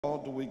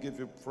Lord, we give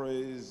you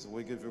praise,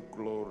 we give you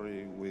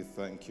glory, we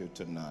thank you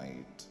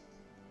tonight.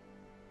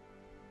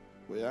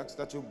 We ask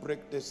that you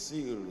break the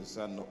seals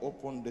and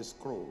open the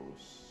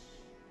scrolls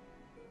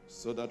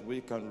so that we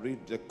can read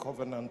the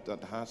covenant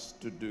that has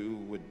to do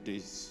with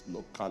this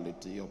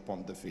locality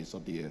upon the face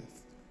of the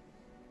earth.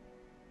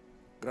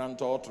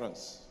 Grant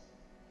utterance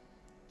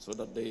so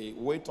that the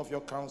weight of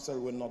your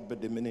counsel will not be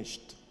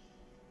diminished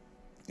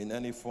in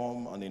any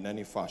form and in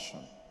any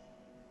fashion.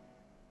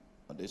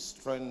 And the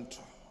strength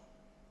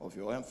of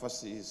your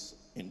emphasis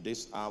in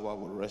this hour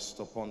will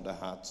rest upon the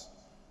hearts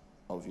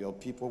of your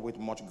people with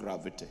much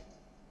gravity.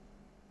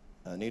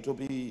 And it will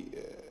be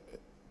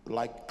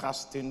like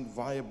casting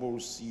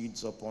viable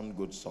seeds upon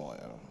good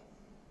soil.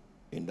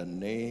 In the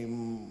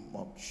name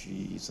of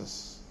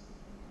Jesus.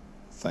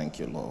 Thank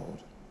you, Lord.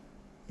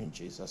 In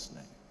Jesus'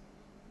 name.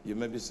 You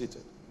may be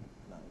seated.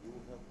 Now, you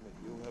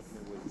help me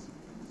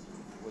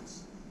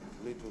with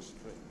little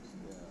strings.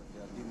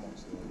 There are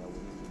demons here that we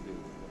need to deal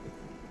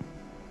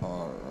with.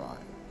 All right.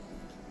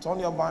 Turn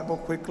your Bible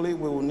quickly.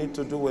 We will need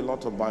to do a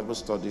lot of Bible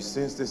studies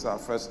since this is our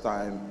first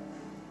time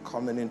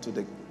coming into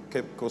the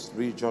Cape Coast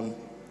region.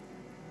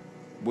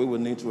 We will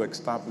need to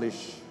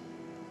establish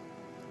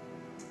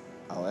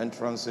our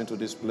entrance into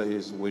this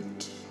place with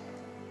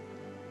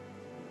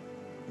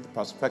the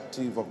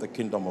perspective of the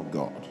kingdom of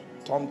God.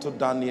 Turn to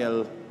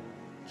Daniel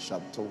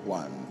chapter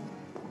 1.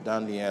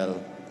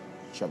 Daniel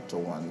chapter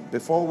 1.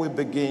 Before we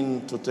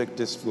begin to take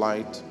this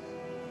flight,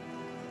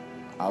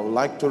 I would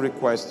like to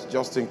request,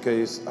 just in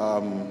case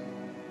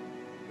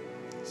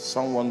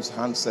someone's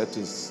handset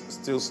is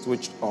still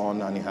switched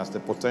on and it has the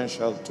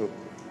potential to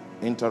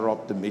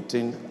interrupt the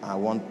meeting, I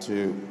want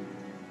to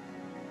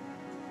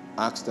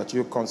ask that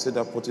you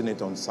consider putting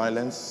it on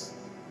silence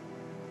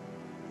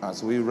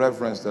as we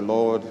reverence the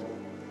Lord,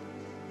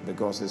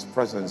 because his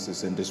presence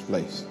is in this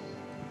place.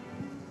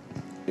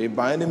 If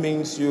by any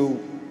means you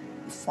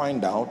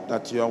find out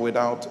that you are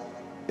without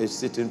a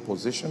sitting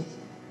position,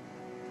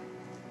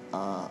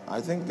 I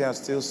think there are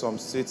still some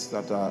seats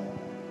that are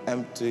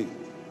empty.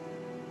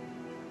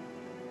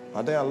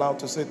 Are they allowed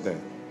to sit there?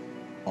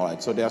 All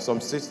right, so there are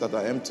some seats that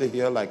are empty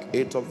here, like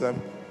 8 of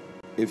them.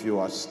 If you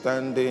are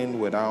standing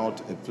without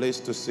a place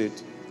to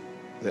sit,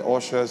 the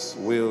ushers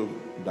will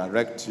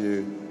direct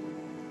you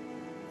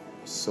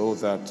so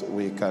that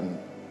we can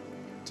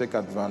take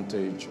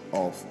advantage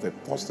of the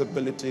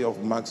possibility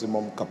of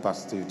maximum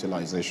capacity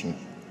utilization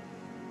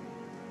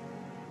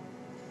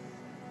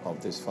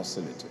of this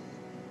facility.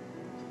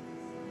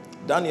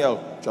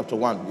 Daniel chapter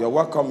 1. You're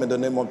welcome in the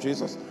name of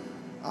Jesus.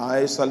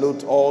 I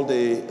salute all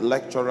the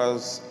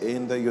lecturers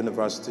in the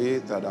university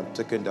that have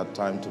taken their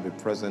time to be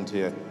present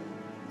here.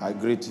 I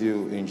greet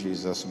you in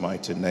Jesus'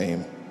 mighty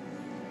name.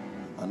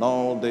 And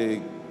all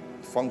the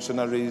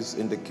functionaries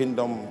in the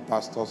kingdom,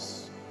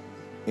 pastors,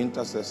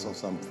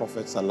 intercessors, and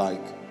prophets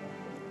alike,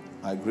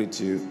 I greet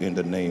you in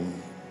the name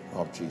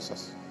of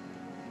Jesus.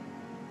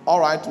 All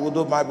right, we'll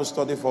do Bible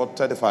study for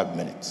 35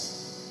 minutes.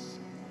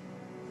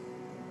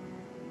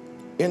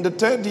 In the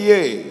 3rd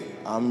year,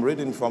 I'm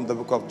reading from the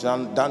book of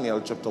Daniel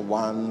chapter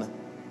 1,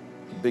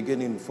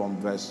 beginning from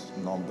verse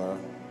number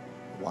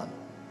 1.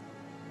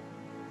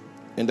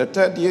 In the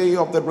 3rd year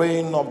of the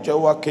reign of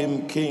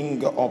Joachim,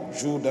 king of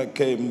Judah,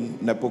 came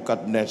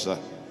Nebuchadnezzar,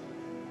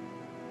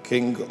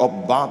 king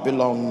of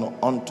Babylon,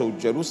 unto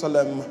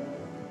Jerusalem,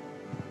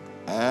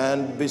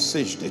 and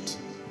besieged it.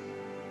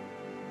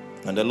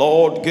 And the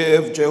Lord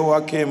gave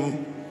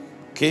Joachim,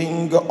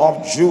 king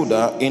of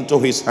Judah, into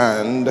his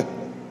hand,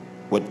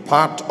 with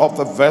part of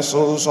the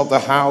vessels of the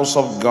house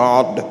of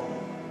God,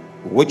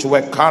 which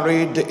were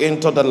carried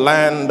into the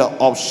land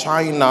of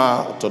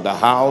Shinar to the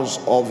house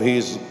of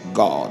his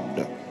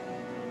God.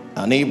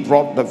 And he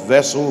brought the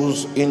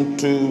vessels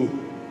into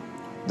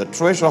the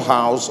treasure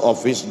house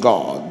of his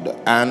God.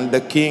 And the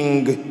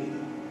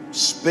king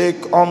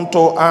spake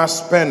unto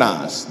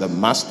Aspenaz, the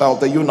master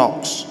of the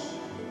eunuchs,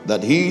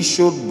 that he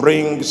should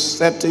bring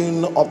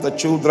certain of the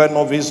children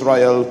of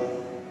Israel,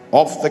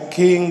 of the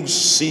king's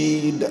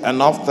seed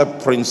and of the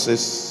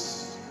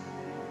princes,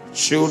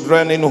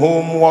 children in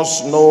whom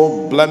was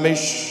no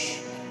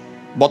blemish,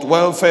 but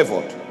well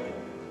favored,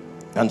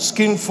 and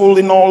skillful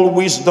in all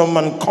wisdom,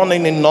 and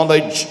cunning in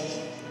knowledge,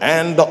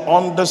 and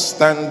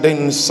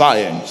understanding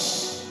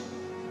science,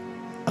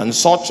 and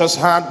such as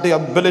had the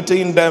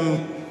ability in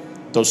them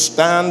to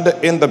stand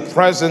in the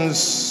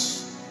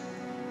presence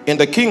in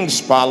the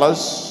king's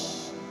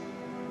palace,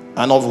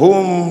 and of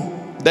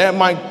whom they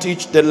might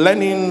teach the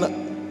learning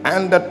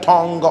and the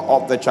tongue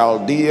of the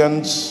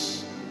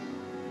Chaldeans.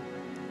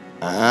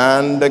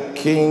 And the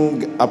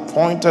king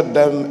appointed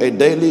them a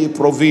daily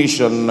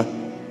provision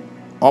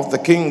of the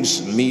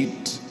king's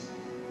meat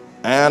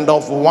and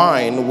of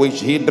wine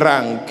which he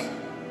drank,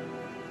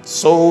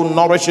 so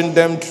nourishing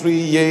them 3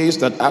 years,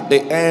 that at the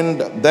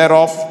end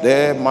thereof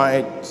they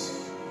might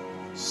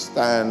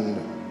stand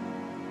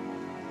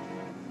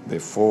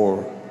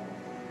before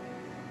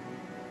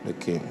the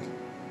king.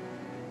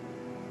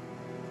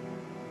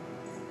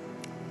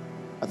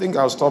 I think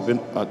I'll stop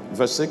at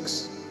verse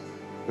 6.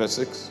 Verse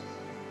 6.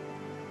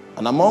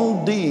 And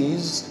among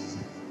these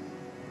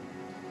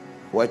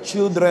were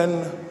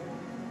children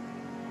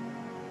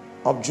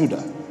of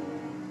Judah: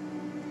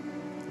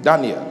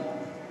 Daniel,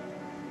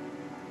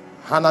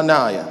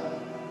 Hananiah,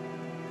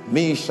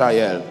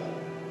 Mishael,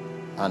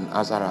 and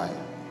Azariah.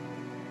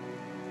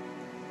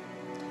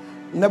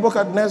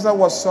 Nebuchadnezzar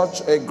was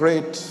such a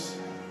great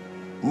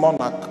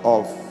monarch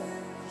of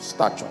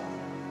stature.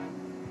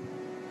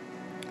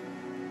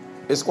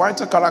 It's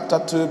quite a character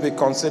to be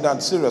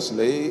considered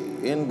seriously,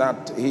 in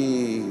that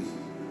he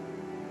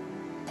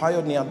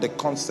pioneered the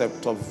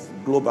concept of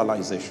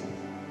globalization.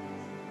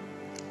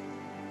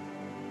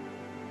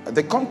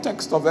 The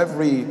context of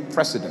every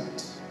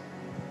president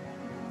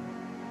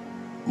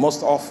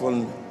most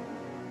often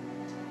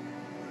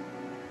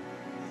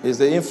is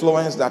the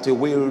influence that he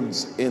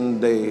wields in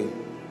the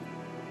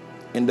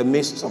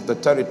midst of the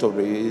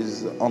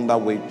territories under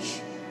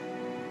which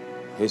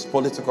his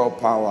political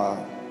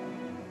power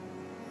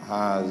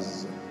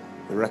has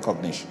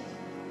recognition.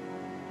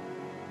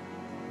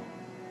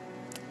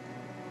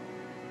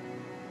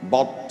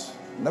 But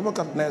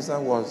Nebuchadnezzar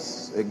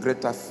was a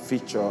greater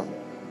feature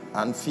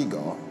and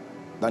figure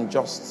than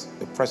just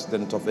a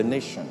president of a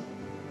nation.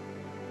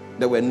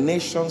 There were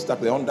nations that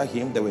were under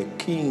him. There were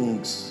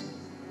kings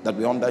that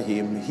were under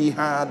him. He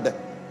had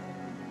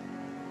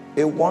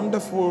a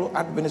wonderful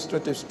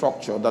administrative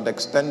structure that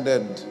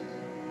extended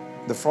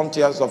the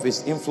frontiers of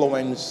his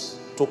influence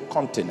to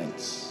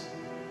continents.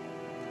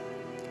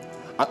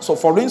 And so,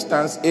 for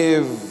instance,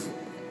 if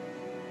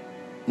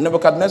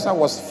Nebuchadnezzar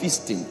was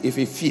feasting, if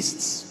he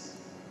feasts,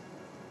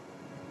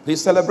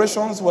 his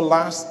celebrations will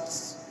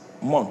last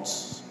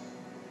months,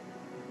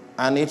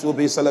 and it will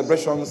be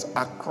celebrations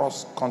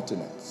across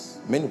continents.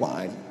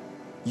 Meanwhile,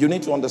 you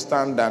need to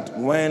understand that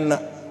when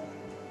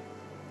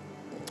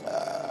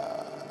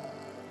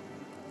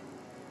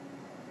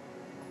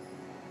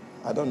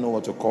I don't know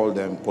what to call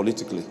them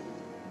politically,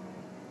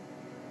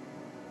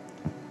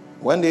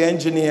 when the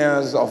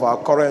engineers of our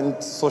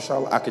current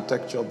social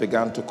architecture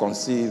began to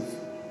conceive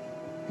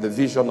the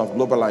vision of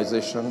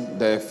globalization,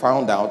 they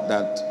found out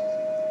that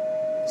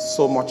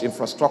so much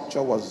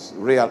infrastructure was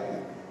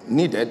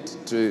needed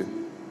to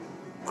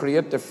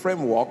create the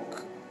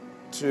framework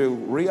to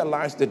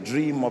realize the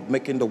dream of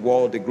making the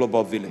world a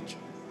global village.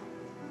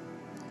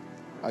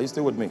 Are you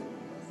still with me?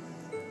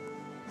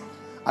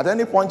 At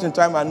any point in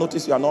time I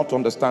notice you are not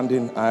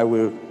understanding, I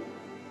will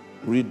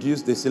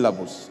reduce the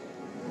syllabus.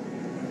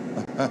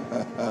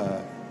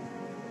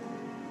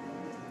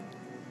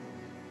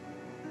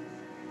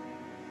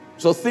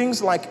 So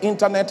things like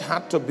internet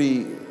had to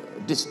be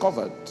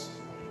discovered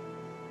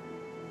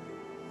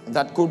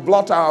that could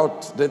blot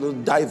out the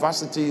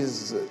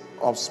diversities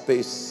of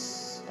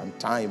space and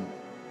time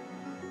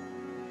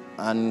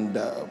and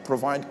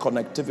provide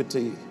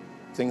connectivity.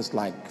 Things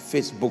like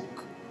Facebook.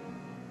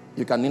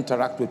 You can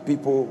interact with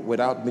people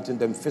without meeting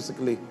them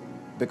physically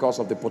because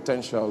of the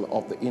potential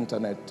of the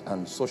internet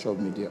and social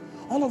media.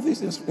 All of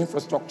these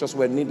infrastructures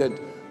were needed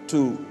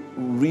to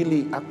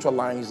really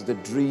actualize the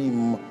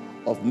dream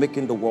of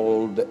making the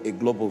world a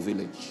global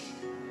village.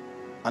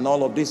 And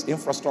all of these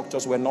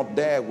infrastructures were not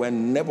there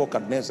when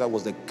Nebuchadnezzar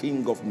was the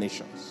king of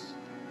nations.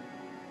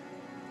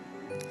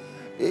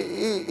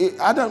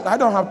 I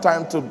don't have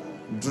time to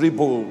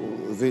dribble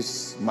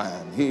this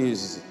man. He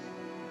is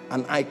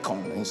an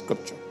icon in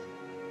scripture.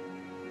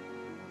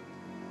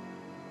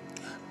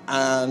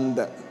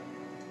 And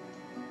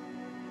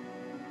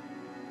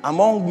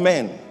among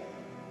men,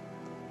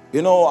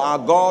 you know, our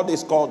God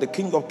is called the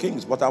King of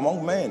Kings, but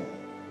among men,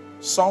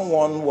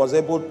 someone was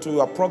able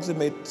to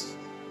approximate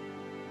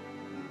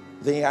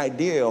the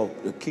idea of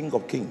the King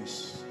of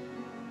Kings.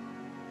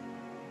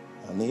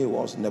 And he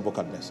was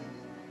Nebuchadnezzar.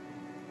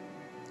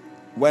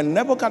 When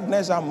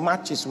Nebuchadnezzar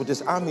marches with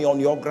his army on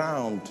your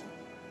ground,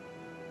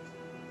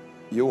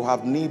 you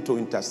have need to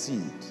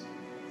intercede.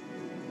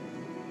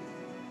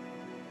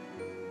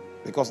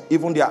 Because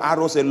even their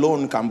arrows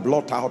alone can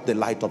blot out the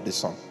light of the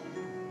sun.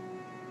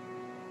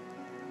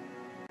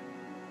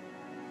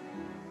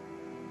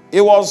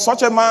 He was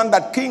such a man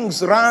that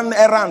kings ran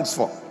errands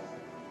for.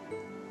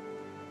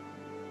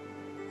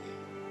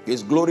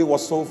 His glory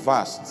was so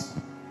vast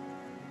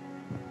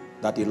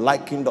that he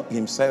likened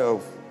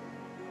himself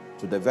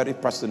to the very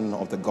person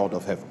of the God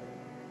of heaven.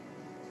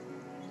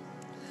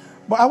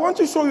 But I want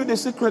to show you the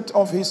secret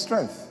of his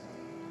strength.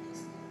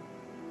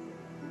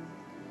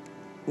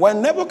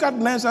 When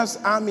Nebuchadnezzar's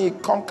army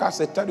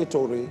conquers a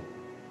territory,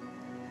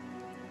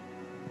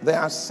 there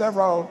are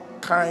several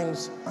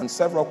kinds and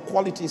several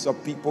qualities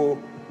of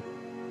people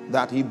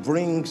that he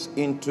brings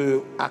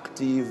into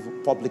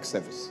active public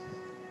service.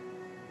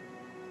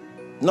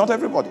 Not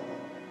everybody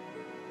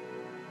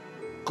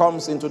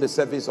comes into the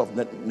service of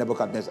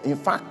Nebuchadnezzar. In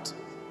fact,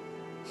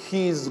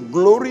 his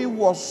glory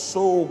was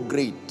so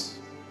great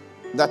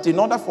that in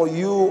order for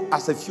you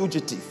as a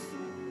fugitive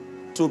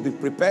to be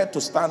prepared to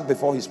stand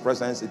before his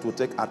presence, it will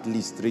take at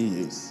least 3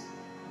 years.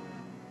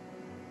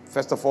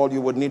 First of all,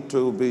 you would need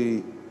to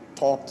be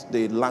taught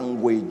the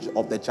language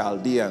of the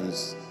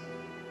Chaldeans,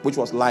 which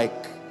was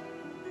like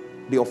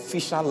the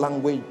official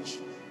language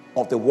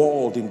of the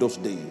world in those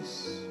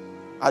days.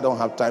 I don't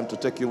have time to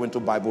take you into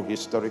Bible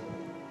history.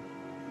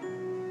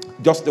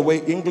 Just the way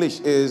English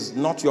is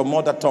not your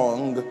mother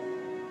tongue,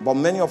 but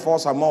many of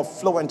us are more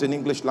fluent in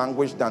English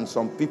language than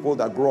some people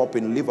that grew up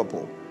in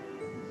Liverpool.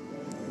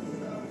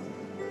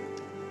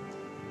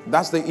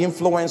 That's the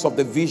influence of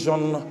the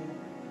vision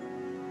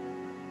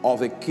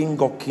of a King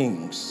of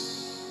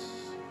Kings.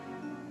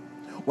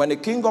 When a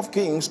King of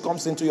Kings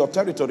comes into your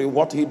territory,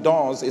 what he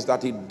does is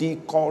that he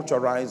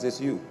deculturizes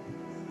you.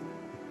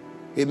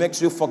 He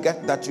makes you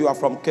forget that you are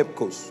from Cape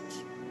Coast.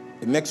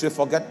 He makes you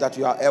forget that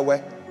you are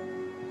Ewe.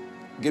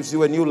 Gives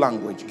you a new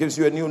language, gives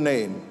you a new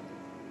name,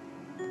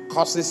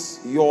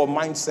 causes your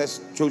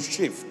mindset to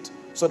shift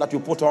so that you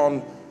put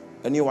on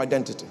a new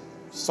identity.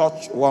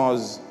 Such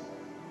was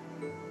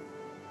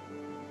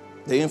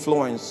the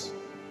influence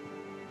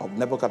of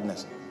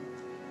Nebuchadnezzar.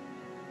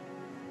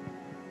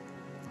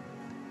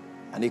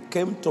 And it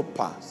came to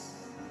pass.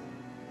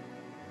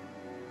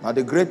 Now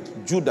the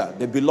great Judah,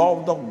 the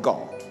beloved of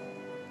God,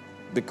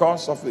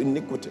 because of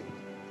iniquity,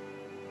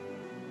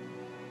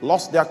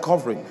 lost their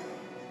covering.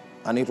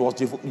 And it was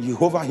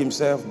Jehovah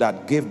himself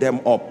that gave them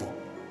up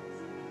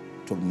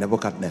to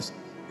Nebuchadnezzar.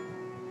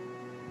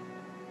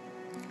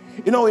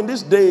 You know, in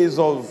these days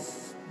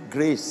of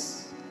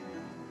grace,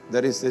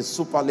 there is a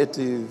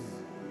superlative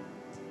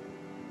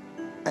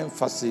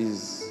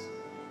emphasis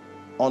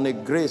on a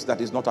grace that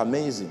is not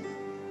amazing.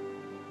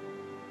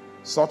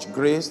 Such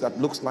grace that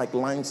looks like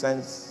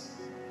license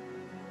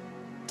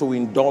to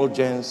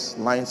indulgence,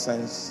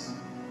 license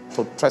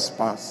to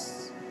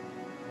trespass.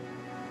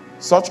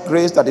 Such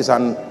grace that is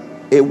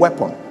a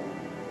weapon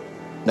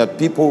that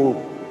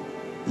people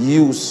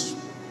use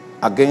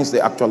against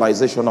the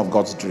actualization of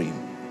God's dream.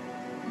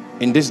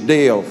 In this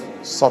day of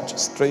such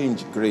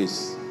strange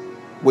grace,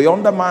 we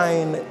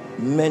undermine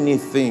many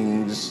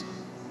things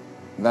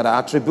that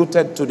are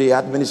attributed to the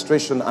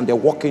administration and the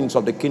workings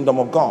of the kingdom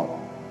of God.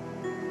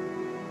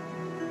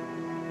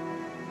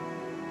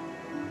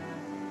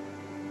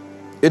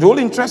 It will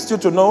interest you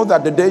to know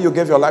that the day you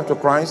gave your life to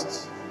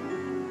Christ,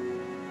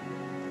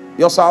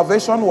 your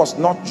salvation was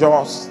not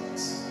just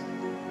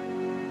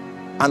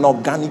an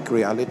organic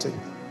reality.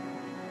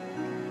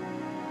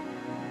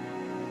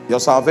 Your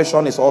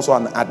salvation is also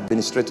an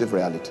administrative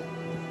reality.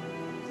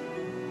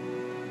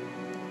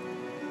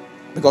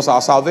 Because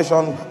our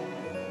salvation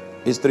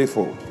is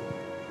threefold.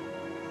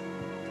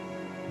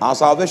 Our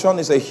salvation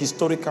is a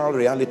historical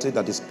reality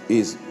that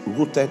is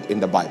rooted in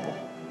the Bible.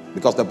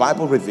 Because the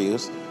Bible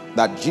reveals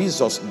that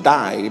Jesus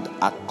died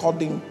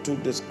according to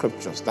the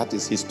scriptures. That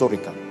is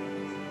historical.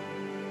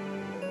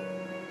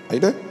 Are you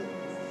there?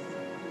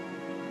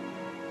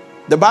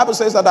 The Bible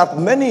says that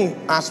many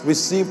as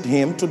received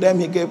him, to them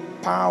he gave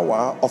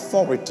power,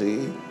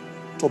 authority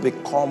to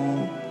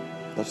become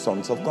the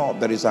sons of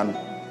God. There is an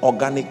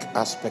organic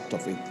aspect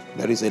of it.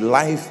 There is a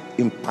life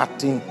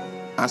imparting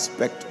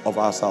aspect of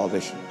our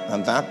salvation.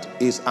 And that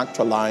is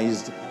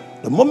actualized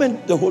the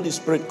moment the Holy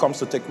Spirit comes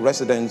to take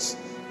residence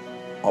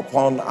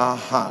upon our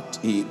heart.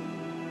 He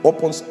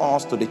opens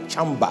us to the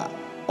chamber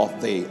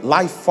of the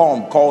life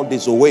form called the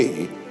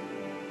Zoe.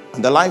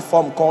 And the life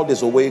form called the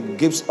Zoe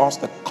gives us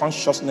the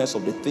consciousness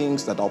of the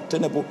things that are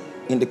obtainable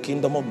in the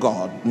kingdom of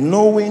God,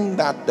 knowing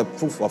that the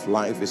proof of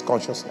life is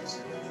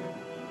consciousness.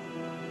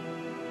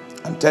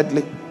 And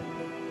thirdly,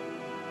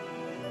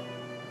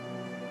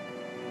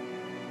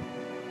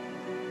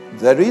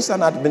 there is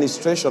an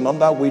administration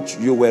under which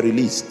you were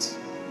released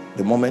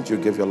the moment you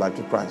gave your life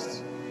to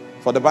Christ.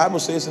 For the Bible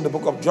says in the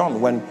book of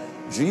John, when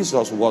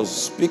Jesus was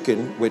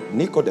speaking with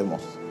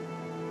Nicodemus,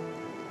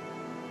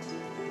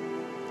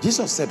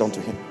 Jesus said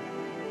unto him,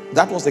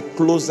 that was the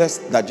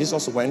closest that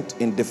Jesus went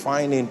in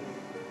defining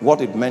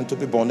what it meant to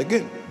be born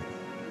again.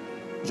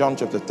 John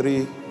chapter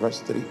 3,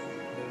 verse 3.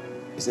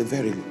 He said,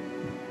 verily,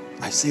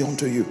 I say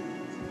unto you,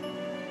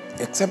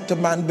 except a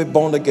man be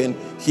born again,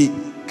 he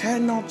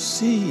cannot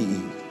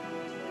see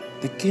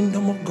the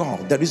kingdom of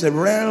God. There is a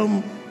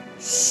realm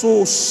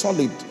so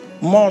solid,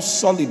 more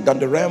solid than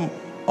the realm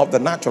of the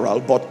natural,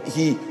 but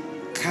he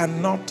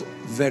cannot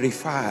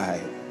verify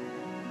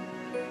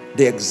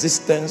the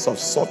existence of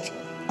such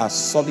a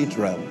solid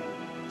realm,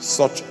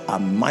 such a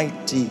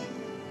mighty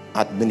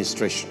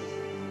administration.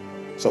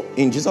 So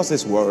in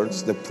Jesus'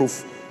 words, the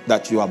proof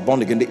that you are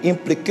born again, the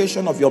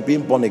implication of your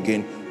being born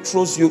again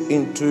throws you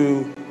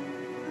into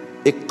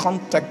a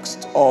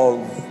context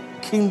of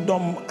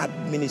kingdom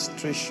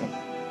administration.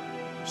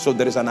 So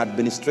there is an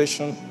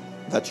administration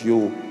that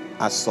you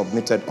are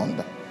submitted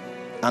under.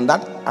 And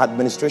that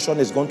administration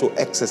is going to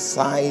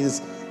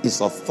exercise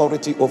its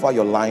authority over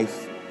your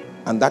life.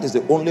 And that is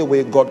the only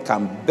way God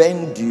can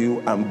bend you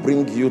and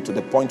bring you to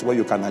the point where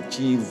you can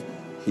achieve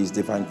his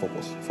divine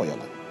purpose for your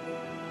life.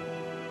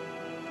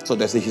 So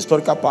there's a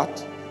historical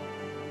part,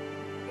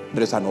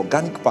 there is an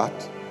organic part,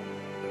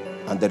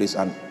 and there is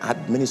an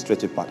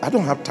administrative part. I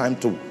don't have time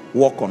to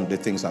work on the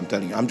things I'm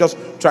telling you. I'm just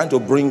trying to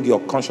bring your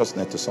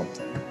consciousness to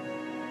something.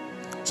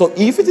 So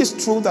if it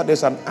is true that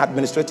there's an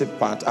administrative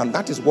part, and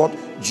that is what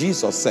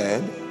Jesus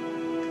said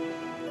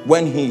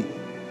when he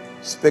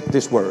spake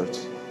these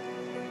words,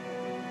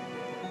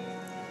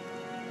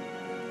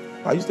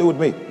 Are you still with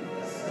me?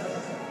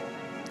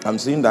 I'm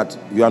seeing that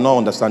you are not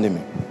understanding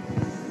me.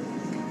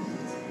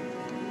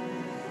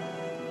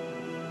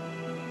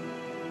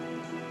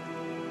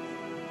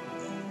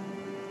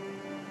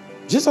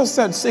 Jesus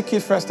said, seek ye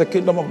first the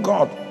kingdom of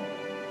God.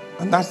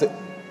 And that's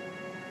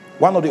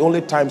one of the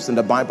only times in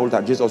the Bible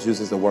that Jesus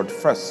uses the word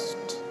first.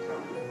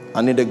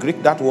 And in the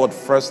Greek, that word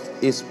first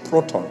is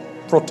proton.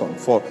 Proton.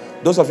 For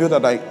those of you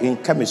that are in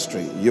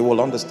chemistry, you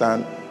will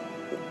understand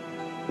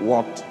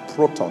what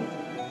proton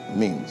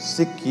means.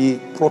 Seek ye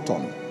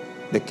proton,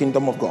 the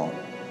kingdom of God,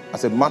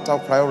 as a matter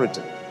of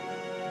priority.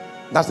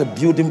 That's the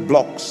building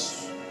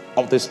blocks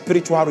of the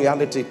spiritual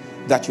reality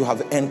that you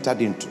have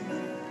entered into.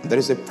 There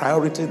is a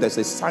priority, there's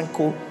a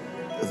cycle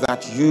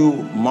that you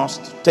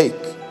must take.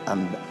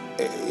 And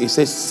it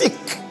says,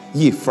 seek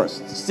ye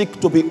first. Seek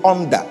to be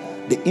under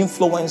the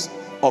influence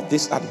of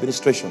this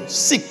administration.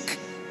 Seek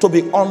to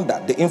be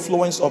under the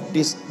influence of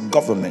this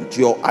government.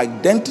 Your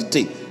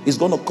identity is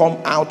going to come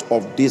out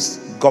of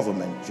this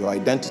government. Your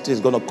identity is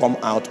going to come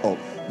out of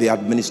the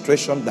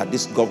administration that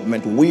this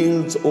government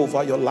wields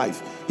over your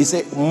life. He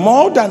said,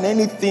 more than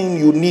anything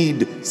you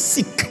need,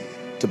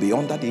 seek to be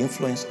under the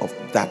influence of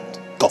that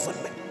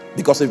government.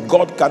 Because if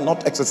God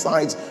cannot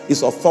exercise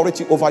his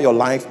authority over your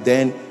life,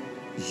 then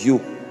you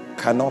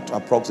cannot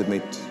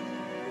approximate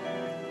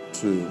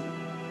to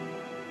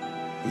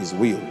his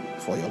will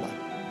for your life.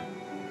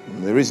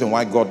 And the reason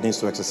why God needs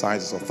to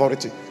exercise his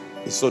authority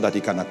is so that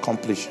he can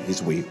accomplish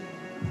his will.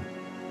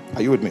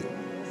 Are you with me?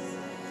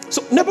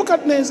 So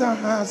Nebuchadnezzar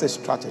has a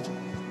strategy.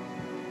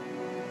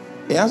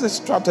 He has a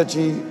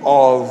strategy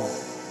of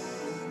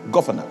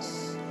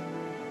governance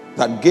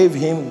that gave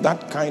him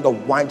that kind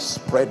of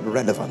widespread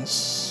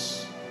relevance.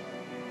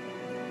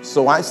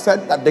 So I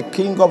said that the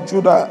king of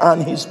Judah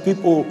and his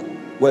people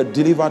were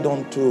delivered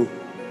unto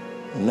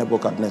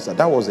Nebuchadnezzar.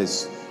 That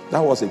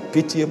was a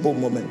pitiable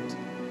moment.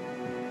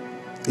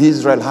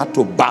 Israel had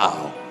to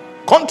bow,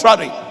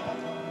 contrary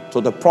to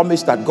the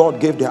promise that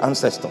God gave their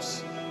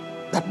ancestors,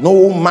 that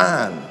no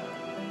man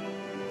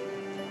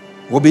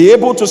will be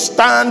able to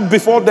stand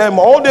before them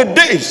all the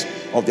days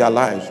of their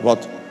lives.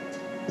 But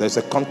there's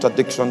a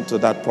contradiction to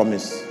that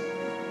promise.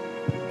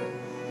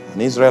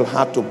 And Israel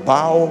had to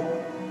bow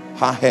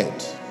her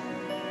head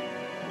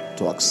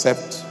to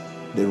accept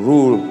the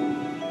rule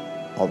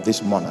of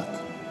this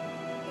monarch,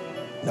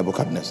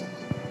 Nebuchadnezzar.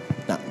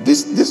 Now,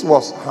 this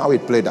was how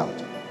it played out.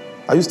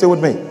 Are you still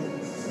with me?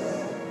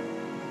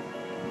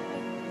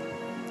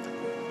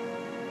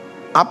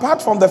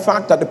 Apart from the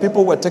fact that the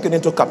people were taken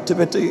into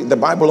captivity, the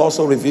Bible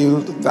also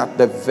revealed that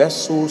the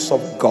vessels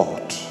of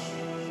God,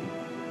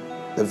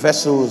 the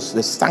vessels,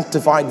 the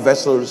sanctified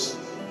vessels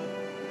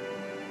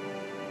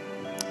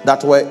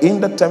that were in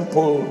the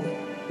temple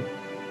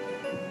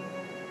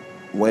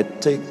were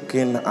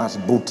taken as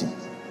booty.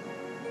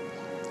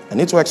 I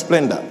need to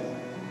explain that.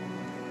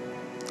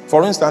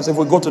 For instance, if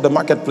we go to the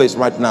marketplace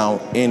right now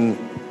in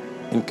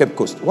Cape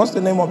Coast, what's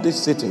the name of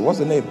this city? What's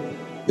the name?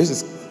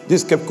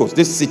 This Cape Coast,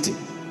 this city.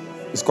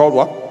 It's called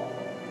what?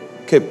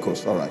 Cape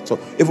Coast. All right. So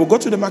if we go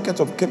to the market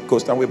of Cape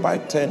Coast and we buy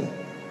 10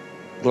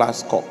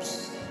 glass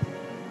cups,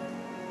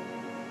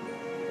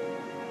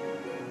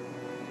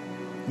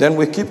 then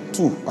we keep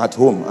 2 at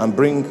home and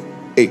bring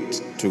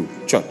 8 to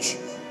church.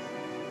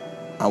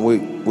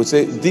 And we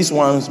say, these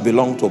ones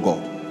belong to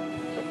God.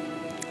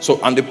 So,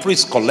 and the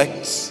priest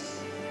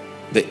collects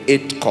the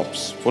 8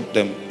 cups, put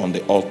them on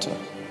the altar,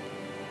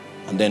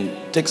 and then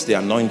takes the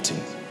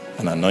anointing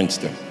and anoints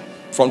them.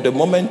 From the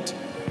moment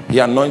he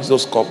anoints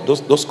those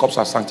cups, those cups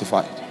are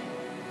sanctified.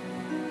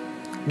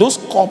 Those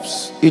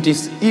cups, it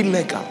is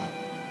illegal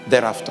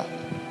thereafter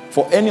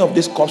for any of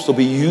these cups to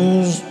be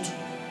used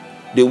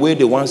the way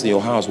the ones in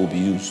your house will be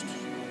used.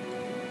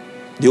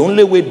 The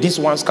only way these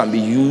ones can be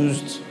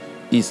used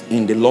is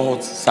in the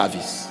Lord's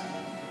service.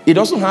 It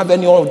doesn't have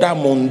any of that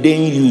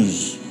mundane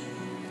use.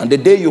 And the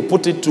day you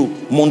put it to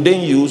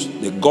mundane use,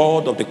 the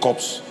God of the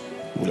cups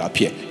will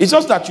appear. It's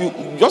just that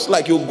just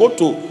like you go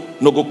to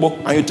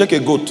Nogokbo and you take a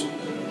goat.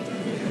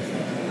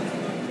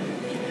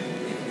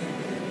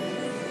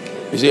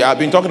 You see, I've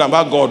been talking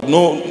about God.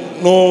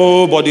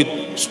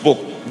 Nobody spoke.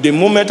 The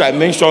moment I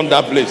mentioned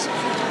that place,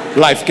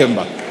 life came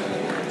back.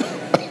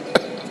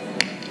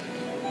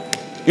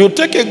 You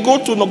take a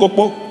goat to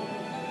Nogokbo,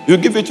 you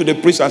give it to the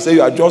priest and say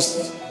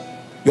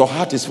your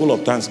heart is full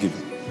of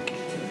thanksgiving.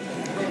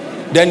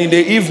 Then in the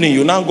evening,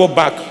 you now go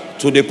back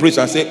to the priest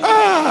and say,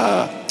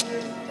 I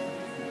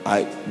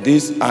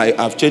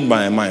have changed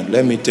my mind.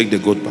 Let me take the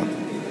goat back.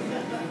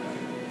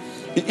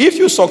 If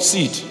you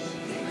succeed,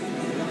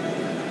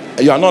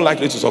 you are not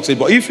likely to succeed.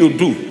 But if you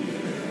do,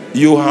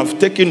 you have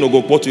taken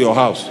Nogokpo to your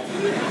house.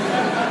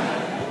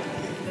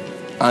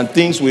 And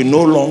things will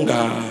no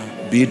longer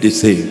be the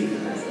same.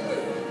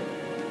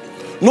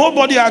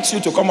 Nobody asks you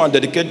to come and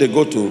dedicate the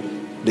goat to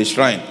the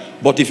shrine.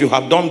 But if you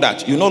have done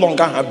that, you no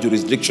longer have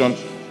jurisdiction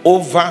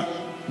over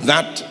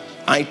that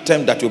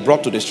item that you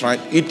brought to the shrine.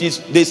 It is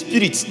the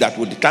spirits that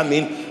will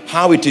determine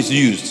how it is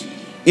used.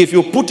 If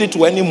you put it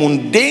to any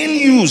mundane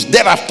use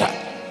thereafter,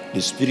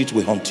 the spirit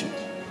will haunt you.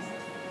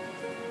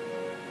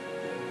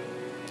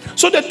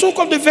 So they took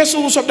of the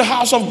vessels of the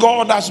house of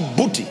God as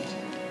booty.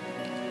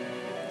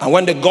 And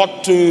when they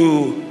got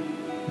to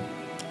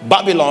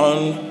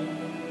Babylon,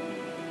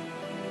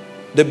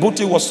 the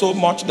booty was so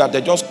much that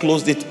they just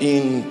closed it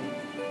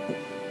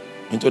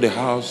into the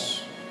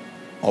house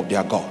of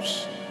their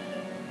gods.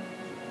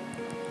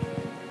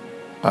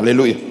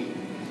 Hallelujah.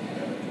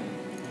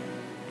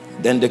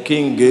 Then the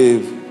king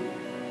gave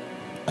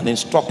an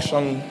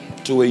instruction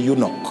to a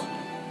eunuch,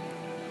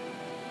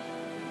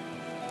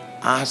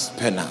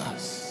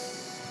 Aspenas.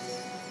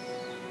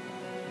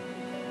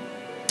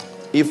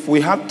 If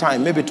we have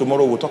time, maybe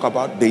tomorrow we'll talk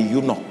about the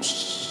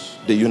eunuchs.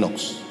 The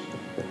eunuchs.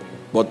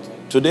 But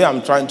today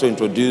I'm trying to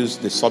introduce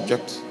the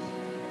subject,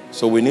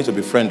 so we need to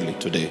be friendly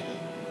today.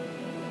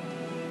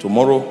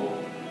 Tomorrow,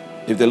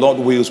 if the Lord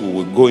wills, we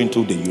will go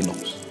into the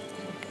eunuchs.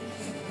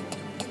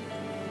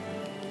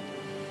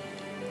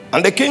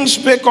 And the king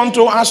spake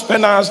unto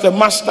Aspenas, the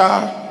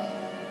master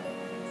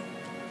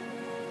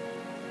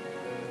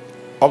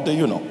of the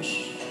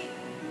eunuchs,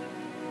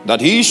 that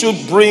he should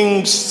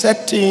bring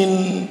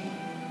certain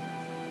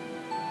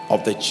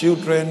of the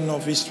children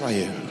of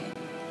Israel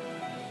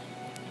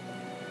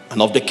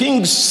and of the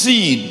king's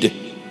seed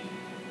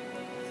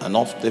and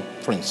of the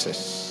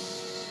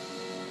princess.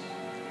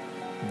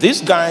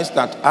 These guys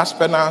that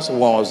Aspenas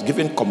was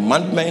given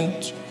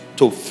commandment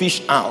to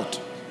fish out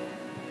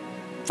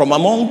from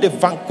among the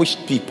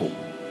vanquished people,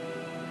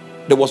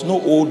 there was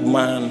no old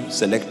man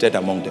selected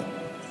among them.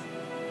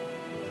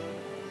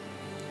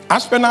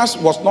 Aspenas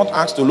was not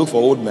asked to look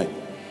for old men.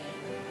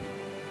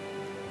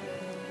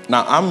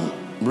 Now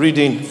I'm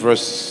reading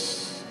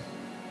verse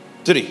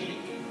 3.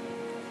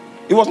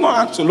 He was not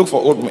asked to look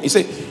for old men. He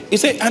said,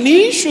 and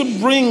he should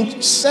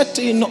bring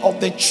certain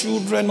of the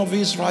children of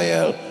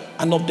Israel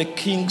and of the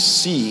king's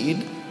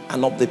seed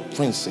and of the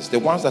princes, the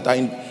ones that are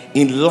in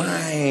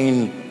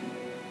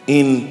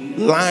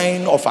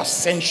line of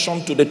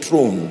ascension to the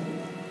throne.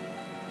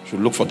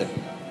 Should look for them.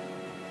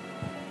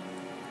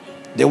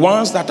 The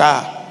ones that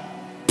are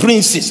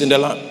princes in the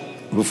land,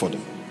 look for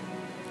them.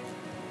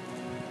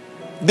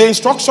 The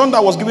instruction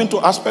that was given to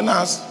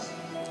Aspenas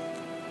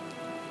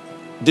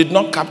did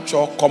not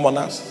capture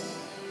commoners,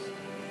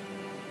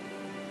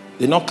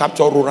 did not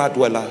capture rural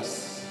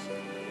dwellers.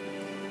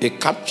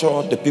 It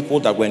captured the people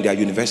that were in their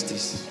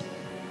universities,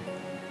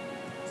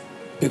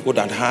 people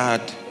that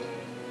had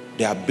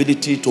the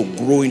ability to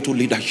grow into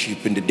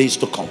leadership in the days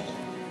to come.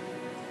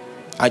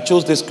 I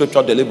chose this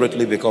scripture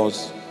deliberately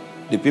because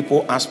the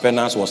people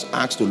Aspenas was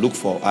asked to look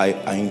for are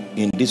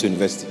in this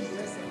university.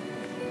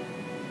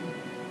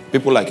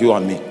 People like you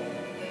and me.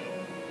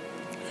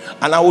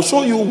 And I will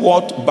show you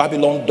what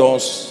Babylon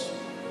does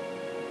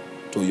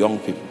to young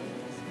people.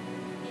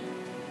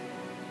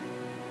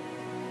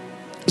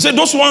 He said,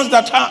 those ones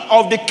that are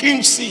of the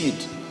king's seed,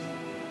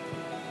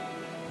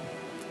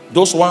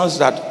 those ones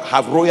that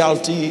have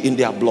royalty in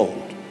their blood,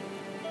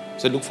 he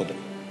said, look for them.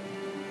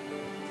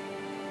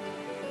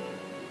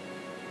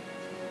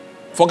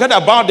 Forget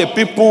about the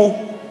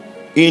people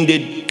in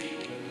the...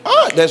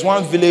 there's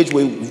one village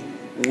we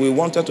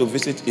wanted to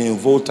visit in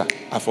Volta.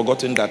 I've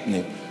forgotten that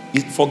name.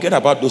 Forget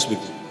about those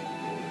people.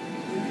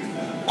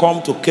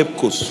 Come to Cape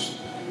Coast.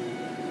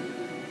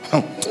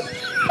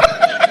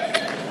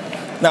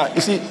 Now, you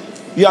see,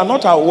 you are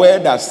not aware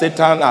that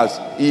Satan, as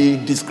he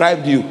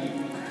described you,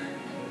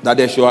 that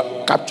they should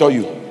capture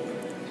you.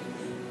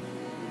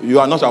 You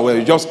are not aware.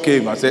 You just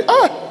came and said,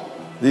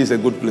 this is a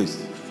good place.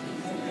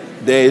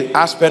 The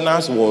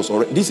Aspenas was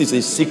already, this is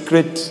a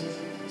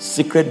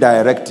secret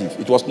directive.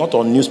 It was not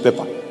on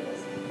newspaper.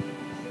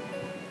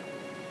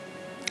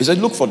 He said,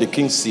 look for the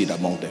king's seed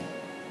among them.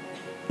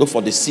 Look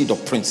for the seed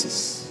of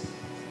princes.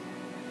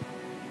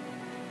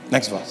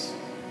 Next verse.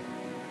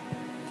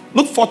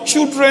 Look for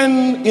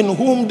children in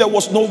whom there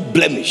was no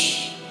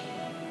blemish.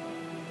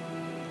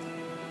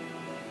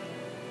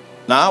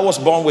 Now, I was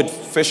born with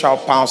facial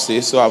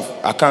palsy, so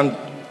I can't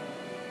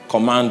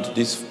command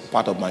this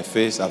part of my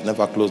face. I've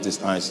never closed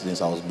this eye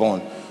since I was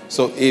born.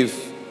 So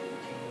if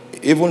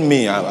even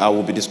me, I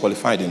will be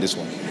disqualified in this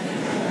one.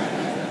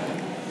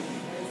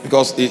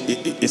 Because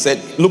it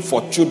said, look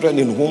for children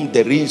in whom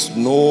there is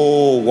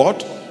no what?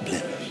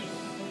 Blemish.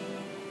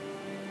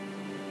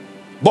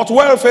 But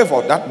well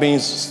favored, that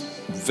means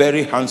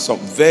very handsome,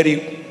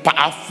 very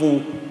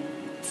powerful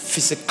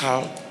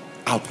physical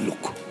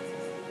outlook.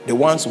 The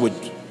ones with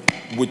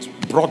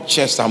broad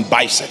chests and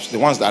biceps, the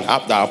ones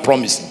that are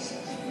promising.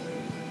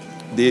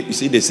 You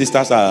see, the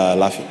sisters are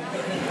laughing.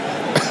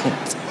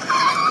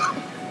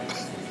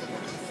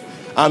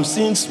 I'm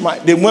seeing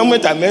smile. The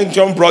moment I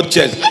mention broad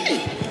chest, hey!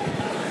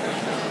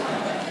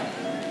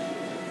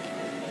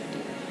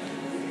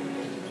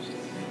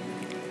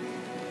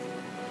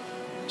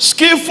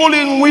 Skillful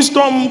in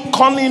wisdom,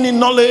 cunning in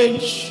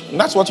knowledge. And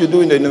that's what you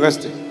do in the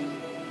university.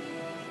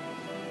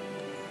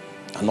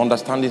 And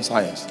understanding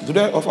science. Do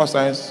they offer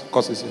science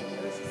courses here?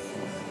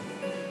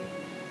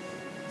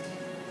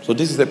 So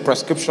this is a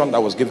prescription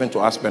that was given to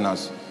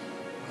Aspenas.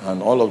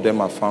 And all of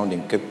them are found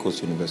in Cape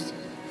Coast University.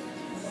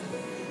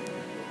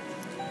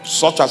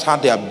 Such as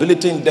had the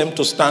ability in them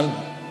to stand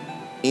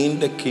in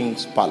the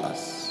king's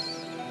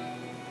palace,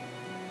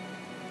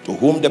 to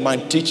whom they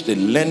might teach the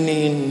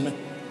learning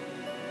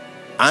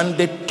and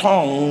the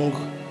tongue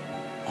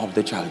of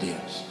the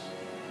Chaldeans.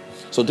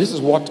 So this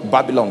is what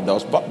Babylon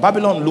does.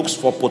 Babylon looks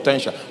for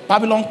potential.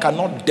 Babylon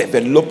cannot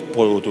develop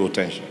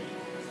potential,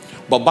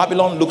 but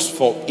Babylon looks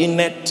for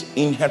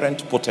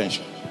inherent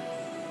potential.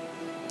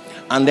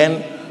 And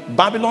then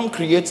Babylon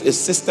creates a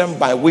system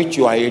by which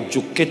you are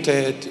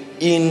educated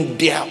in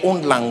their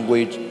own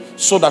language,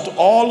 so that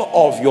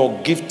all of your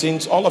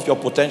giftings, all of your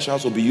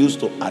potentials will be used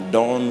to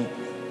adorn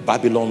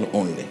Babylon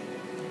only.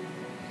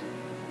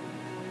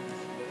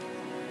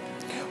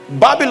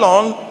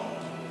 Babylon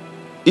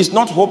is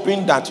not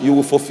hoping that you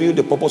will fulfill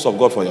the purpose of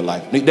God for your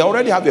life. They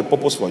already have a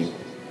purpose for you.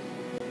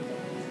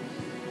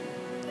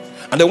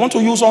 And they want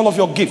to use all of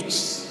your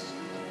gifts.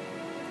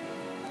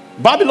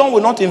 Babylon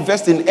will not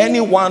invest in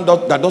anyone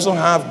that doesn't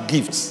have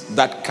gifts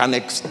that can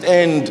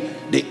extend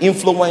the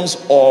influence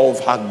of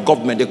her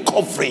government, the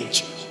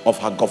coverage of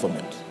her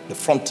government, the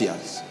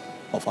frontiers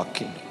of her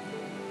kingdom.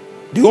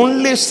 The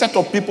only set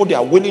of people they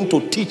are willing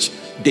to teach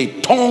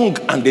the tongue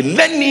and the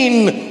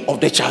learning of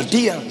the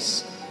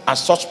Chaldeans are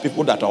such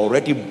people that are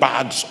already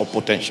bags of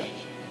potential.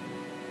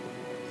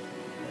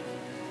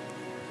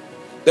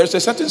 There's a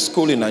certain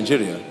school in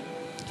Nigeria.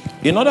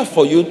 In order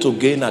for you to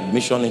gain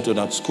admission into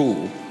that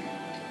school,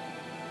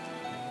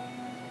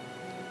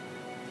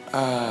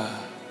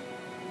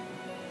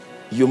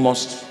 you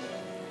must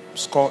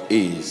score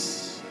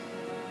A's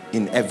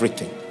in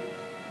everything.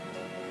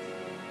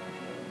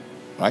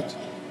 Right?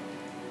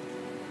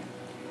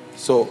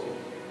 So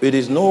it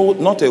is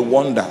not a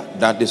wonder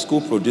that the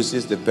school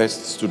produces the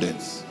best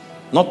students.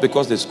 Not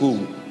because the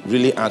school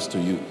really adds to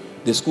you.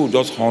 The school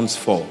just hunts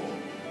for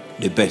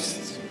the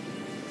best.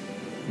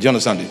 Do you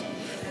understand it?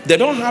 They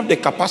don't have the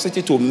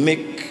capacity to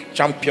make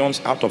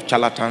champions out of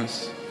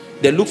charlatans.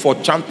 They look for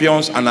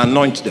champions and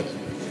anoint them.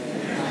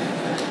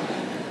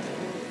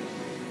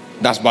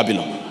 That's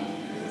Babylon.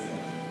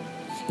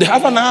 They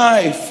have an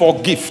eye for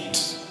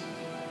gift.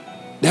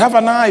 They have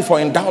an eye for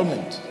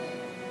endowment.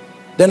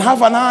 Then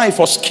have an eye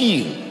for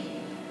skill.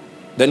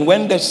 Then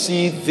when they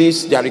see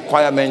this, their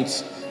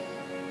requirements,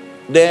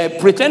 they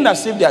pretend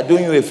as if they are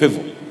doing you a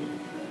favor.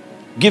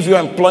 Give you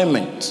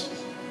employment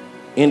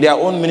in their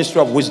own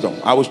ministry of wisdom.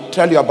 I will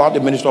tell you about the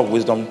ministry of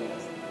wisdom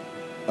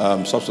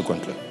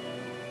subsequently.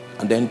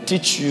 And then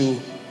teach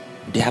you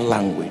their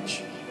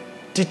language.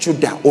 Teach you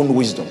their own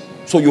wisdom.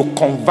 So you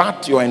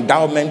convert your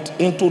endowment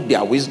into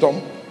their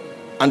wisdom,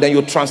 and then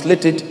you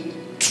translate it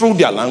through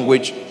their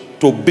language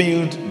to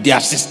build their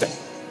system.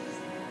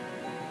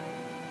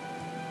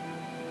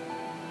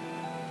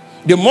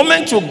 The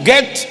moment you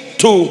get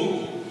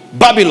to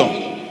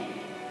Babylon,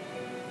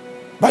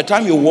 by the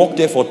time you walk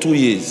there for 2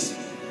 years,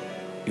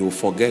 you will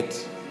forget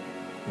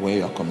where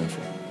you are coming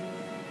from.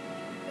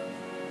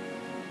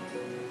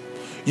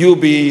 You'll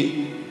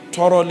be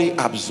thoroughly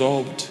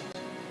absorbed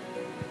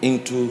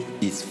into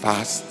its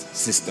vast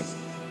system.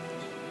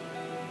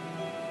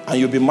 And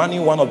you'll be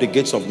manning one of the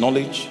gates of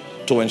knowledge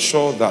to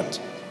ensure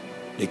that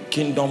the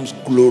kingdom's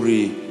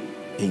glory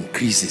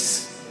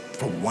increases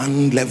from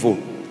one level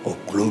of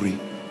glory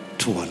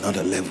to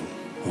another level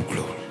of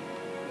glory.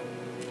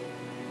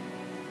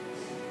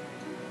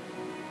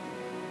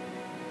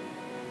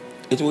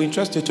 It will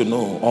interest you to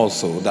know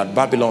also that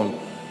Babylon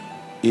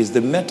is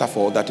the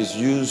metaphor that is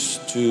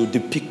used to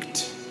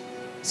depict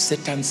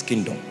Satan's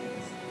kingdom.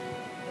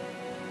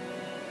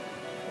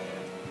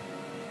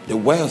 The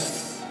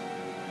wealth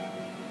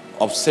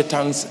of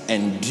Satan's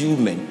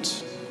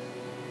endowment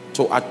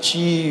to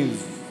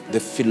achieve the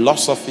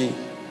philosophy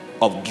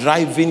of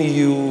driving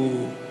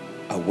you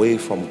away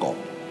from God.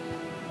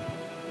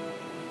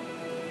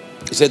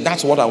 He said,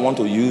 that's what I want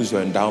to use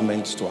your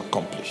endowments to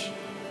accomplish.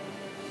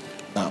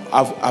 Now,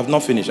 I've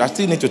not finished. I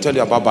still need to tell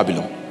you about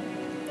Babylon.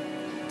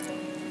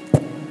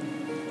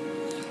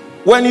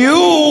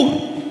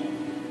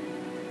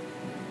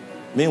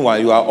 Meanwhile,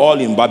 you are all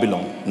in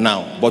Babylon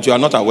now, but you are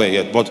not aware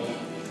yet. But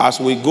as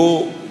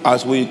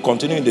we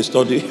continue in the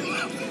study,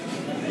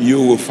 you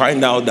will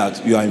find out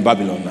that you are in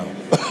Babylon now.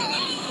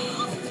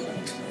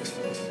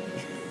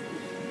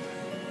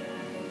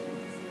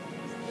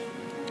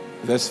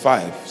 Verse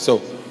 5.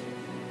 So,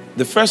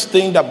 the first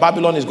thing that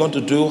Babylon is going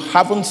to do,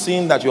 having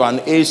seen that you are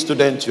an A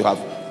student, you have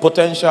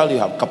potential, you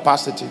have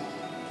capacity.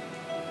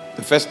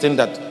 The first thing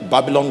that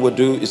Babylon will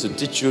do is to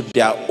teach you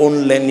their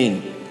own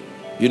learning.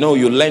 You know,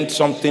 you learned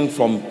something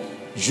from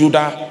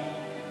Judah,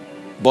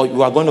 but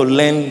you are going to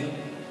learn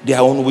their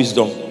own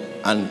wisdom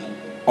and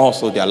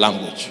also their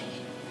language,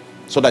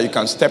 so that you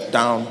can step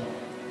down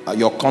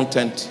your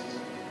content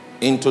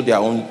into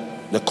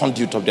the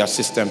conduit of their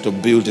system to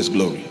build his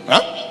glory.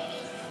 Huh?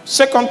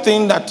 Second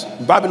thing that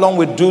Babylon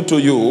will do to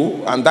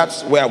you, and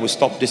that's where I will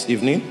stop this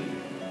evening.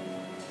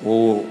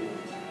 We'll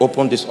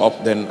open this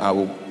up, then I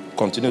will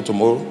continue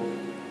tomorrow.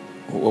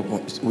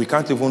 We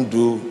can't even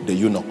do the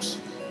eunuchs.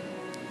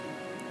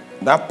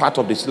 That part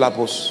of the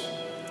syllabus,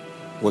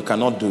 we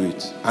cannot do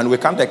it. And we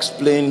can't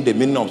explain the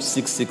meaning of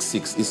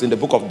 666. It's in the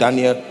book of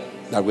Daniel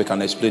that we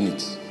can explain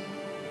it.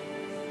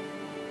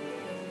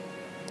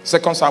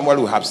 2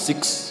 Samuel, we have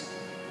 6.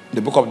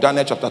 The book of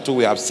Daniel, chapter 2,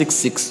 we have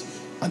 6:6.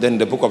 And then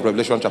the book of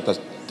Revelation, chapter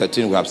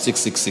 13, we have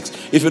 6:6:6.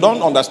 If you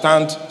don't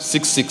understand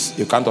 6:6,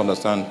 you can't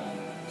understand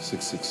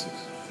 6:6:6.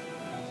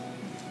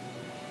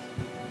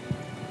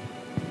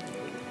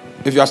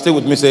 If you are still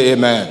with me, say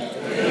amen.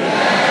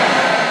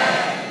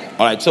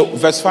 All right, so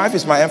verse 5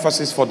 is my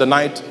emphasis for the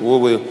night.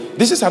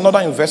 This is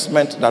another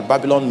investment that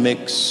Babylon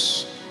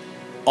makes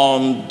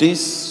on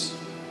these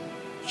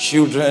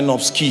children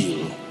of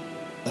skill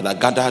that are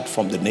gathered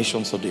from the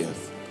nations of the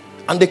earth.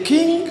 And the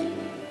king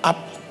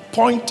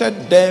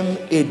appointed them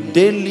a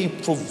daily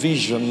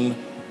provision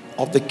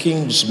of the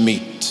king's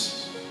meat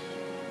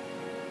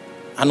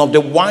and of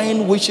the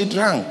wine which he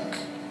drank,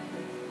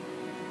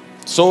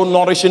 so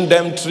nourishing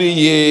them 3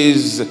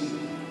 years,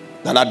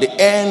 that at the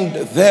end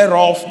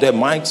thereof they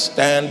might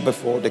stand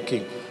before the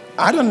king.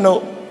 I don't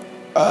know.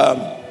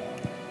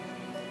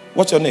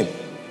 What's your name?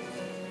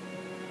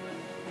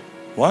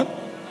 What?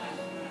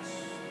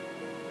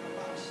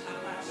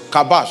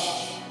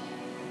 Kabash.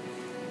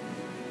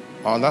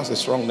 Oh, that's a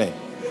strong name.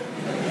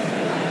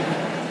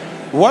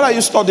 What are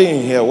you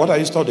studying here? What are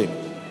you studying?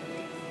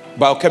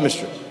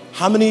 Biochemistry.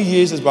 How many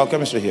years is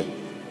biochemistry here?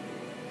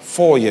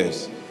 4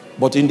 years.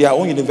 But in their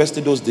own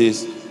university those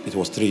days, it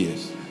was 3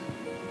 years.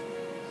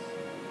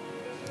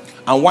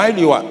 And while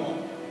you are,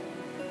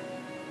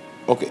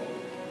 okay,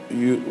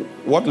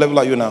 what level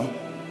are you now?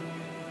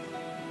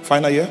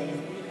 Final year?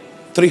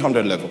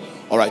 300 level.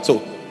 All right,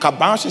 so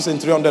Kabash is in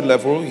 300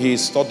 level. He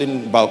is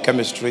studying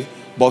biochemistry,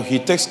 but he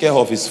takes care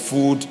of his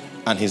food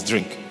and his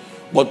drink.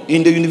 But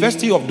in the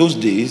university of those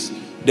days,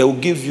 they will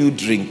give you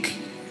drink,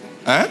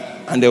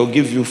 and they will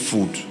give you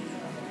food.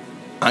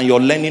 And your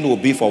learning will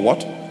be for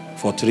what?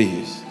 For 3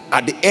 years.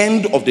 At the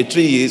end of the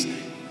 3 years,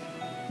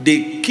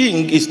 the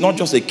king is not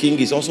just a king,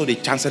 he's also the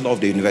chancellor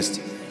of the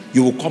university.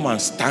 You will come and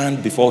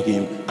stand before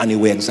him and he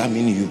will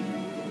examine you.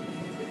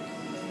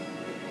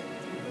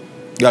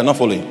 You are not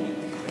following?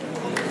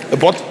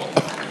 But,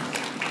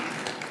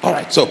 all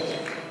right, so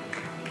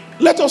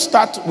let us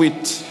start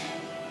with,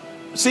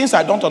 since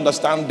I don't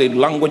understand the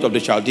language of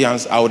the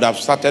Chaldeans, I would have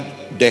started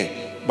there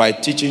by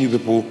teaching you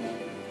people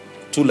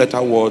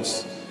 2-letter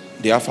words,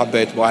 the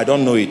alphabet, but I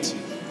don't know it.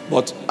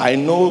 But I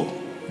know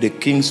the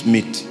king's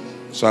meat,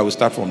 so I will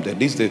start from there.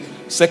 This is the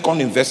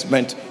second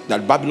investment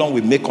that Babylon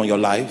will make on your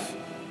life,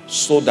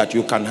 so that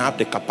you can have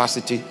the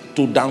capacity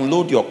to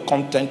download your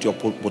content, your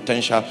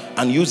potential,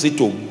 and use it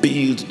to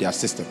build their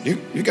system.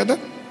 You get that?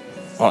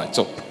 All right,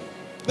 so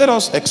let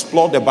us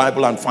explore the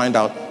Bible and find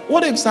out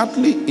what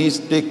exactly is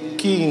the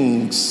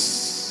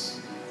king's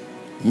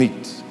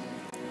meat.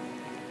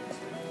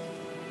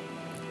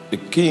 The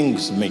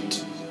king's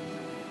meat.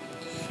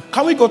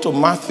 Can we go to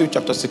Matthew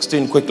chapter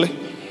 16 quickly?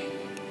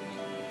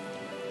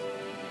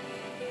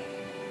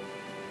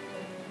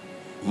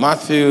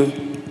 Matthew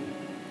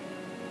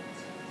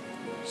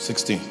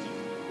 16.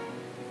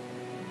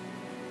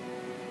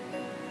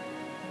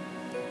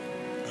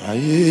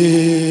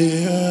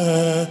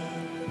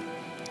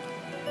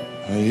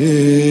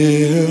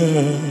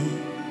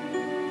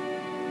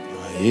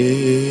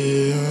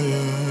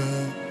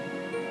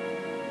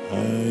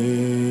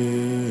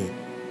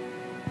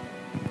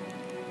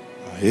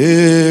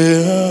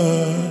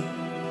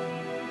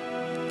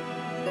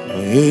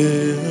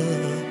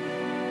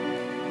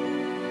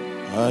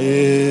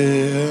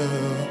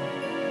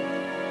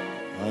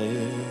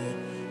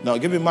 Now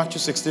give me Matthew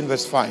 16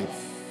 verse 5.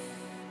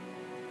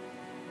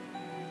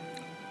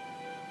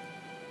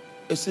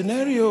 A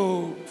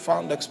scenario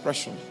found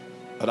expression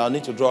that I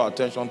need to draw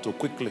attention to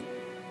quickly,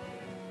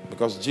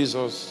 because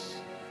Jesus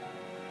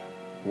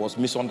was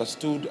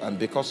misunderstood, and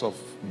because of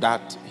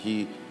that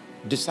he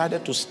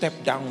decided to step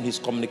down his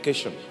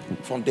communication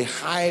from the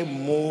high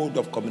mode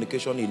of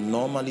communication he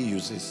normally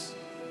uses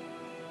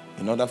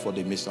in order for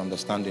the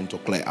misunderstanding to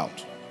clear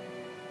out.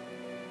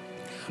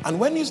 And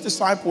when his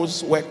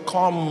disciples were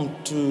come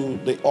to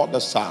the other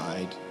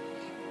side,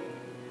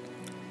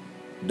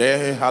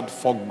 they had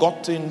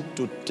forgotten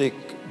to take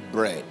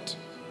bread.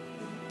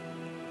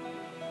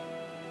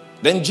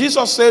 Then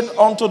Jesus said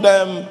unto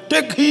them,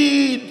 take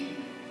heed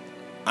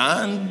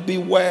and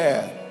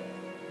beware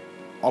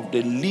of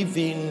the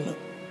leaven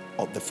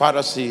of the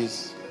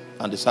Pharisees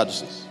and the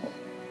Sadducees.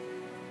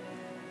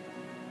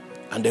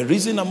 And they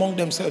reasoned among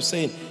themselves,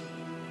 saying,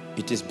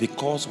 it is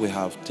because we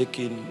have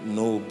taken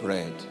no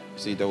bread.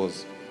 See, there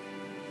was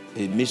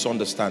a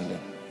misunderstanding.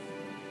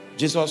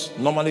 Jesus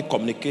normally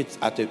communicates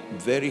at a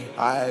very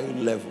high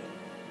level.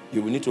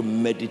 You will need to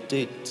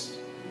meditate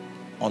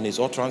on his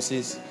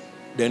utterances.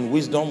 Then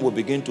wisdom will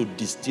begin to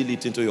distill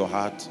it into your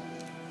heart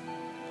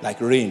like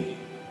rain.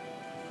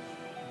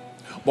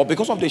 But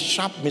because of the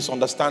sharp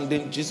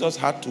misunderstanding, Jesus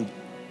had to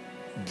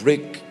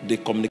break the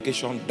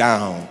communication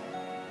down,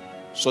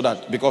 so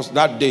that, because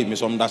that day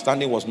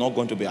misunderstanding was not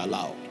going to be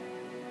allowed.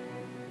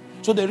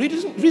 So they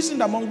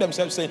reasoned among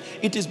themselves, saying,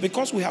 it is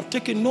because we have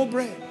taken no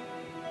bread.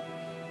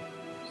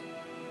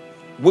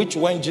 Which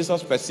when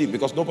Jesus perceived,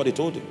 because nobody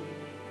told him,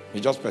 he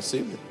just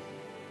perceived it.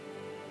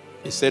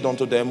 He said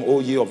unto them, O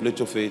ye of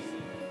little faith,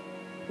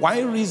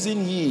 Why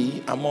reason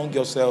ye among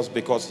yourselves,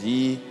 because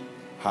ye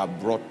have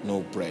brought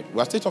no bread?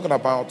 We are still talking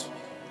about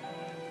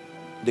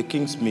the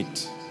king's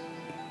meat.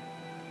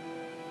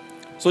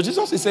 So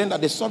Jesus is saying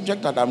that the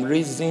subject that I'm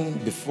raising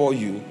before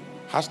you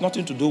has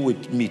nothing to do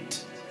with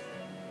meat.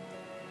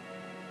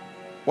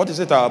 What is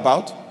it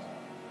about?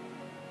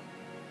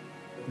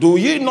 Do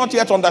ye not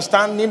yet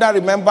understand, neither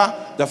remember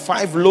the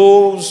 5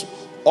 loaves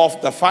of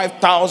the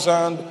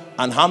 5,000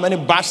 and how many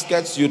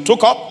baskets you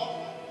took up?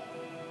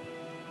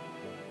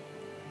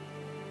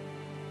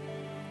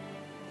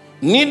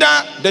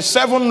 Neither the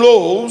 7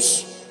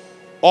 loaves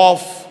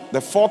of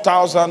the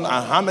 4,000 and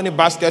how many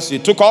baskets you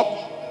took up?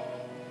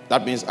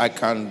 That means I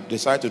can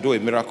decide to do a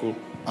miracle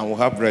and we'll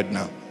have bread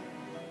now.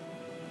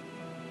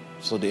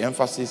 So the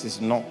emphasis is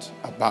not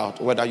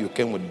about whether you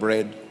came with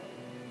bread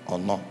or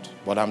not.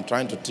 But I'm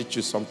trying to teach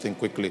you something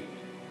quickly.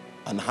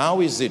 And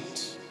how is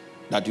it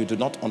that you do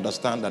not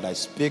understand that I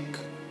speak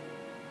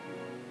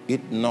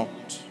it not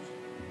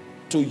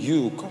to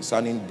you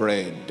concerning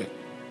bread,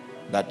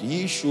 that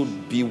ye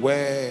should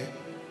beware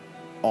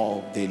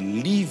of the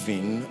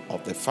leaven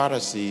of the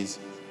Pharisees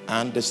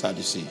and the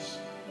Sadducees?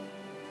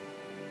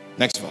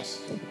 Next verse.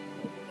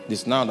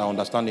 This now the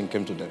understanding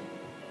came to them.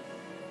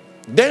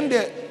 Then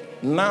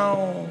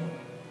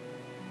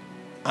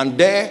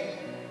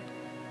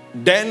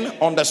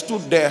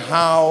understood they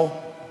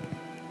how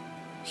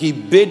he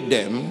bade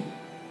them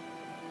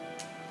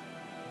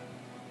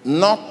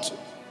not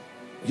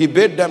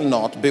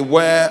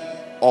beware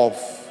of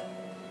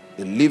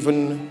the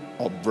leaven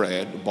of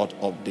bread, but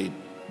of the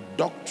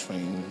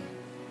doctrine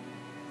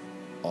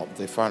of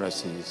the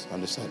Pharisees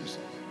and the Sadducees.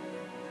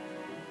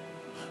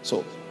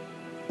 So,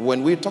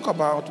 when we talk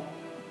about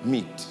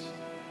meat,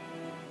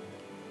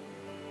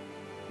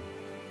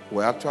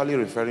 we're actually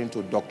referring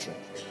to doctrine.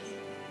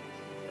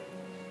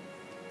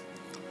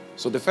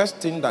 So the first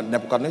thing that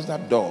Nebuchadnezzar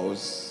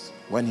does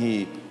when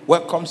he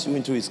welcomes you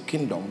into his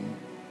kingdom,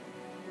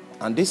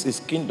 and this is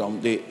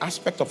kingdom, the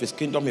aspect of his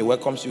kingdom he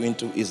welcomes you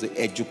into is the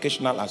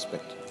educational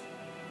aspect.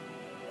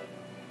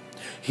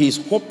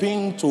 He's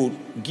hoping to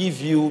give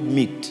you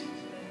meat.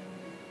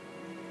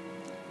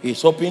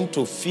 He's hoping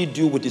to feed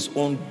you with his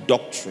own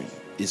doctrine,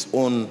 his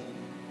own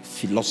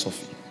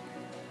philosophy.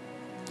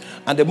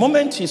 And the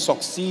moment he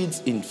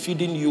succeeds in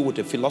feeding you with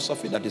a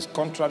philosophy that is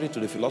contrary to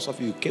the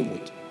philosophy you came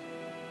with,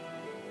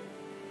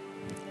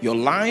 your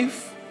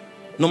life,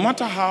 no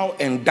matter how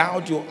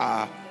endowed you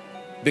are,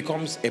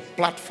 becomes a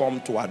platform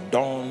to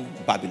adorn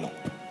Babylon.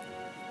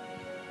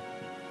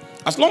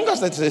 As long as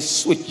there's a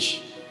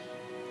switch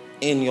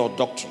in your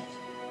doctrine,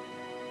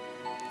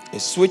 a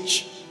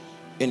switch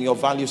in your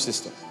value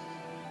system,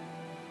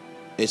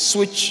 a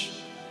switch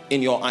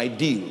in your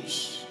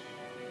ideals,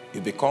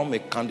 you become a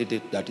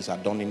candidate that is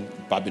adorning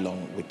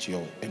Babylon with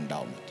your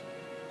endowment.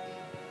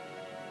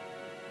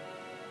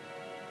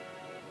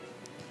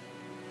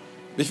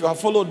 If you have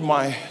followed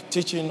my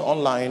teaching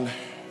online,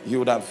 you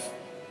would have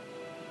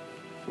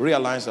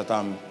realized that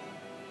I'm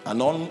an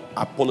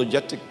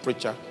unapologetic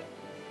preacher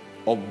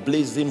of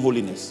blazing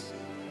holiness.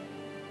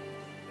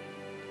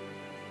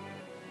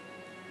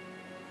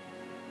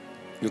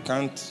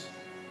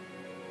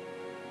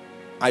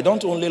 I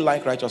don't only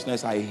like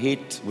righteousness, I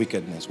hate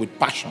wickedness with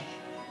passion.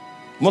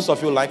 Most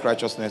of you like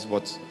righteousness,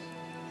 but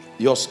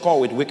your score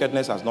with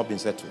wickedness has not been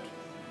settled.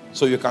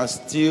 So you can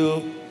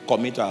still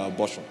commit an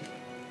abortion.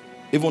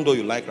 Even though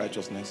you like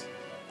righteousness,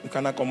 you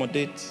can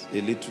accommodate a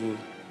little.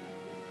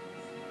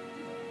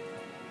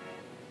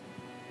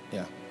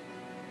 Yeah.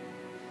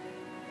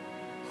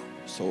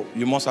 So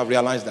you must have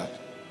realized that.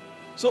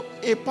 So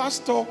a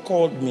pastor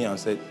called me and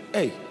said,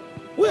 hey,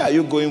 where are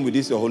you going with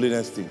this your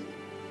holiness thing?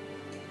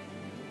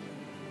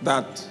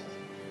 That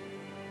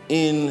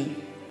in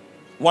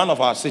one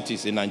of our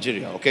cities in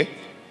Nigeria, okay?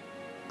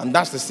 And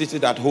that's the city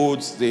that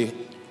holds the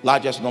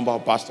largest number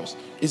of pastors.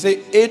 He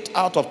said 8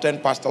 out of 10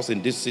 pastors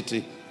in this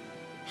city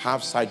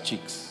have side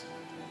chicks.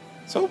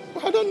 So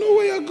I don't know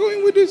where you're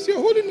going with this, your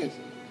holiness.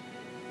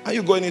 Are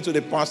you going into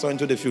the past or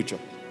into the future?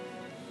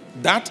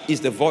 That is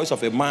the voice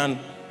of a man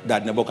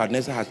that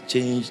Nebuchadnezzar has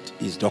changed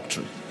his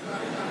doctrine.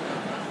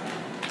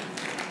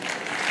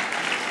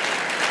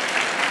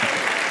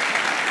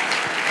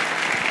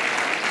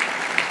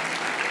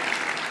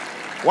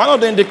 One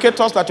of the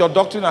indicators that your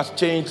doctrine has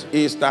changed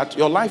is that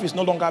your life is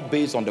no longer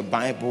based on the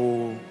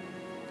Bible.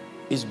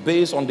 It's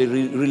based on the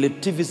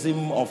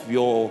relativism of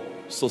your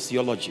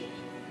sociology.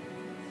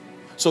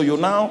 So you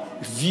now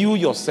view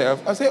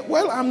yourself and say,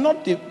 well, I'm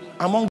not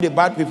among the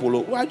bad people.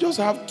 Well, I just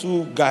have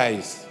 2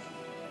 guys,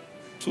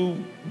 2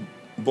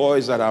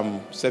 boys that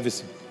I'm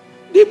servicing.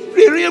 The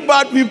real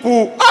bad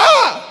people,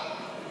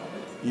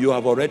 you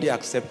have already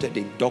accepted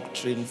a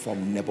doctrine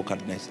from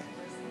Nebuchadnezzar.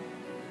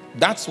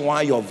 That's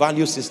why your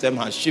value system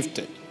has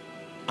shifted.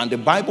 And the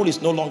Bible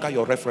is no longer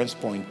your reference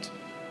point.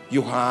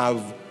 You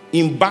have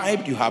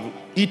imbibed, you have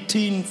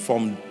eaten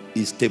from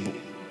his table.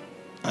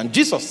 And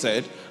Jesus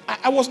said,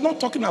 I was not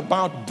talking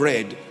about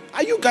bread.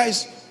 Are you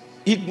guys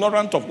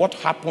ignorant of what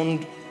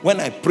happened when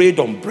I prayed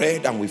on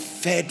bread and we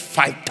fed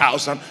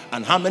 5,000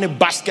 and how many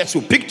baskets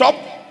you picked up?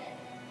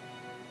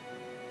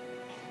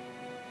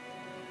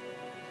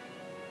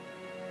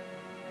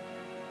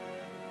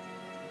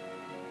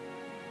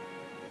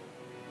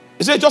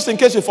 He said, just in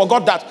case you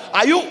forgot that,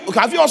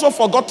 have you also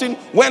forgotten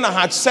when I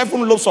had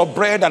 7 loaves of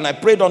bread and I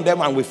prayed on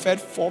them and we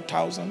fed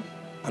 4,000?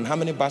 And how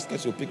many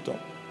baskets you picked up?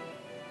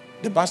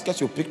 The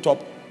baskets you picked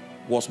up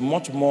was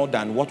much more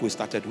than what we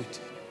started with.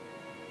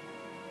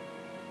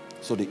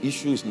 So the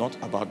issue is not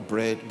about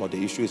bread, but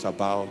the issue is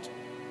about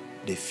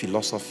the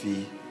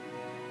philosophy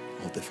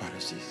of the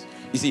Pharisees.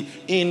 You see,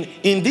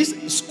 in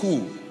this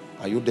school,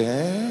 are you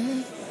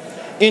there?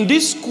 In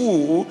this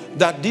school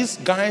that these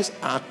guys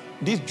are,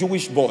 these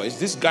Jewish boys,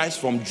 these guys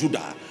from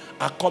Judah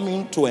are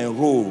coming to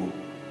enroll.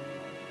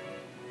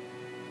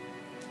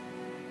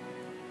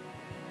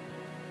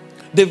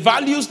 The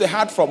values they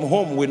had from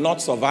home will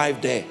not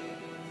survive there.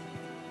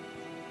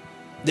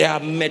 There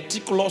are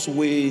meticulous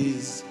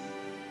ways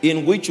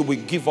in which you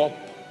will give up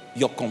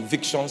your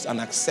convictions and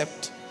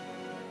accept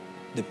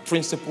the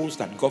principles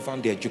that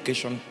govern the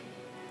education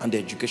and the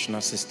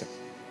educational system.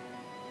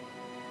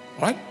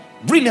 Right?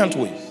 Brilliant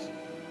ways.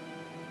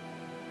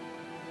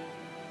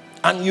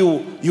 And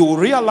you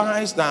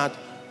realize that,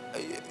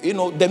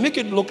 they make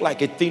it look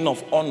like a thing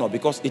of honor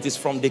because it is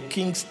from the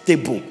king's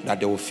table that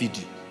they will feed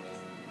you.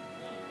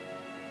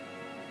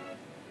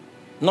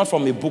 Not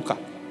from a booker.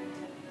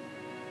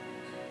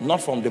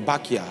 Not from the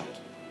backyard.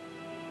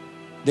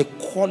 The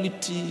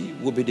quality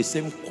will be the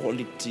same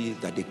quality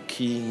that the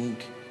king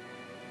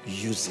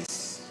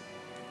uses.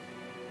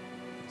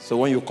 So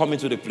when you come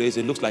into the place,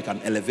 it looks like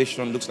an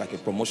elevation, looks like a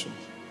promotion.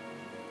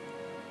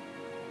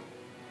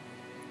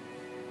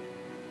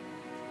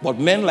 But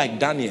men like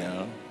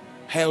Daniel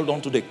held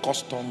on to the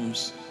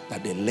customs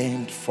that they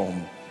learned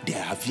from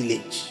their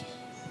village.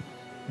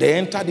 They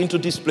entered into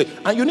this place.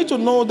 And you need to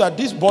know that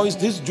these boys,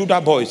 these Judah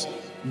boys,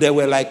 they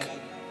were like,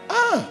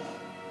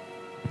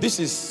 this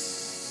is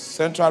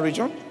Central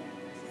Region.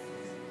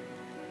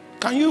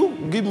 Can you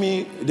give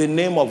me the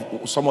name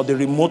of some of the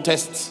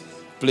remotest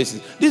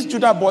places? These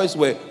Judah boys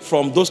were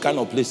from those kind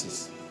of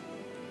places.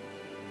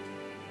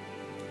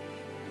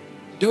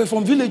 They were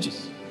from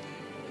villages.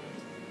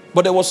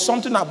 But there was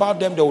something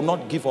about them they will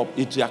not give up.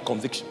 It's their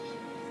conviction.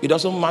 It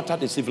doesn't matter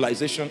the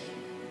civilization.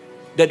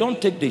 They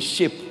don't take the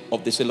shape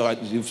of the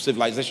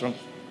civilization.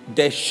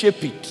 They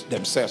shape it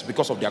themselves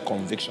because of their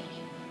conviction.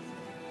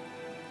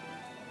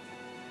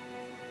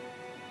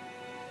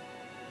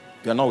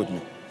 You are not with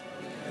me.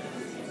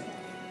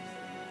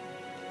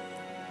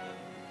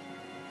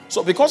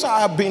 So because I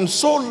have been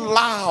so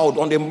loud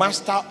on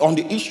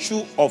the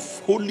issue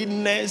of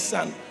holiness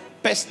and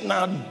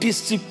personal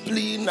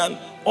discipline and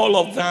all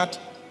of that,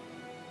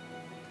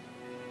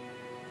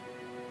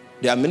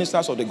 there are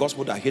ministers of the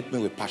gospel that hate me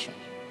with passion.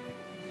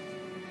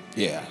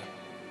 Yeah.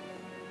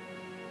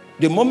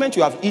 The moment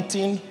you have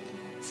eaten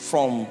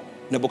from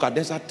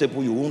Nebuchadnezzar's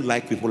table, you won't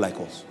like people like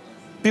us.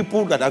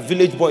 People that are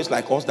village boys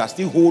like us that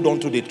still hold on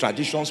to the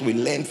traditions we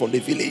learned from the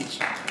village.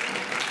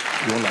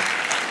 You won't like.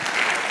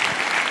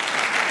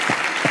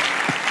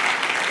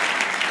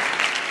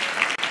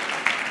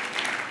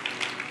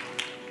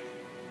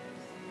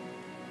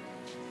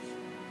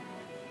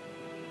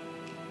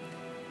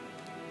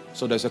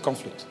 So there's a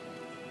conflict.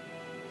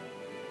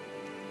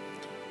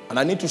 And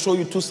I need to show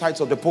you 2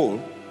 sides of the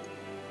pole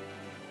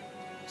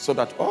so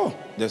that,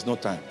 there's no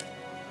time.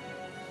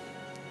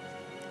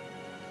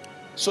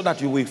 So that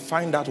you will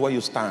find out where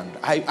you stand.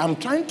 I'm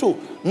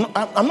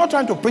not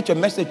trying to preach a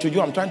message to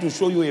you. I'm trying to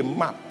show you a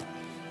map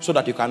so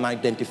that you can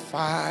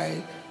identify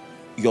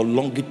your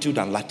longitude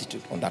and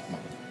latitude on that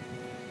map.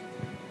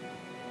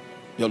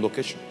 Your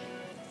location.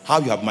 How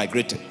you have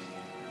migrated.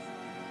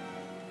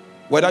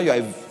 Whether you are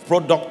a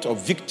product or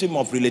victim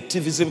of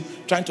relativism,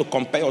 trying to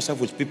compare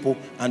yourself with people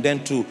and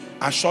then to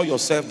assure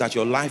yourself that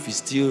your life is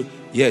still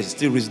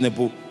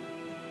reasonable.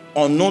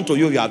 Unknown to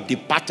you, you have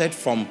departed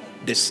from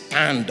the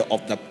stand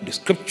of the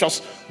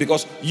scriptures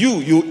because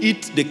you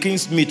eat the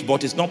king's meat,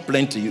 but it's not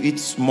plenty. You eat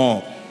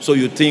small. So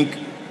you think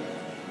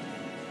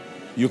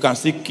you can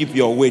still keep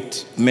your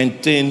weight,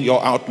 maintain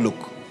your outlook.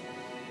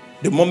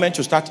 The moment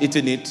you start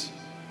eating it,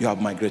 you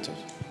have migrated.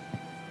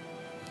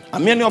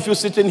 And many of you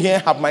sitting here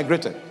have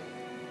migrated.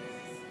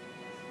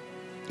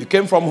 You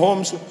came from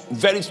homes,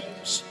 very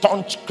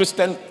staunch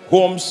Christian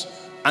homes,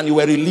 and you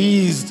were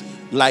released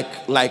like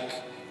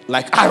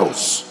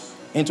arrows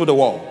into the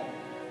world.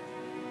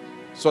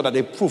 So that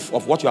the proof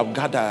of what you have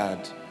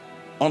gathered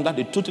under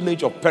the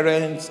tutelage of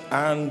parents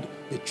and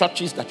the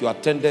churches that you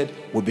attended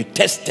will be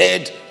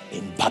tested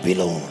in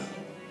Babylon.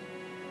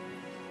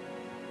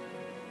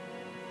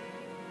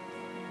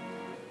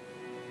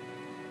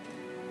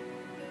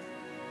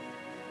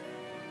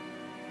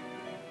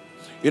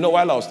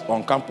 While I was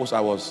on campus, I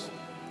was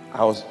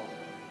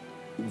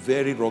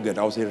very rugged.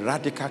 I was a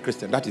radical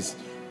Christian. That is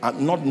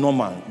not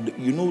normal.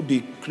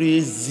 The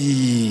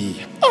crazy.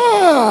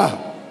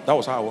 That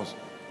was how I was.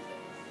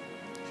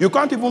 You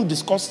can't even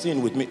discuss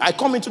sin with me. I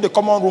come into the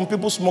common room,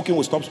 people smoking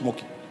will stop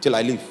smoking till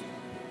I leave.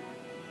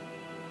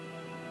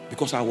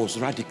 Because I was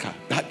radical.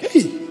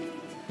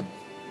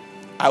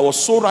 I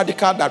was so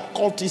radical that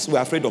cultists were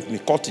afraid of me.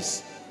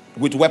 Cultists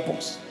with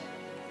weapons.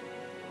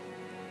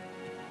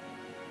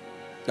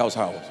 That was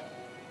how I was.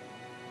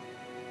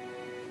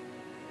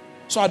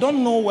 So I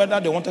don't know whether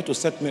they wanted to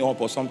set me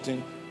up or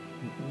something.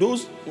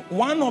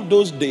 One of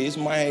those days,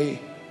 my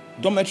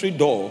dormitory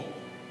door,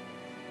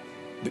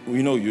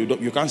 you know,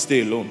 you can't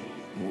stay alone.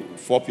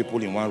 4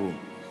 people in one room.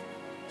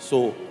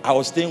 So I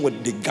was staying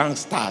with the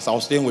gangsters.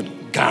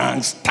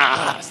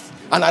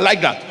 And I like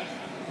that.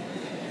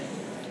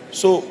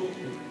 So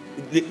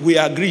we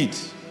agreed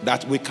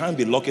that we can't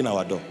be locking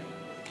our door.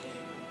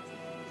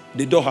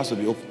 The door has to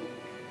be open.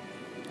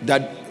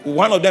 That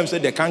one of them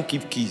said they can't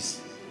keep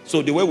keys.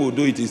 So the way we'll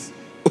do it is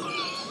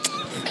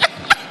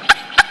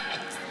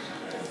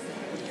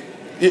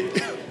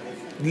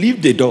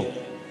leave the door.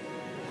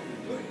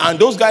 And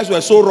those guys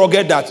were so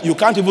rugged that you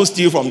can't even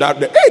steal from that.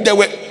 Hey, they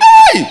were,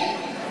 hey!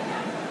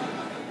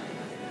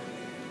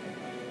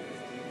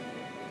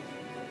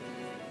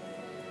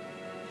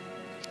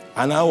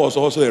 And I was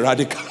also a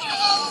radical.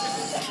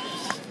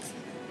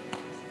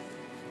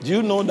 Do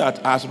you know that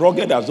as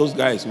rugged as those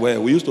guys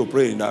were, we used to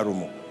pray in that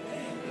room?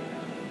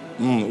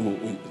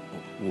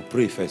 We'll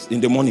pray first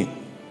in the morning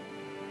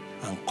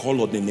and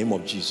call on the name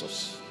of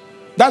Jesus.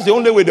 That's the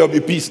only way there will be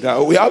peace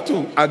now. We have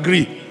to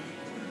agree.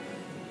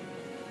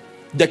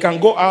 They can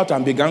go out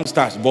and be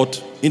gangsters,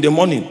 but in the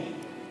morning,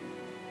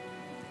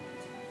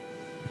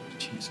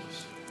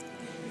 Jesus.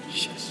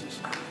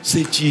 Jesus.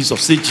 Say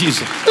Jesus. Say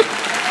Jesus.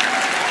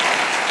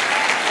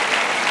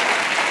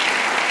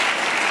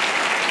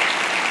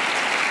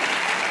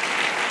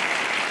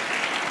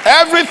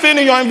 Everything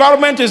in your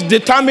environment is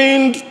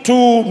determined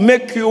to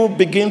make you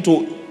begin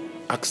to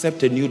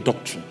accept a new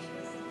doctrine.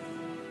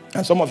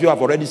 And some of you have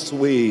already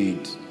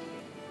swayed.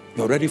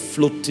 You're already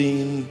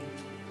floating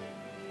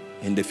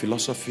in the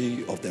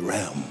philosophy of the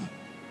realm.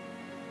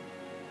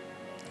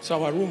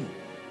 So our room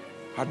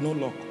had no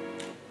lock.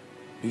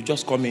 You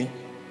just come in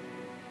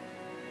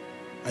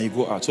and you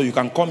go out. So you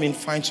can come in,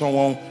 find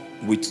someone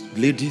with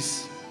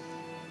ladies.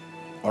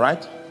 All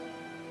right?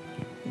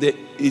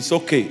 It's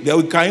okay.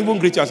 They can even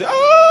greet you and say,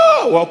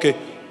 oh, well, okay.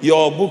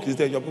 Your book is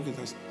there. Your book is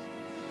there.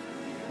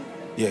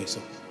 Yeah,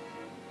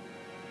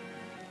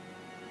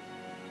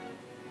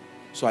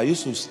 so I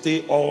used to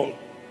stay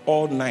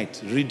all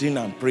night reading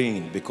and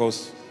praying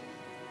because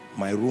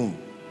my room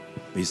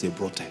is a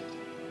brothel.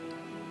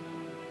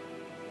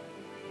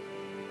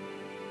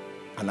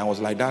 And I was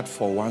like that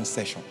for one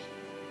session.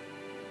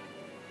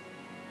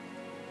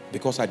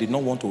 Because I did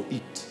not want to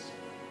eat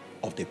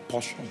of the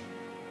portion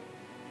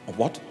of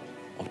what?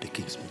 Of the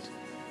king's meat.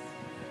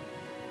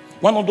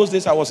 One of those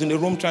days I was in the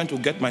room trying to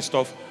get my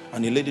stuff,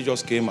 and a lady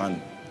just came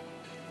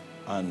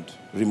and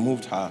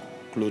removed her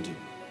clothing.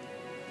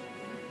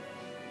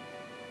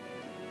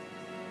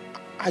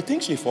 I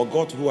think she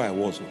forgot who I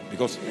was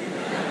because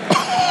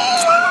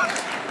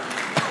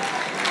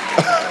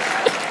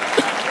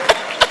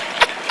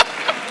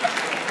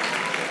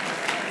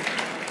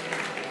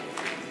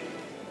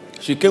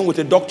she came with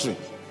a doctrine,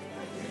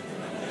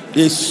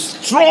 a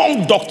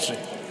strong doctrine.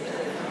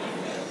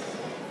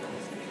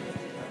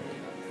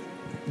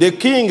 The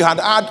king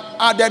had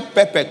added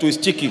pepper to his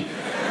chicken.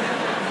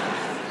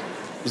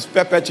 His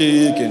pepper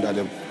chicken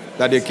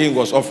that the king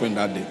was offering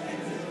that day.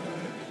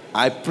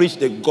 I preached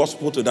the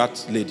gospel to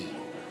that lady.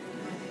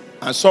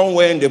 And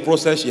somewhere in the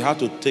process, she had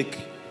to take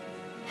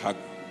her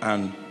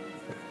and...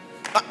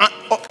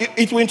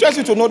 It will interest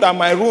you to know that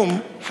my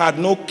room had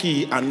no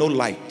key and no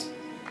light.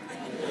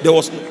 There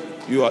was...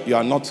 You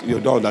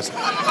don't understand.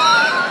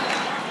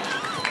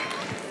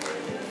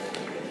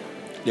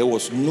 There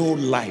was no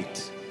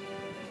light.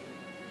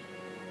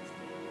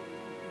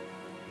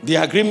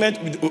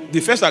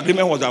 The first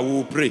agreement was that we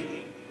will pray.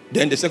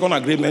 Then the second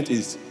agreement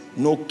is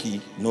no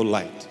key, no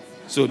light.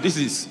 So this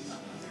is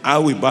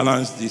how we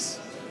balance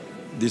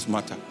this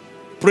matter.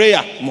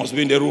 Prayer must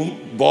be in the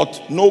room,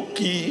 but no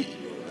key,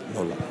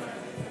 no light.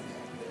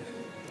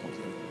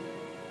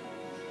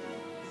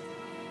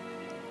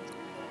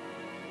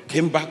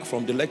 Came back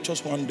from the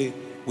lectures one day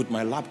with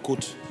my lab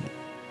coat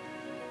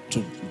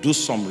to do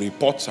some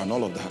reports and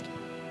all of that.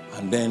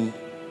 And then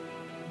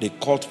the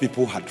cult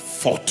people had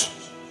fought.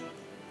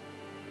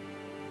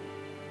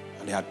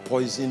 And they had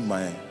poisoned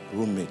my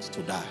roommate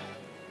to die.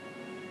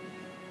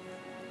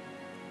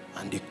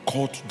 And the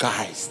cult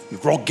guys,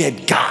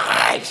 rugged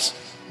guys,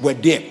 were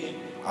there.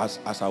 As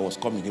I was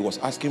coming, he was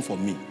asking for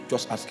me,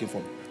 just asking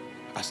for me.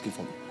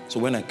 So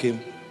when I came,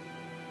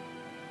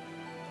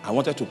 I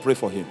wanted to pray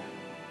for him.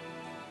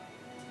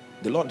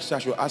 The Lord said I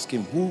should ask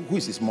him, who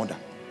is his mother?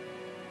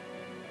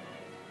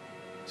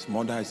 His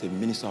mother is a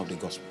minister of the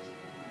gospel.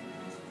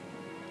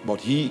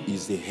 But he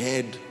is the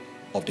head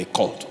of the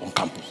cult on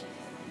campus.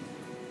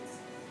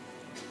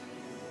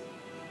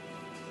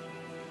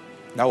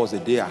 That was the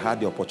day I had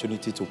the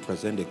opportunity to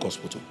present the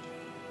gospel to him.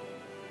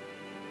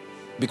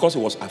 Because he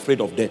was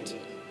afraid of death,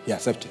 he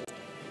accepted.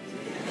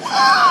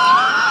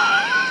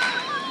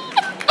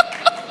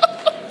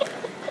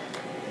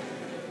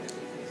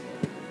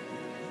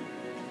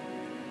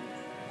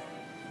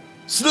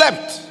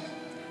 Slept.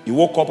 He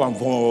woke up and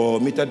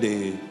vomited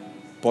the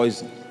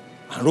poison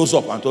and rose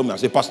up and told me, I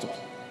said, Pastor,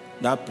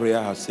 that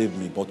prayer has saved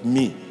me, but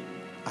me,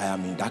 I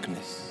am in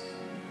darkness.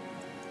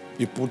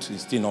 He put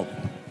his thing up.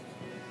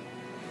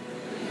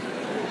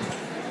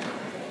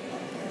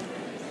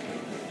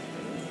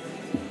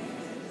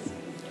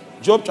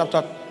 Job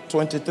chapter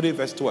 23,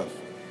 verse 12.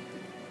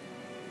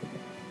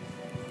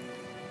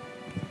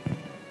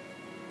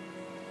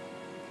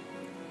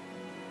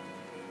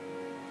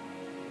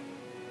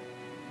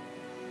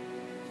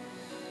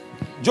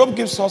 Job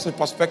gives us a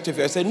perspective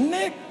here. He said,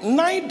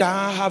 neither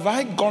have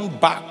I gone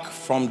back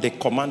from the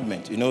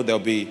commandment. You know, there'll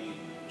be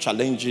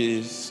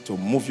challenges to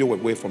move you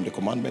away from the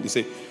commandment. He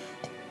said,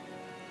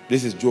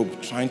 this is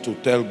Job trying to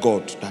tell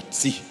God that,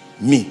 see,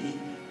 me,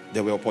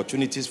 there were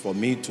opportunities for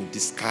me to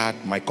discard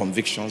my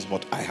convictions,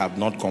 but I have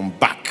not gone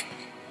back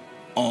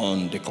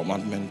on the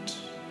commandment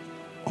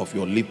of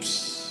your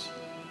lips.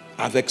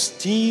 I've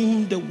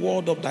esteemed the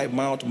word of thy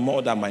mouth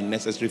more than my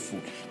necessary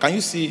food. Can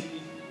you see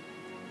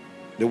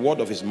the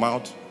word of his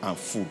mouth and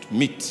food,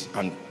 meat?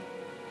 And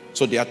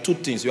so there are two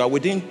things. You are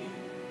within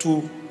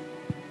two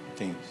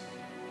things.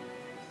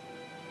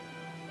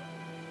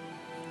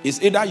 It's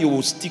either you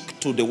will stick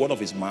to the word of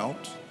his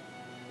mouth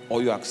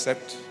or you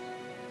accept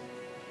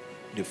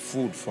the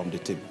food from the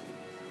table.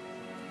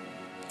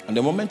 And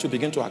the moment you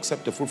begin to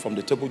accept the food from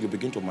the table, you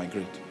begin to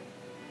migrate.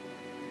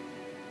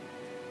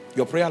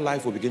 Your prayer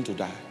life will begin to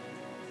die.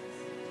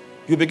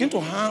 You begin to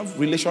have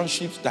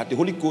relationships that the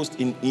Holy Ghost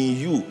in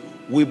you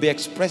will be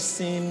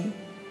expressing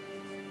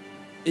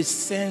a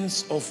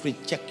sense of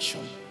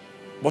rejection.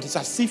 But it's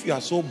as if you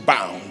are so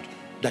bound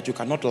that you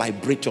cannot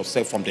liberate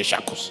yourself from the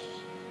shackles.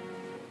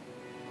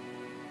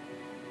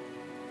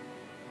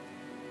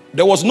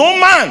 There was no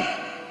man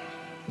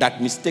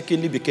that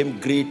mistakenly became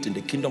great in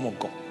the kingdom of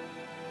God.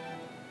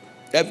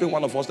 Every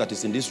one of us that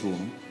is in this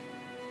room,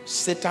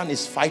 Satan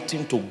is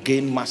fighting to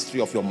gain mastery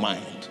of your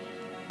mind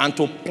and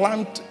to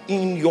plant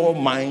in your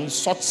mind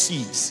such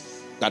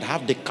seeds that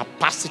have the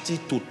capacity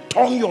to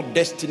turn your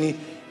destiny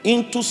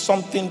into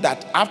something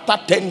that after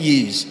 10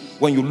 years,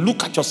 when you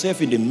look at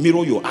yourself in the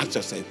mirror, you ask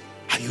yourself,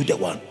 are you the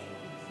one?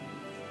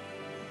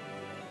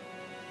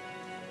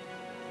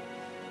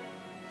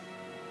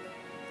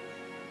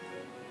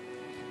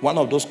 One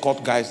of those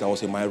court guys that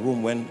was in my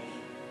room when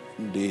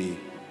the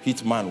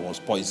hitman was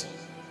poisoned,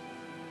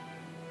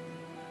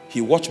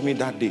 he watched me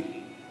that day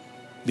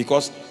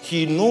because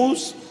he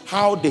knows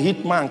how the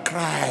hitman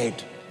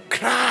cried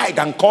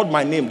and called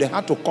my name. They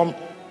had to come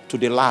to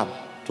the lab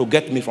to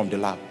get me from the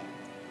lab.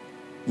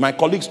 My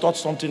colleagues thought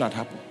something had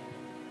happened.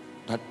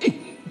 That,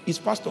 hey, it's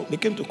pastor. They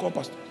came to call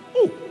pastor.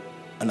 Oh.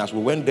 And as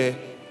we went there,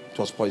 it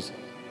was poison.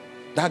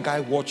 That guy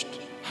watched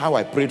how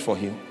I prayed for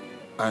him,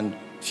 and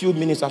few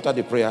minutes after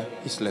the prayer,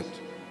 he slept.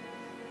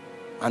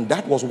 And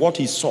that was what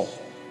he saw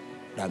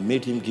that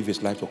made him give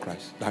his life to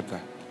Christ. That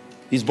guy.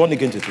 He's born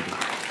again today.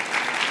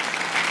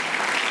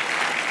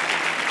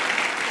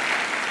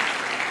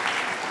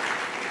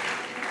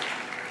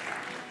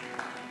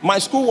 My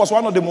school was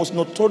one of the most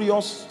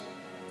notorious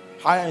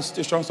higher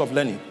institutions of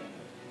learning.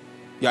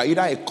 You are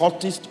either a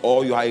cultist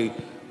or you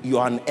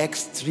are an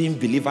extreme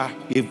believer,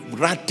 a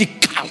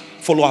radical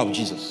follower of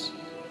Jesus.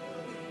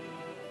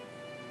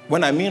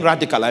 When I mean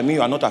radical, I mean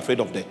you are not afraid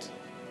of death.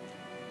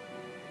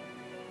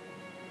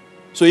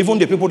 So even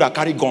the people that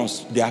carry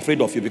guns, they are afraid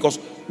of you, because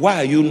why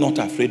are you not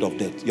afraid of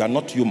death? You are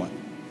not human.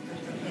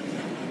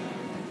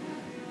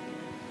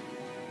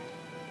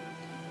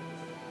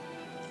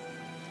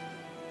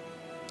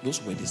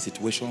 Those were the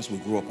situations we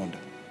grew up under.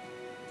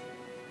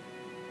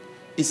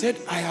 He said,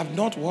 I have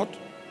not what?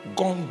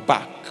 Gone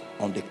back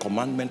on the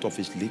commandment of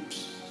his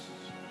lips.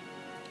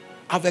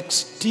 I've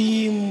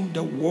esteemed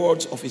the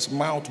words of his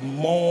mouth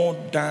more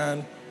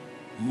than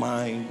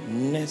my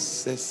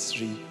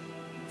necessary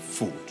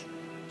food.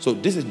 So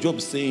this is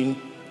Job saying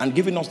and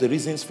giving us the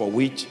reasons for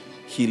which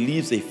he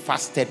lives a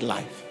fasted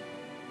life.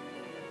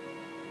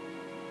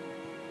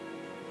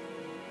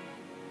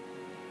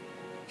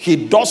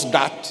 He does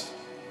that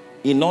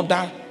in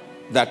order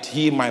that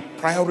he might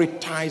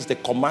prioritize the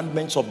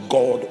commandments of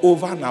God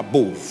over and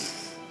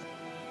above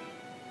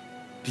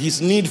his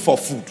need for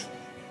food.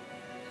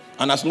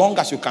 And as long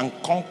as you can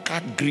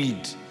conquer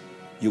greed,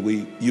 you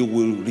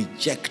will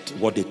reject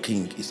what the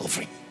king is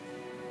offering.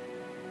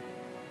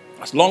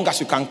 As long as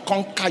you can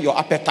conquer your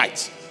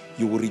appetites,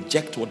 you will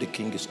reject what the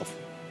king is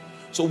offering.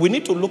 So we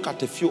need to look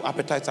at a few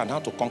appetites and how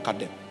to conquer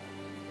them.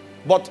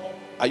 But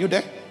are you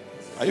there?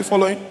 Are you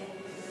following?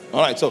 All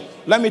right, so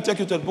let me take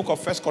you to the book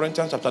of 1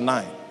 Corinthians chapter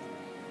 9.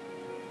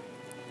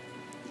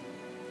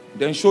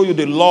 Then show you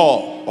the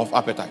law of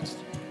appetites.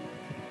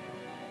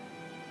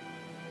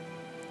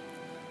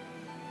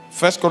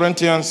 1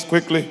 Corinthians,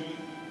 quickly.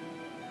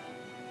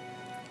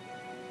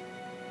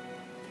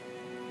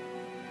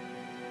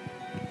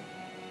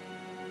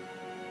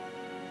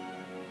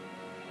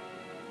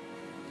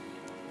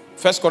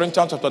 First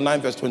Corinthians chapter 9,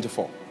 verse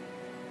 24.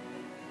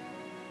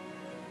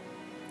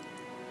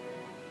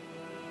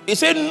 He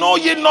said, know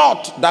ye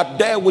not that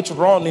they which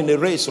run in a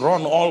race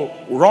run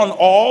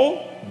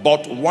all,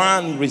 but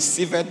one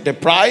receiveth the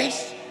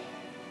prize?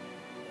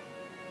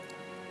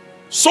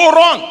 So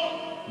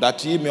run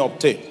that ye may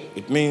obtain.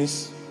 It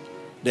means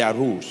there are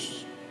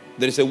rules.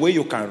 There is a way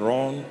you can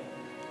run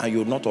and you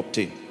will not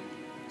obtain.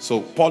 So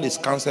Paul is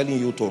counseling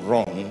you to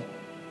run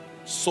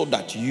so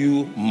that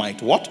you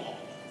might what?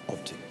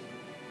 Obtain.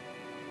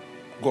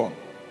 Go on.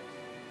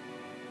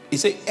 He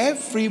said,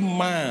 every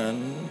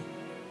man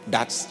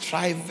that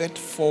striveth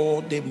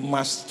for the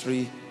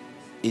mastery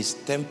is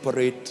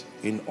temperate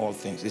in all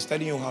things. He's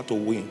telling you how to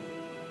win.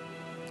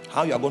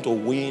 How you are going to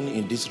win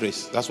in this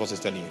race. That's what he's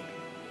telling you.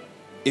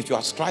 If you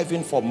are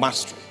striving for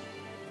mastery,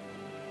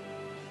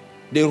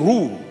 the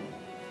rule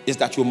is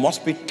that you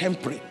must be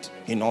temperate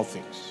in all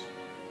things.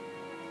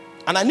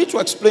 And I need to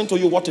explain to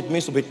you what it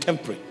means to be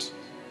temperate.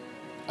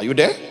 Are you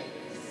there?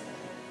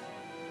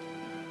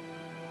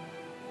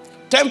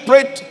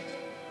 Temperate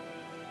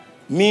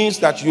means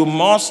that you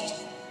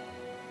must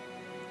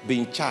be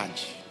in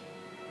charge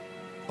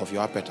of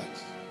your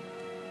appetites.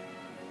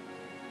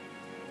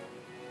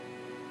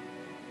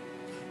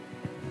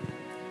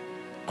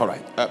 All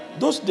right.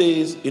 Those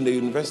days in the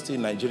university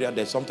in Nigeria,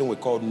 there's something we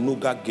call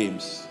NUGA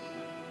Games.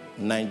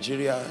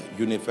 Nigeria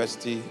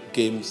University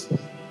Games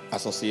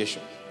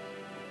Association.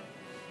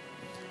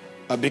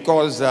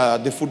 Because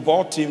the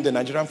football team, the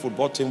Nigerian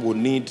football team will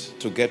need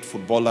to get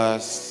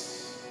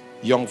footballers,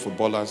 young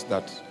footballers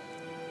that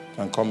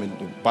can come in.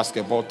 The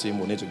basketball team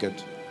will need to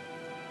get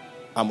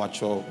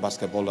amateur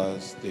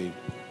basketballers, the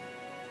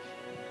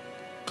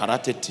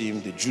karate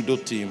team, the judo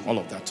team, all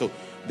of that. So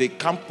the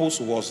campus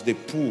was the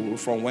pool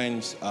from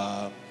whence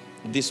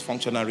these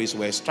functionaries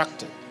were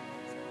extracted.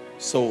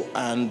 So,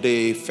 and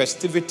the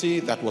festivity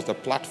that was the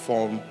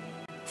platform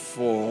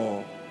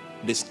for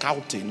the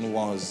scouting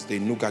was the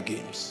NUGA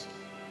Games.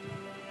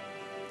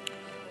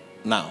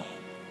 Now,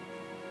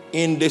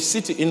 in the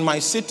city, in my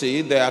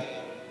city, there are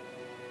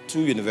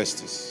 2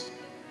 universities.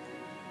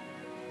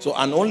 So,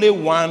 and only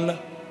one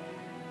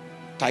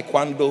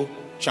taekwondo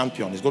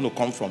champion is going to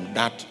come from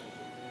that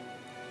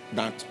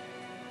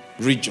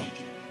region,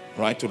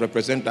 right, to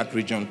represent that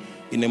region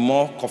in a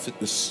more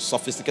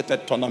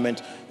sophisticated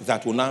tournament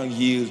that will now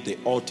yield the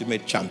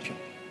ultimate champion.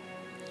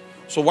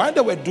 So while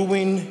they were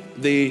doing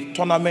the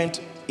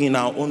tournament in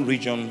our own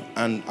region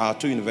and our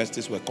 2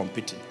 universities were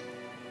competing,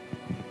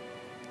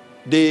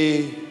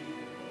 the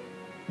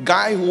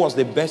guy who was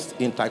the best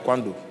in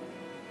taekwondo,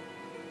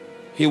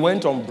 he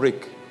went on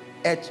break,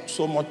 ate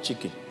so much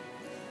chicken,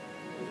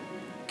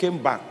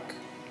 came back.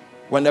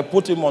 When they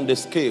put him on the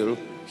scale,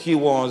 he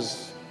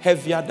was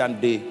heavier than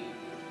the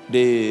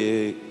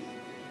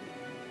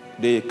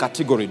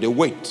category, the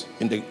weight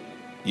in the,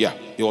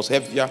 he was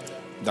heavier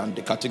than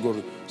the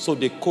category. So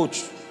the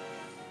coach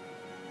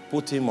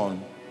put him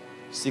on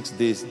 6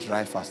 days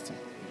dry fasting.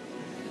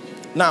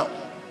 Now,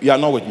 you are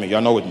not with me, you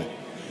are not with me.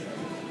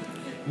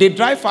 The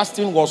dry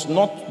fasting was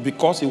not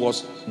because he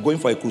was going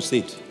for a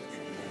crusade.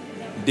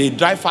 The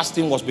dry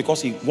fasting was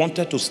because he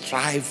wanted to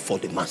strive for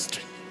the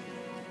mastery.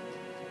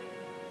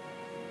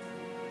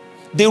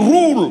 The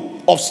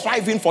rule of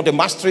striving for the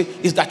mastery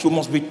is that you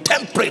must be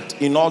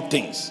temperate in all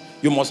things.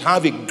 You must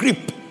have a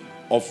grip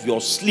of your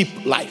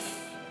sleep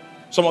life.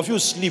 Some of you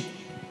sleep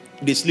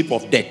the sleep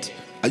of death,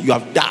 and you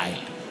have died.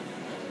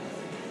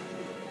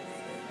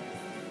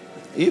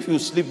 If you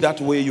sleep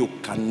that way, you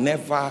can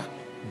never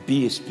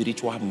be a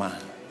spiritual man.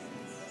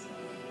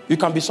 You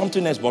can be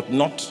something else, but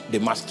not the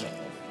master.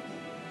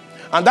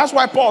 And that's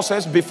why Paul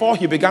says, before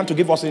he began to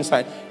give us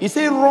insight, he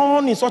said,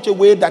 run in such a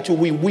way that you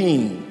will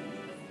win.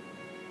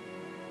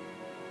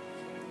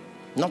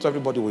 Not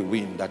everybody will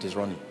win that is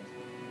running.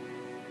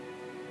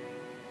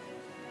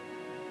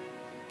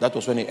 That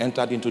was when he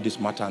entered into this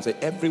matter and said,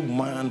 every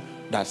man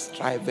that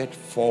striveth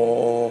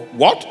for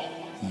what?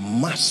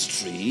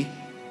 Mastery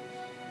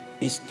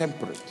is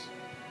temperate.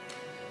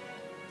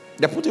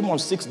 They put him on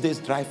 6 days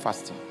dry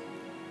fasting.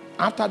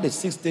 After the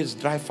 6 days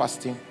dry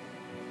fasting,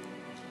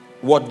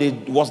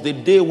 was the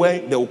day where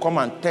they will come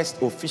and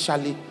test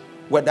officially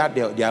whether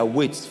their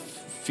weights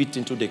fit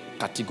into the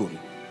category.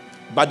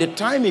 By the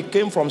time he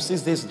came from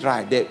 6 days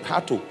dry, they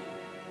had to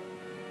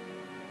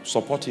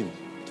support him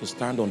to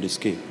stand on the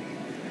scale.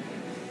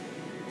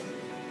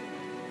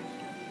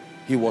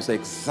 He was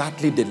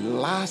exactly the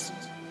last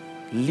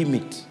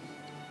limit,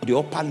 the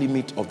upper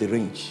limit of the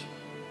range.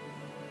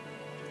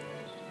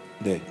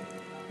 They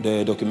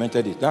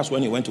documented it. That's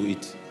when he went to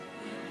eat.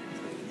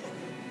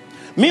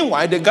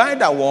 Meanwhile, the guy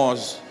that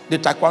was the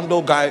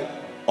taekwondo guy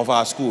of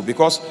our school,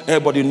 because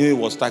everybody knew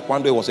he was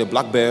taekwondo, he was a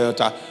black belt.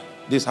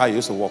 This is how he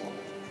used to walk,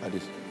 like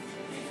this.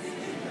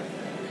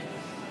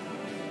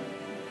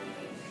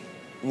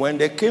 When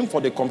they came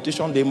for the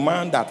competition, the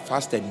man that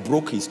fasted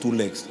broke his 2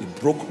 legs. He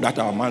broke that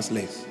our man's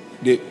legs.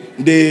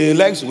 The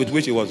legs with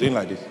which he was doing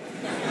like this.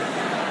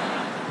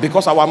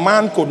 Because our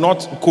man could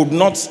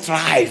not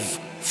strive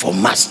for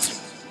mastery.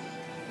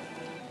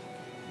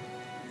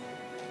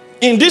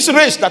 In this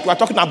race that we're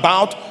talking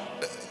about,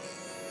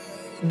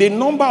 the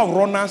number of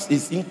runners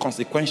is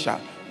inconsequential.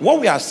 What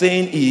we are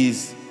saying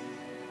is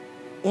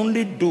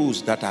only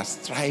those that are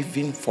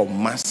striving for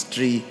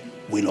mastery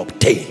will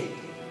obtain.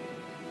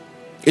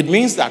 It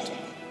means that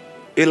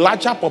a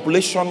larger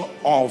population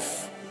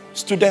of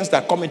students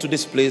that come into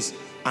this place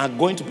are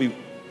going to be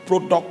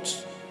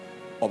products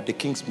of the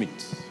king's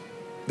meat,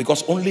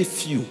 because only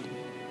few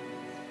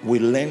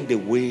will learn the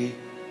way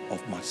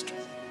of mastery.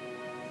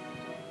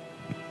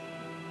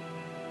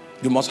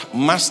 You must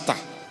master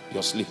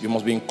your sleep. You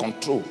must be in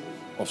control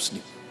of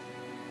sleep.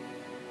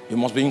 You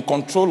must be in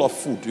control of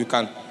food. You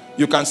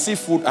can see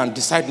food and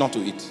decide not to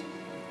eat.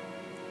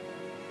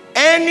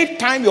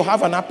 Anytime you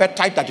have an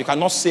appetite that you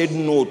cannot say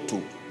no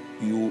to,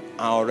 you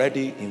are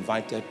already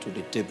invited to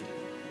the table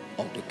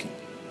of the king.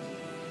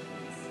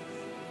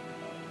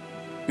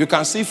 You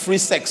can see free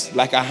sex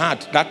like I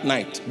had that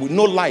night with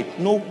no light,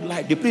 no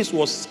light. The place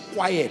was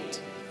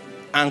quiet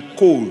and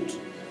cold.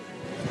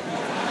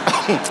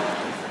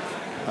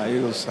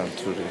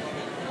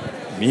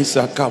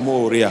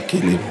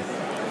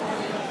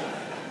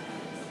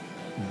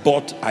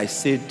 But I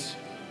said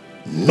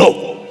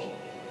no.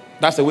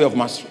 That's the way of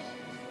mastery.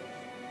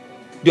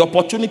 The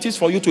opportunities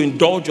for you to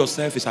indulge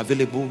yourself is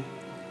available,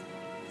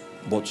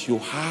 but you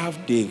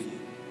have the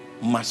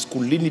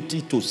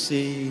masculinity to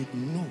say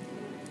no.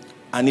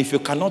 And if you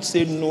cannot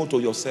say no to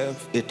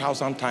yourself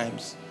 1,000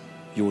 times,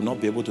 you will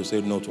not be able to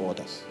say no to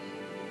others.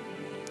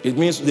 It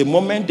means the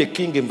moment the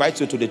king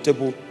invites you to the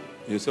table,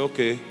 you say,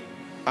 okay,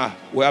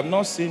 we have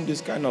not seen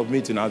this kind of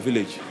meat in our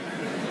village.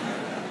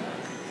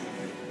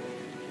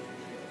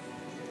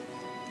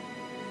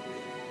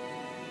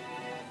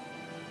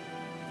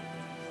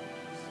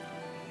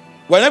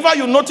 Whenever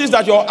you notice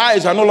that your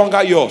eyes are no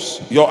longer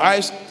yours, your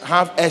eyes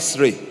have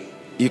X-ray,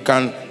 you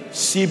can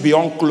see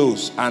beyond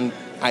clothes and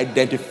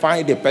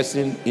identify the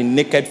person in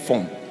naked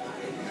form.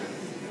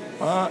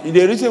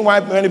 The reason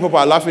why many people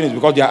are laughing is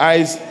because their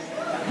eyes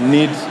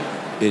need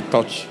a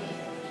touch.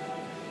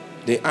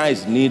 The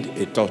eyes need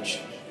a touch.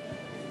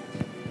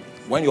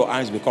 When your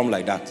eyes become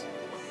like that,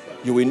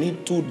 you will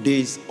need 2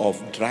 days of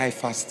dry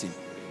fasting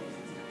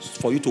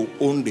for you to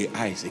own the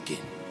eyes again.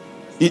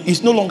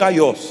 It's no longer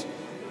yours.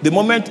 The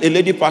moment a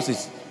lady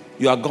passes,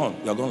 you are gone.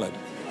 You are gone like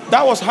that.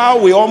 That was how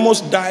we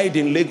almost died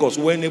in Lagos.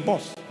 We were in a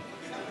bus.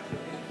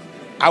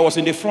 I was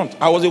in the front.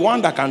 I was the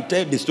one that can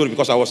tell the story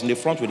because I was in the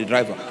front with the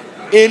driver.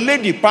 A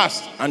lady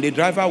passed and the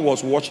driver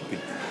was worshiping.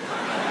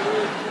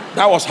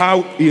 That was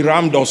how he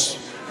rammed us.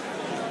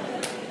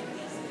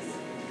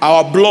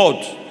 Our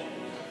blood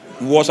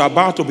was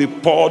about to be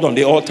poured on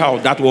the altar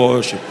of that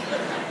worship.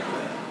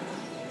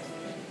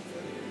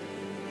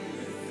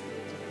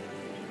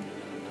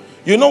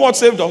 You know what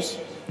saved us?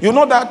 You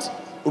know that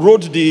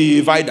road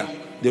divider,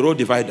 the road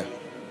divider.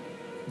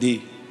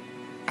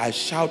 I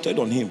shouted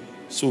on him.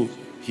 So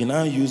he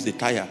now used the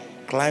tire,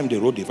 climbed the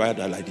road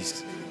divider like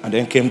this, and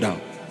then came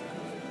down.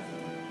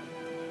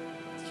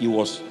 He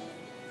was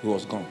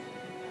gone.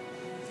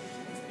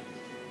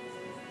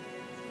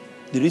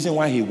 The reason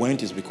why he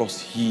went is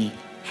because he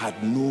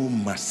had no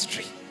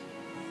mastery.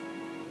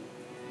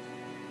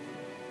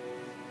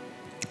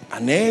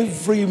 And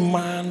every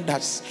man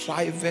that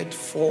striveth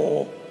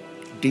for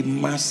the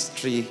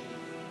mastery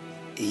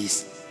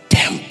is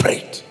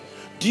temperate.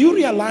 Do you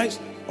realize?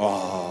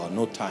 Oh,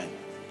 no time.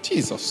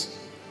 Jesus.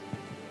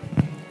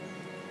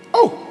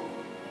 Oh.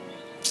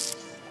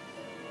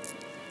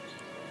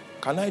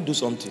 Can I do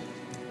something?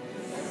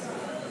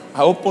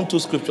 I open 2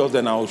 scriptures,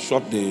 then I'll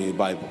shut the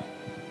Bible.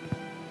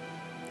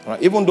 All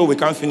right, even though we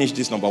can't finish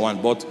this number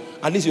 1, but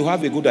at least you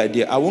have a good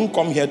idea. I won't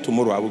come here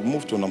tomorrow. I will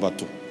move to number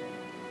 2.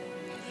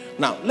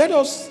 Now, let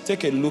us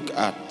take a look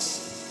at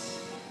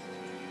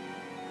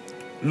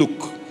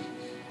Luke.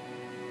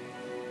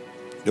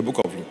 The book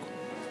of Luke.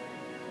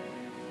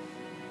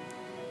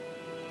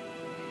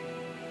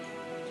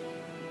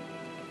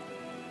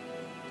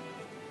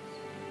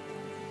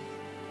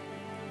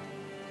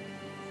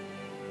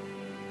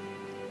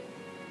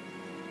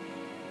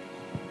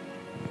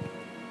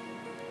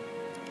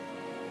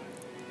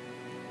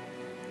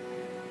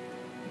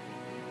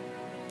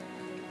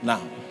 Now,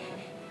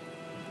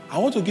 I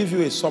want to give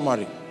you a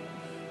summary.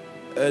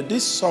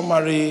 This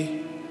summary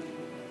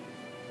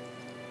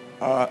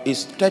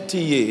is 30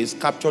 years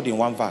captured in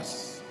 1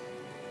 verse.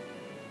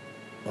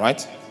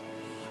 Right?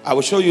 I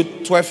will show you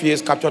 12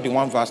 years captured in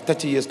 1 verse,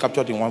 30 years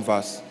captured in 1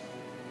 verse,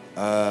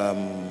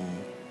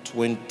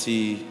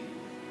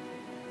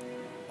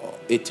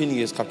 18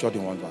 years captured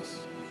in 1 verse.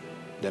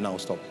 Then I will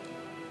stop.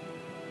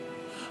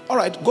 All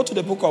right, go to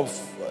the book of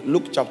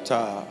Luke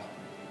chapter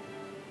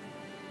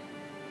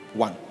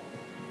 1.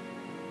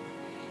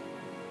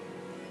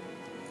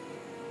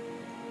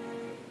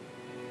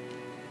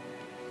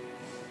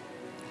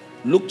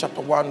 Luke chapter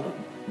 1,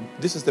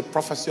 this is the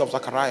prophecy of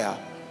Zechariah.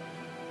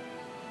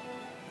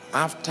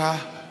 After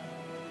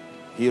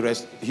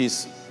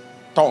his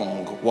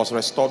tongue was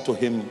restored to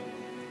him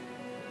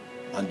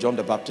and John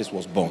the Baptist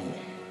was born.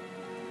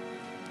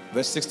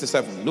 Verse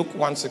 67, Luke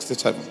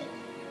 1:67.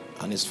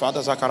 And his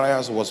father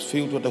Zacharias was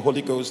filled with the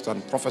Holy Ghost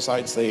and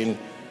prophesied, saying,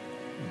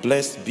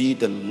 Blessed be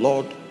the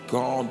Lord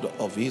God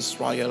of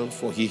Israel,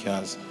 for he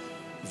has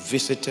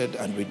visited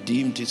and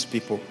redeemed his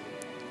people,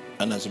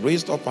 and has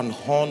raised up an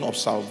horn of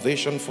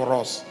salvation for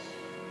us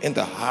in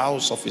the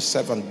house of his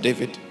servant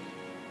David,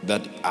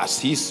 that as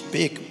he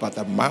spake by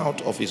the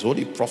mouth of his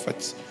holy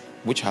prophets,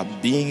 which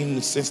have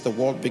been since the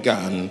world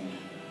began,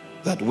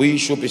 that we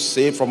should be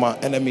saved from our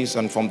enemies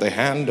and from the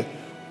hand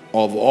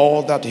of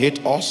all that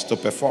hate us, to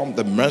perform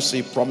the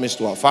mercy promised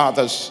to our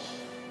fathers,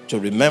 to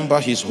remember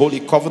his holy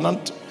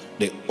covenant,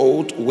 the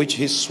oath which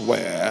he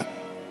sware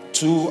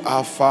to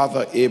our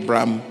father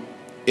Abraham,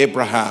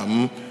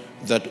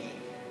 that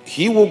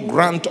he will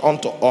grant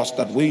unto us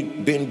that we,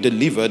 being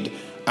delivered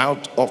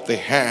out of the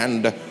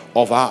hand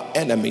of our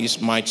enemies,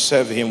 might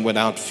serve him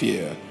without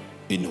fear,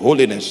 in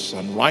holiness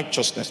and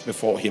righteousness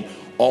before him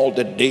all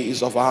the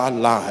days of our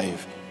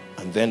life.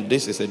 And then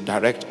this is a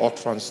direct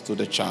utterance to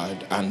the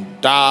child. And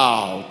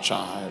thou,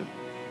 child,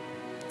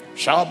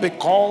 shalt be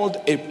called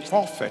a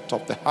prophet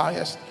of the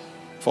highest,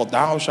 for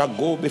thou shalt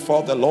go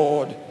before the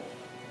Lord,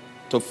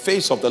 to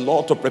face of the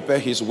Lord, to prepare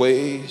his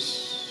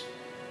ways,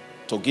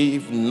 to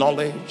give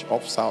knowledge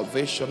of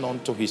salvation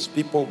unto his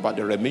people by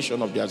the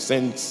remission of their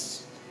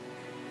sins,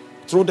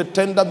 through the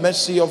tender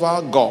mercy of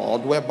our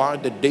God, whereby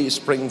the day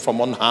spring from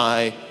on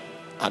high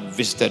had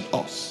visited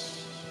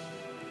us,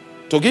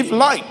 to give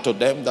light to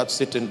them that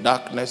sit in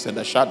darkness and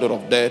the shadow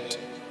of death,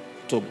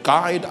 to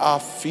guide our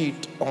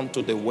feet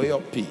unto the way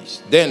of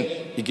peace. Then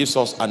he gives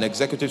us an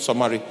executive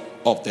summary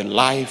of the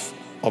life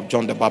of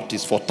John the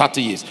Baptist for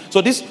 30 years.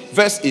 So this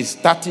verse is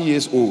 30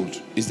 years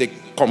old. It's the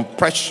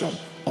compression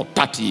of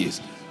 30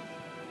 years.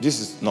 This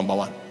is number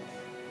one.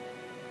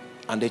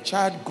 And the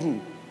child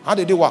grew. How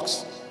did he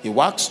wax? He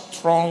waxed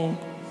strong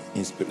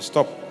in spirit.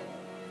 Stop.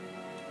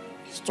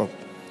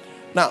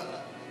 Now,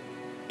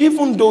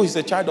 even though he's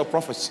a child of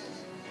prophecy,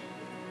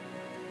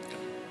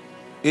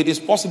 it is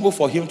possible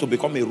for him to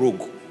become a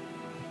rogue.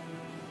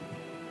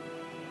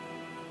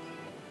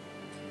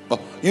 But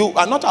you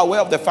are not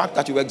aware of the fact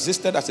that you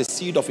existed as a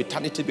seed of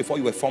eternity before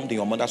you were formed in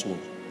your mother's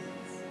womb.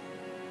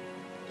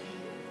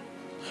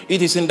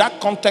 It is in that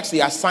context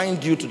he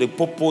assigned you to the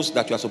purpose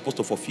that you are supposed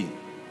to fulfill.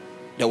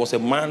 There was a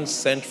man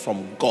sent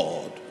from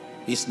God.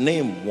 His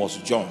name was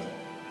John.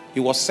 He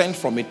was sent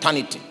from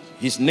eternity.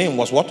 His name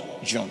was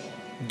what? John.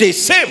 The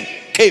same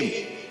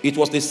came. It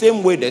was the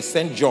same way they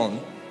sent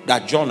John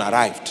that John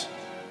arrived.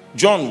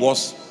 John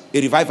was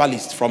a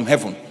revivalist from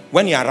heaven.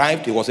 When he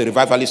arrived, he was a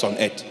revivalist on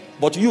earth.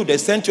 But you, they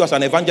sent you as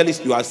an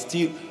evangelist. You are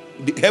still,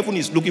 heaven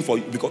is looking for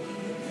you because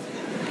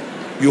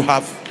you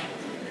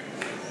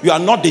are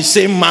not the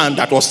same man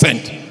that was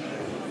sent. You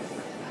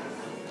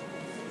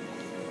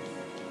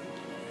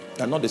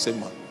are not the same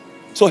man.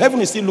 So heaven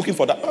is still looking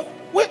for that.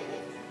 Wait,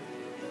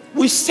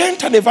 we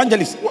sent an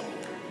evangelist. What?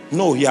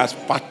 No, he has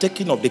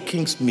partaken of the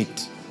king's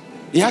meat.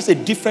 He has a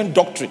different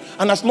doctrine.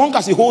 And as long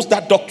as he holds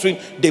that doctrine,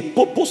 the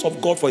purpose of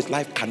God for his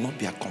life cannot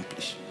be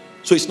accomplished.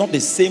 So it's not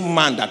the same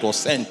man that was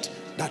sent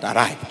that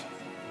arrived.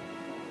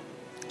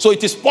 So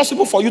it is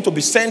possible for you to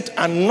be sent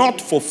and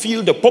not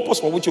fulfill the purpose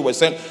for which you were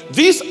sent.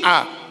 These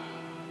are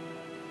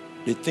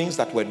the things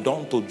that were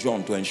done to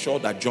John to ensure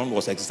that John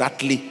was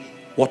exactly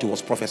what he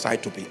was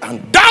prophesied to be.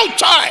 And thou,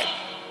 child,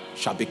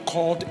 shall be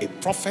called a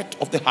prophet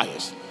of the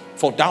highest,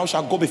 for thou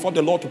shalt go before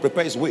the Lord to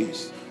prepare his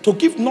ways, to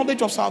give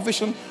knowledge of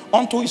salvation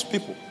unto his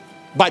people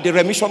by the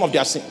remission of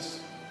their sins,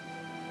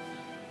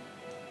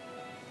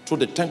 through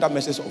the tender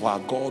mercies of our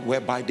God,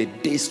 whereby the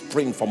day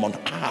spring from on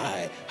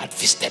high had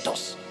visited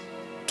us,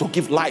 to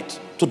give light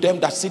to them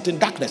that sit in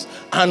darkness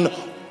and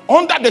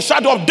under the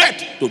shadow of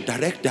death, to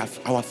direct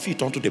our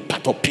feet onto the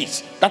path of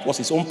peace. That was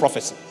his own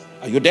prophecy.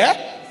 Are you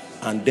there?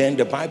 And then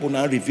the Bible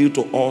now revealed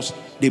to us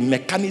the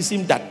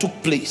mechanism that took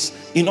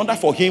place in order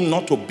for him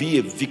not to be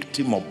a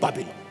victim of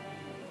Babylon.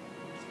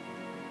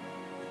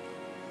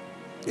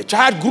 The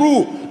child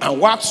grew and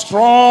waxed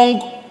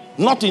strong,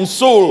 not in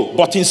soul,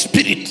 but in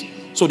spirit.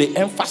 So the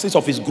emphasis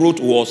of his growth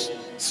was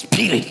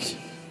spirit.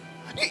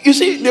 You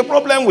see, the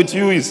problem with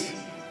you is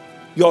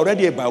you're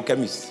already a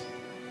biochemist.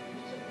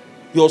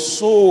 Your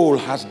soul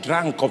has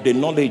drank of the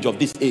knowledge of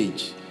this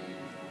age,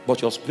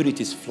 but your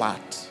spirit is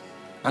flat.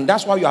 And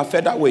that's why you are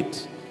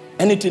featherweight.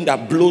 Anything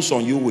that blows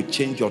on you will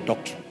change your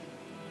doctrine.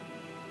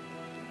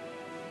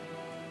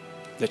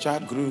 The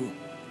child grew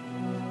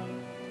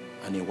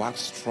and he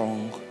waxed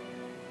strong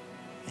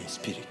in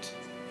spirit.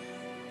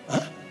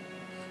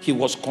 He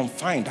was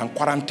confined and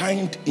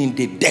quarantined in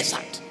the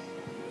desert,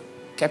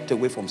 kept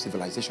away from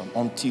civilization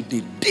until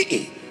the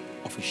day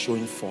of his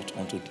showing forth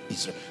unto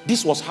Israel.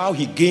 This was how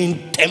he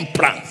gained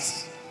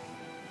temperance.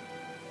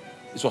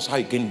 This was how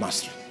he gained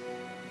mastery.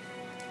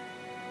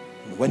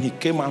 And when he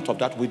came out of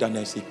that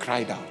wilderness, he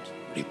cried out,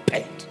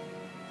 repent,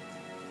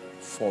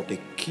 for the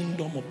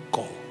kingdom of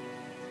God.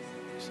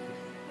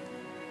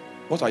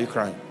 What are you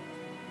crying?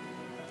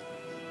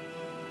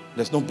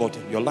 There's no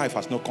burden. Your life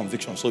has no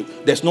conviction. So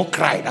there's no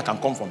cry that can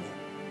come from you.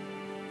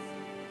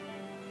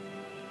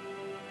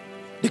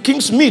 The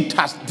king's meat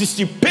has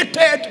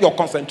dissipated your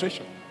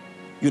concentration.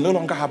 You no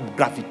longer have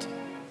gravity.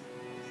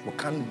 You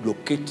can't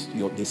locate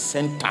the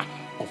center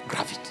of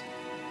gravity.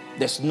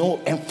 There's no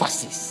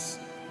emphasis.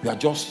 You are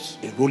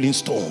just a rolling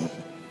stone.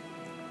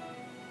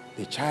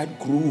 The child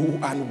grew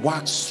and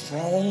waxed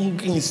strong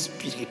in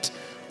spirit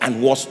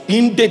and was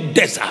in the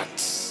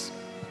desert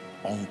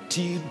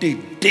until the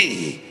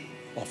day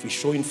of his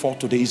showing forth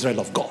to the Israel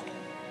of God.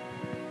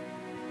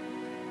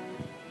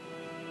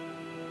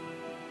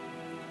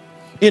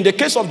 In the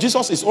case of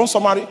Jesus, his own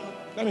summary,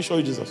 let me show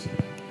you Jesus.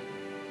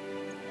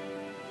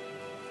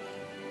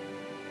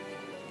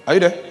 Are you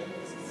there?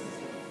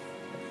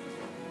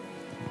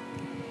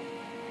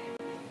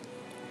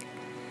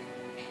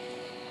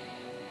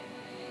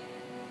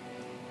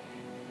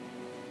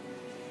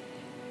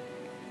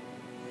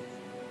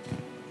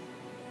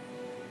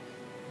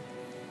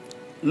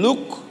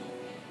 Luke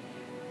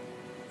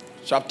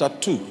chapter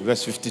 2,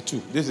 verse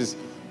 52. This is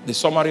the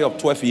summary of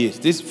 12 years.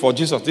 This, for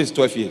Jesus, this is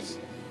 12 years.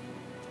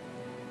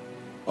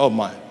 Oh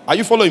my. Are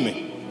you following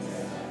me?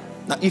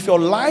 Now, if your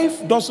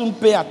life doesn't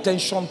pay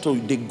attention to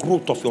the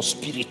growth of your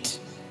spirit,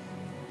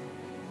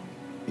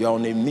 you are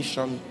on a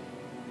mission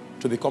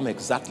to become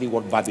exactly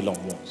what Babylon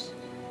was.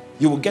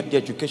 You will get the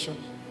education.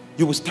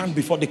 You will stand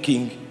before the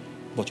king,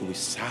 but you will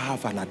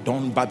serve and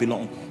adorn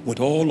Babylon with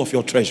all of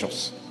your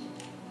treasures.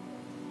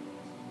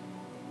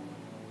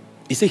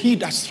 He said, he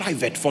that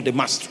striveth for the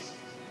mastery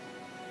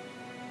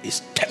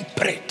is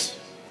temperate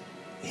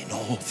in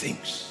all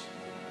things.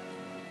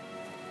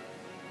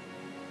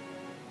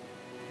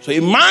 So a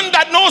man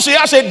that knows he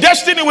has a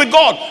destiny with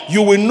God,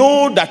 you will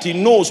know that he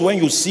knows when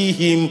you see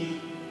him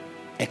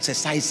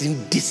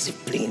exercising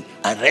discipline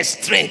and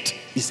restraint.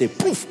 It's a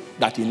proof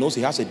that he knows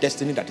he has a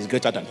destiny that is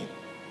greater than him.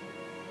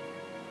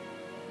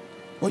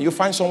 When you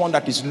find someone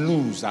that is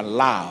loose and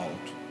loud,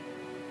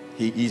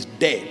 he is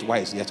dead while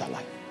he's yet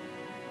alive.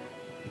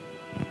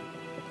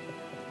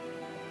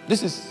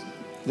 This is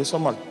the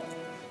summary.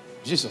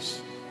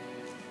 Jesus.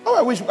 Oh,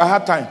 I wish I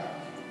had time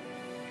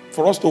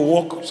for us to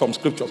walk some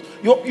scriptures.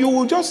 You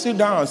will just sit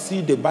down and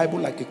see the Bible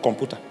like a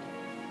computer.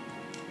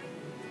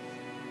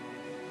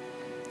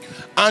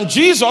 And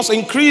Jesus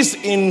increased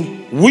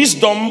in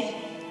wisdom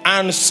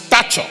and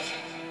stature,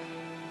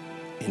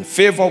 in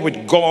favor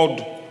with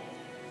God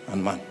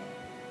and man.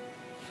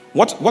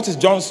 What is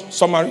John's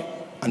summary?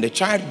 And the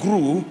child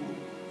grew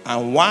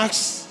and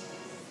waxed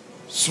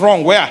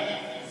strong. Where?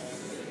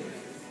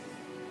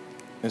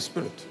 In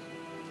spirit.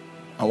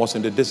 And was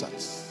in the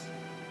deserts.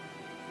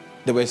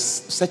 There were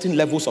certain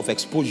levels of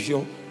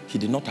exposure he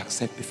did not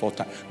accept before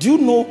time. Do you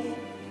know?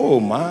 Oh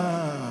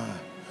my.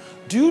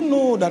 Do you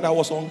know that I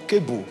was on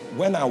cable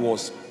when I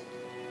was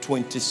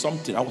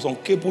 20-something? I was on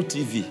cable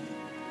TV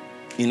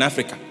in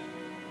Africa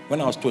when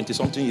I was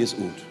 20-something years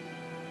old.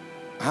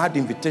 I had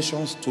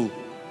invitations to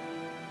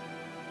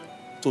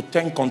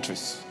 10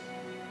 countries.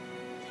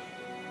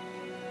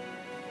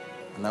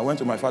 And I went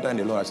to my father in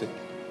the Lord. I said,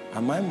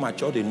 am I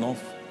matured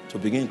enough to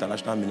begin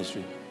international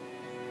ministry?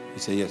 He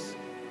said, yes.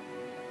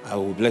 I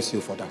will bless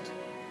you for that.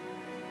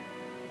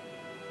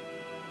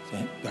 I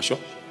said, you are sure?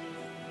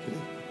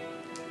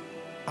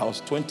 I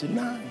was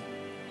 29.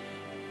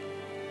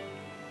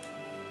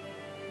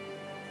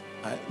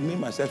 Me,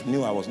 myself,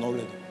 knew I was not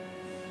ready.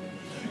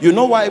 You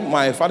know why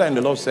my father in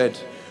the Lord said,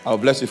 I'll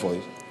bless you for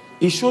it?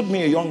 He showed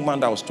me a young man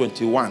that was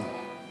 21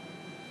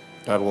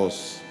 that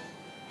was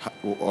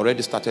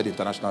already started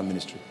international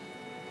ministry.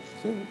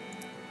 So,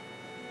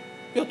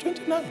 you're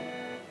 29.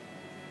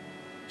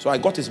 So I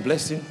got his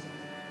blessing,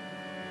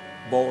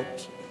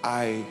 but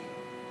I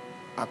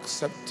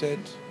accepted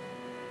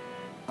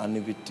an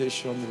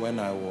invitation when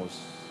I was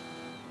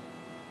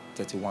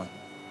 31.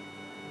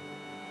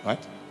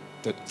 Right?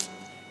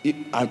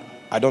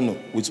 I don't know.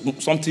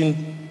 With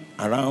something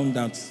around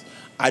that.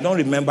 I don't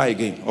remember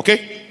again.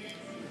 Okay?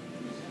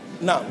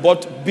 Now,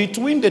 but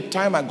between the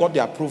time I got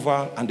the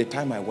approval and the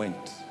time I went,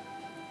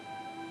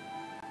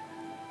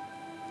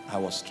 I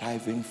was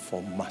striving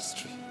for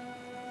mastery.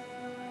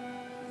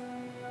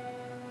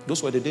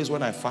 Those were the days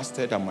when I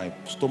fasted and my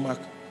stomach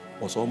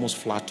was almost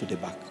flat to the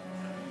back.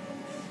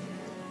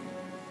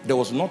 There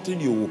was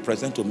nothing you will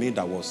present to me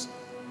that was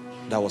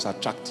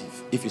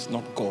attractive if it's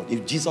not God,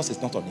 if Jesus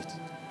is not on it.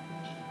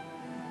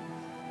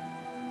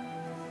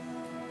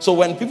 So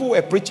when people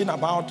were preaching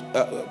about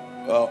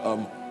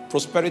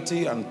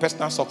prosperity and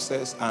personal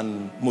success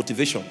and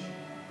motivation,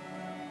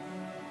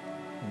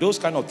 those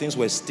kind of things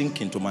were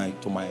stinking to my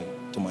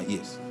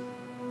ears,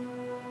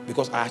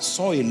 because I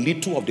saw a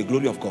little of the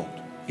glory of God.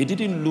 It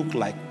didn't look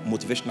like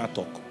motivational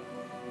talk.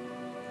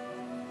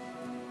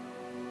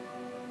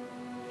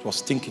 It was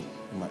stinking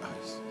in my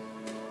eyes.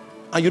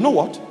 And you know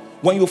what?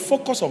 When you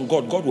focus on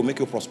God, God will make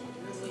you prosper.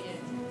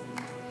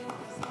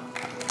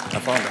 I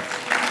found that.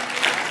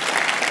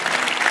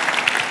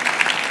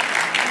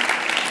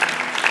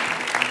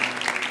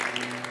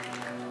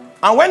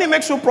 And when he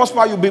makes you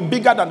prosper, you'll be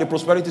bigger than the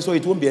prosperity, so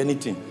it won't be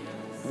anything.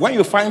 When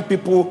you find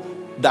people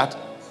that,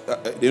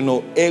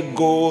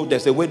 ego,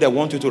 there's a way they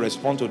want you to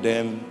respond to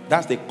them,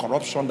 that's the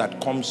corruption that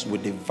comes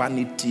with the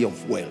vanity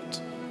of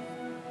wealth.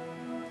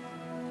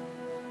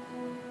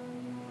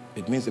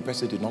 It means the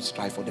person did not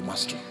strive for the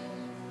mastery.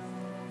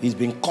 He's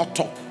been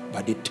caught up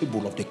by the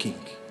table of the king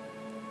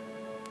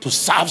to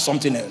serve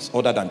something else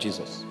other than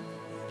Jesus.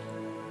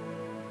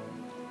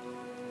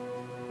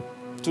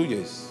 2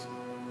 years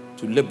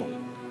to labor.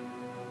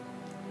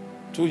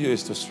 2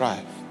 years to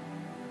strive.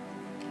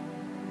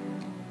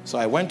 So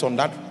I went on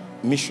that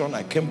mission.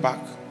 I came back.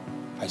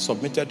 I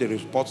submitted the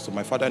reports to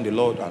my father in the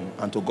Lord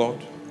and to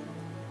God.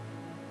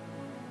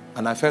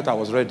 And I felt I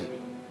was ready.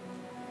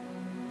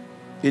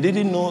 I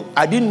didn't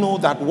know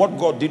that what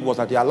God did was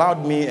that he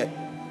allowed me to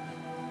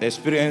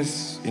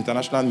experience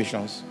international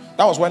missions.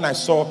 That was when I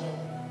saw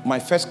my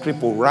first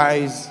cripple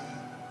rise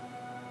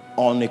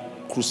on a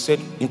crusade,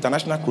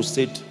 international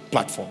crusade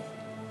platform.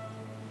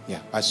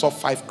 Yeah, I saw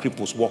 5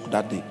 cripples walk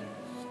that day.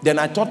 Then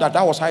I thought that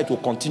was how it will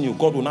continue.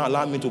 God will now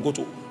allow me to go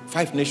to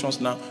 5 nations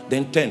now,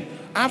 then 10.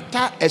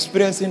 After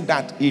experiencing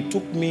that, he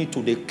took me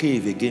to the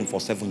cave again for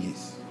 7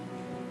 years.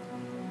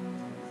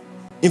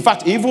 In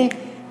fact, he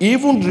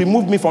even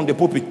removed me from the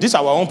pulpit. This is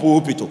our own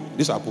pulpit.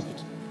 This is our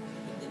pulpit.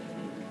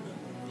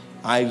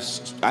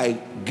 I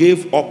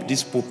gave up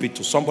this pulpit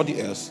to somebody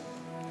else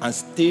and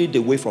stayed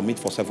away from it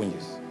for 7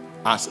 years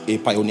as a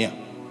pioneer.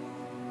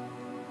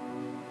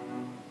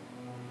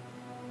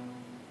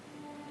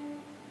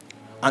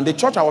 And the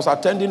church I was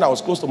attending, I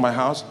was close to my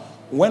house.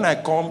 When I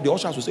come, the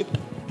ushers will say,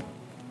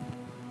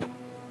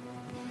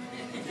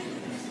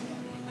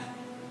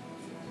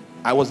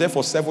 I was there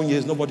for 7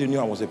 years. Nobody knew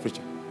I was a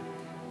preacher.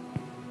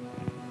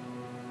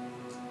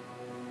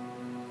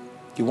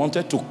 He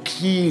wanted to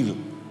kill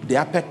the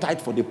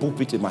appetite for the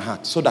pulpit in my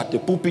heart, so that the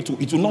pulpit,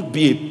 it will not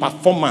be a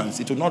performance,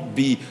 it will not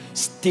be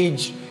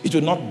stage, it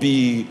will not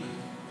be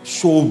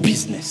show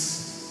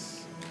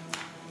business.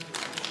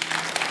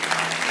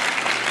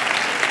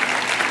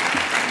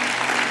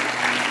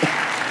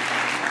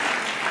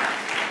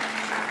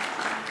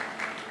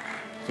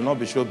 It will not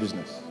be show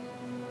business.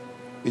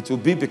 It will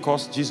be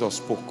because Jesus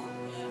spoke,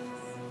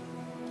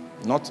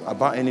 not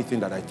about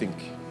anything that I think.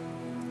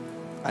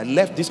 I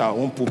left this our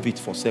own pulpit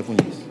for 7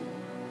 years.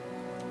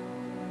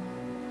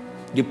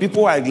 The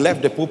people I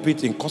left the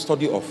pulpit in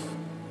custody of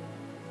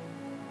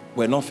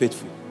were not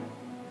faithful.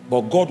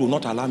 But God will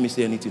not allow me to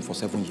say anything for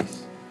 7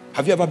 years.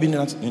 Have you ever been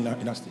in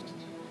that state?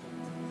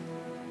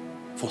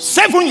 For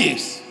 7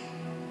 years.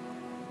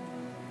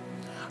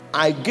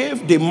 I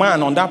gave the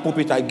man on that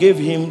pulpit, I gave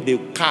him the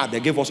car they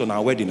gave us on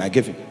our wedding. I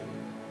gave him.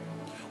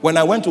 When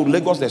I went to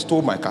Lagos, they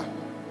stole my car.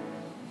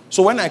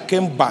 So when I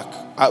came back,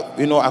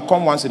 I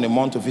come once in a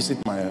month to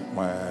visit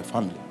my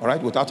family, all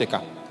right, without a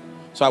car.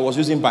 So I was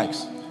using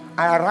bikes.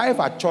 I arrived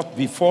at church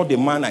before the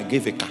man I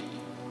gave a car.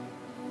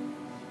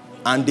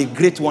 And the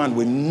great one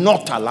will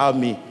not allow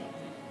me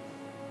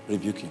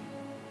rebuke him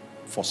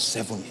for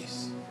 7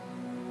 years.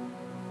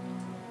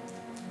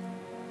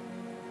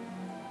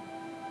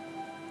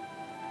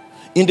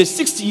 In the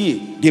 6th year,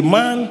 the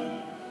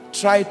man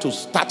tried to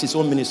start his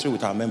own ministry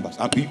with our members.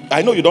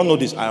 I know you don't know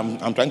this.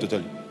 I'm trying to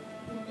tell you.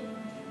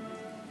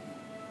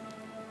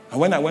 And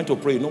when I went to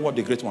pray, you know what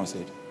the great one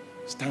said?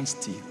 Stand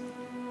still,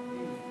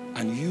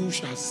 and you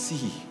shall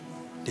see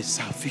the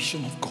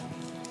salvation of God.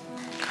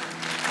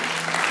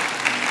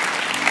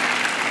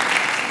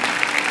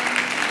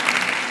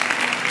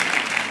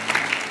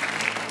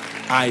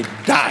 I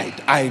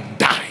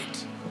died.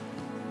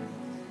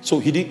 So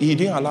he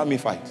didn't allow me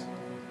fight.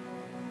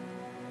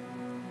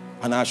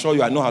 And I assure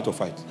you, I know how to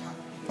fight.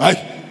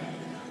 Right?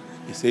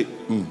 He said,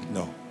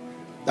 no.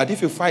 That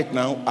if you fight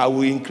now, I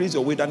will increase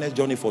your wilderness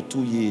journey for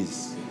 2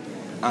 years.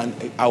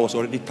 And I was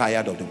already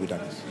tired of the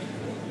wilderness.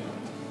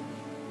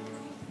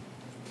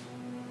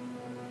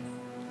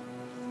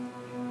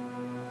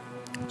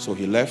 So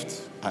he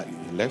left by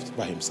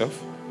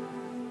himself.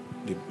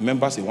 The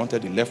members he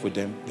wanted, he left with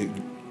them.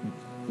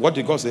 What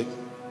did God say?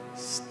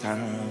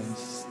 Stand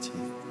still.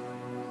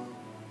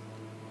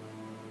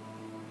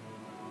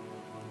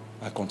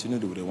 I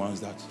continued with the ones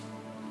that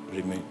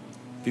remained.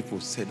 People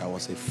said I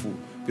was a fool.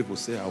 People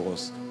said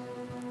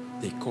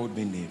they called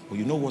me name. But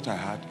you know what I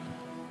had?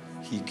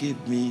 He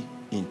gave me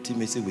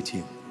intimacy with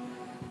him.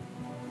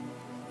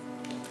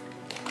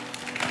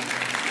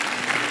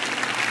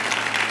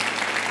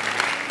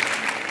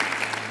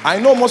 I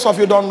know most of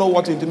you don't know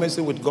what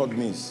intimacy with God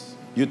means.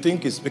 You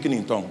think it's speaking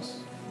in tongues.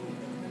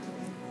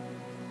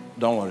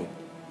 Don't worry.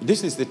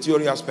 This is the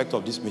theory aspect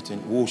of this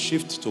meeting. We'll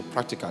shift to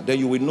practical. Then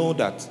you will know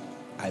that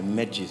I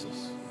met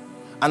Jesus.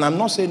 And I'm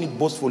not saying it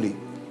boastfully.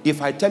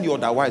 If I tell you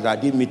otherwise, I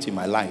didn't meet him,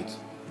 I lied.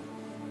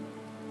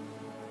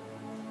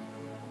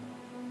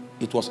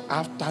 It was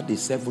after the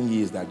 7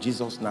 years that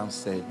Jesus now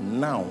said,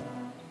 now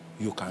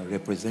you can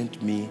represent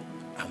me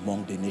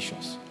among the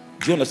nations.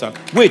 Do you understand?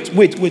 Wait.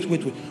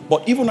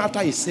 But even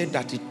after he said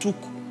that, it took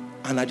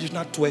an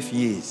additional 12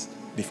 years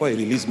before he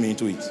released me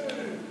into it.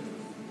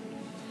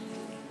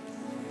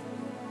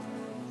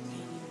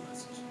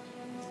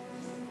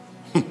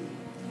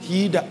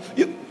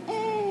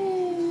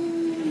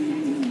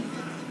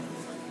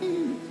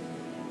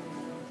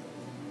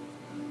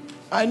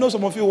 I know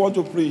some of you want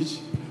to preach.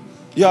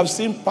 You have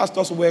seen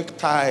pastors wear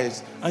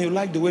ties and you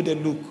like the way they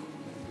look.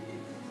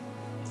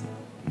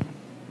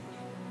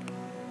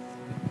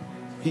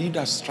 He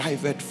that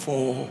striveth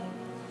for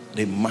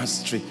the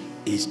mastery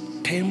is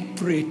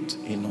temperate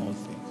in all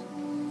things.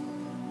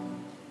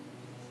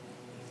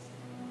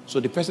 So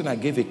the person I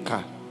gave a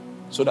car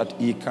so that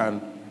he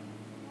can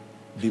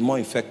be more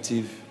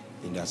effective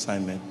in the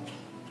assignment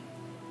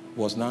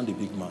was now the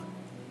big man.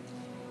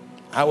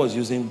 I was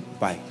using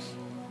bikes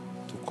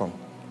to come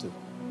to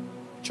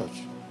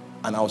church.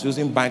 And I was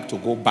using bike to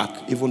go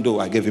back, even though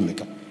I gave him a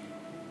car.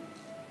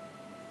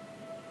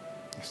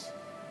 Yes.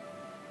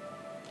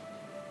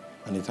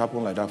 And it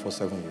happened like that for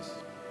 7 years.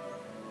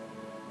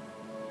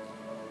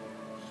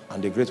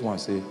 And the great one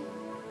said,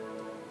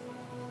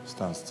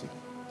 stand still.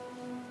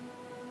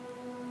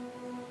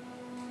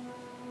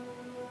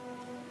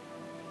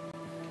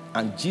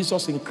 And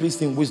Jesus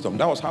increased in wisdom.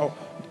 That was how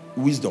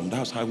Wisdom,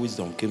 that's how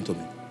wisdom came to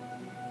me.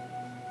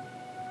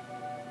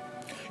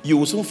 You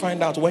will soon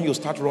find out when you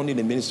start running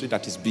a ministry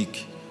that is big,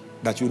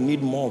 that you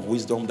need more of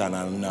wisdom than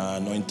an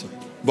anointing.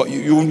 But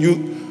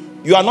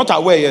you are not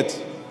aware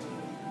yet.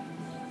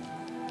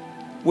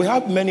 We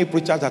have many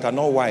preachers that are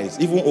not wise,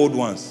 even old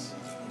ones.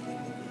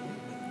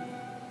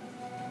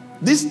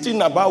 This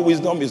thing about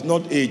wisdom is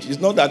not age. It's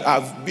not that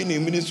I've been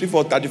in ministry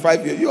for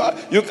 35 years.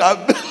 You can.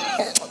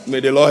 May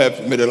the Lord help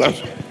you. May the Lord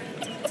help you.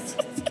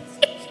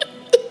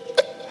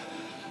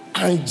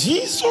 And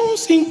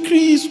Jesus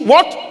increased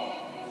what?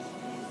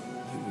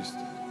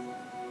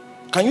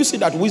 Can you see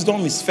that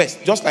wisdom is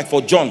first? Just like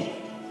for John,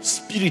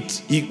 spirit,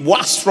 he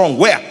was strong.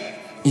 Where?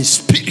 In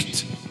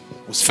spirit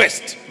was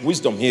first.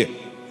 Wisdom here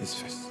is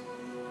first.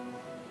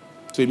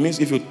 So it means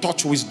if you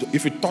touch wisdom,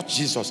 if you touch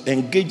Jesus,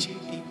 engage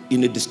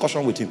in a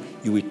discussion with him,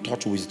 you will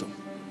touch wisdom.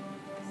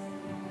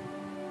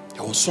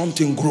 There was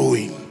something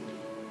growing.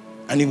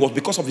 And it was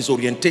because of his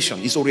orientation.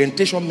 His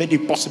orientation made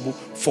it possible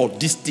for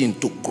this thing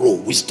to grow.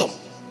 Wisdom.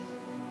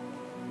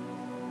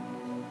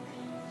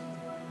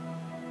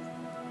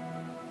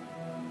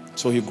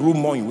 So he grew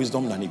more in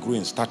wisdom than he grew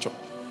in stature.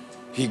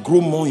 He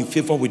grew more in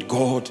favor with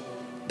God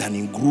than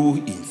he grew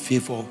in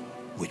favor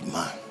with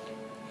man.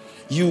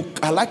 You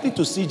are likely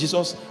to see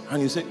Jesus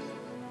and you say,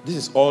 this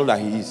is all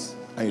that he is.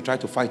 And you try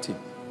to fight him.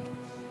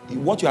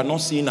 What you are not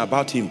seeing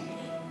about him,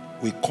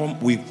 we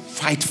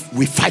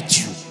fight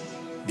you.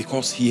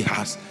 Because he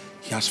has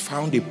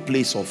found a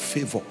place of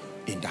favor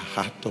in the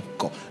heart of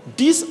God.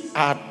 These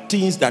are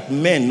things that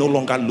men no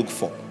longer look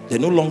for. They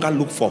no longer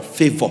look for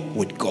favor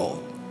with God.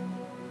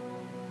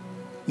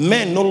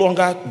 Men no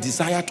longer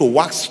desire to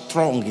wax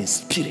strong in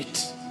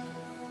spirit.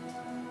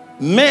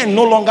 Men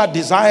no longer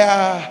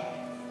desire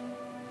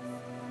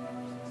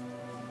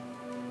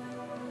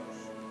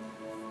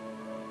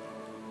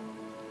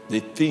the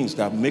things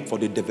that make for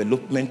the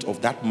development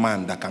of that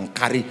man that can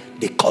carry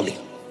the calling.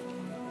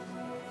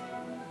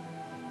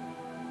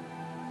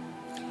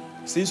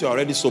 Since you're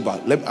already sober,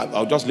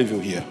 I'll just leave you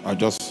here.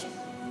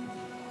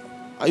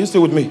 Are you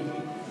still with me?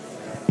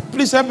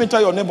 Please help me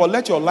tell your neighbor,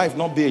 let your life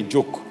not be a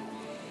joke.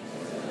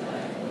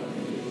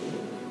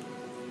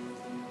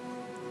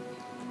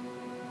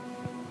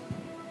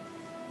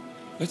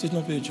 Let it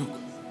not be a joke.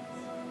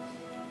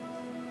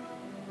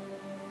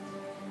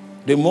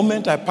 The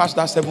moment I passed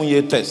that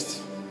 7-year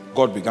test,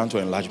 God began to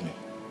enlarge me.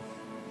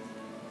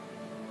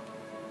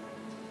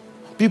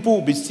 People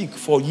will be sick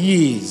for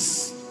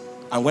years.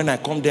 And when I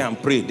come there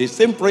and pray, the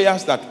same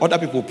prayers that other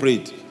people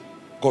prayed,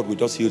 God will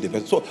just heal the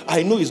person. So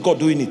I know it's God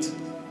doing it.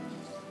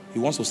 He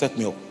wants to set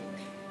me up.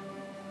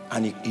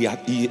 And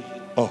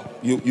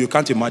you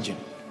can't imagine.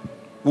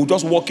 We'll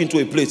just walk into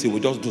a place, he will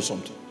just do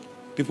something.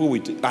 People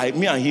will,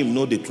 me and him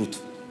know the truth.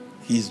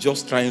 He's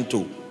just trying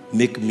to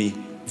make me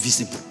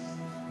visible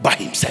by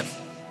himself.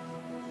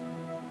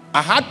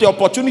 I had the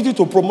opportunity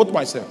to promote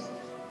myself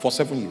for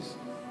 7 years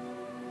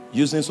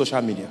using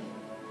social media.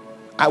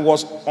 I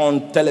was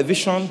on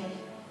television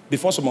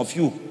before some of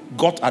you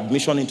got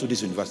admission into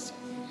this university.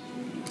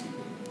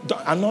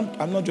 I'm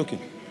not joking.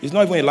 It's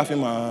not even a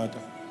laughing matter.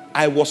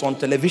 I was on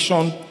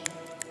television.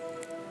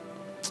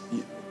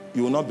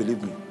 You will not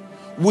believe me.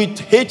 With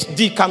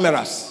HD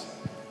cameras,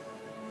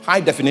 high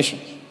definition,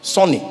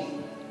 Sony.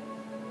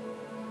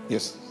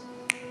 Yes.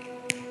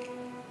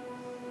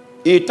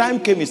 A time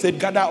came, he said,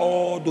 gather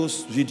all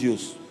those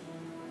videos,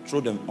 throw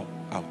them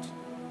out.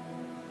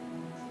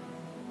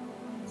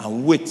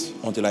 And wait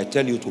until I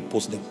tell you to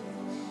post them.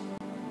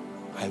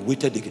 I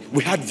waited again.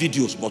 We had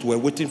videos, but we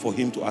were waiting for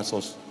him to ask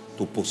us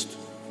to post.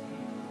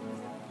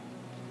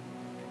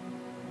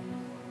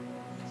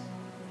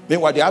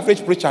 Meanwhile, the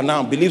average preacher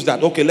now believes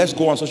that, okay, let's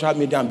go on social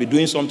media and be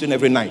doing something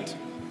every night.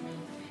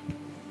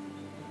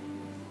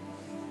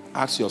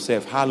 Ask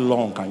yourself, how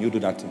long can you do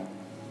that thing?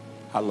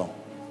 How long?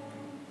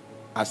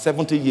 At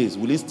 70 years,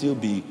 will it still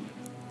be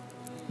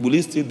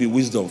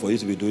wisdom for you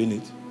to be doing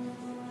it?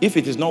 If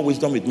it is not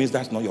wisdom, it means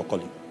that's not your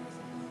calling.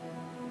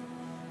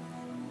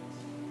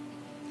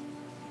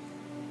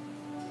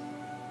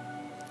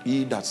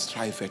 He that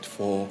striveth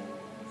for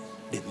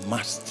the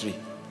mastery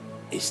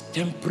is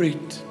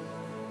temperate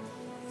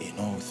in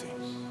all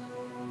things.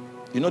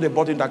 You know the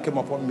burden that came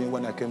upon me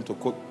when I came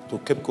to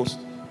Cape Coast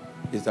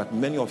is that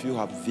many of you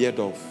have veered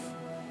off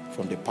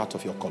from the path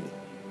of your calling.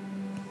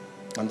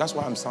 And that's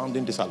why I'm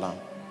sounding this alarm.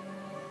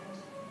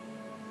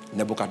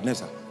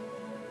 Nebuchadnezzar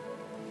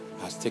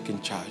has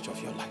taken charge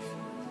of your life.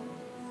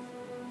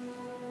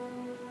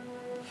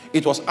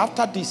 It was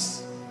after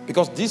this,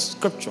 because this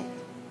scripture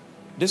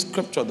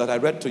that I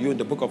read to you in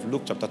the book of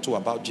Luke chapter 2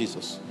 about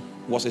Jesus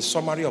was a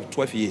summary of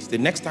 12 years. The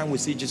next time we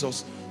see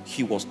Jesus,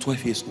 he was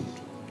 12 years old.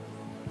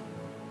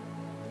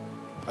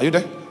 Are you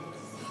there?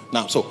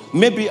 Now, so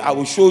maybe I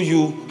will show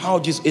you how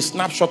a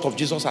snapshot of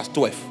Jesus as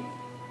 12.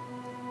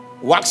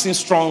 Waxing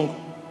strong,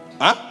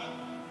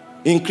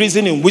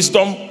 increasing in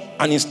wisdom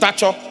and in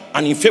stature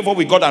and in favor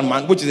with God and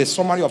man, which is a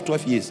summary of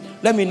 12 years.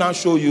 Let me now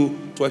show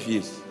you 12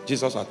 years.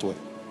 Jesus at 12.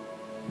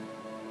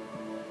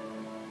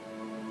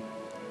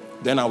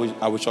 Then I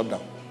will shut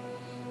down.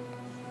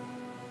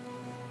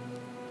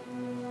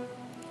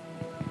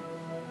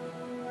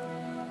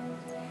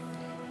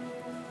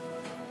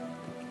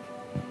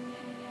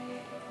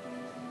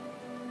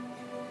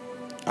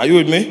 Are you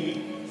with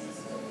me?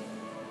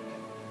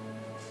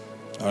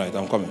 All right,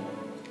 I'm coming.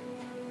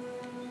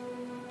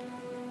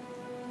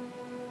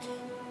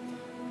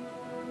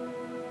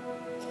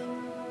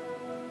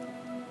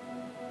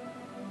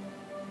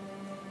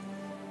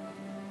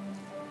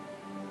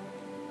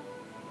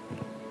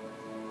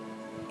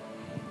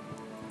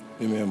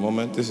 Give me a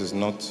moment. This is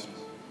not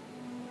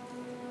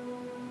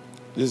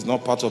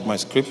part of my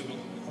script.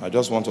 I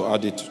just want to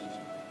add it.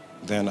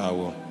 Then I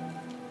will.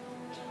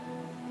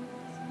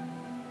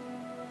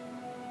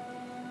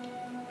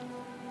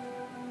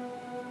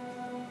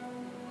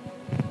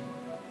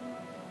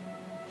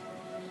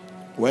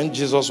 When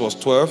Jesus was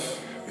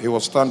 12, he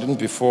was standing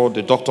before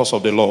the doctors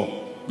of the law.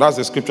 That's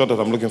the scripture that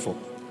I'm looking for.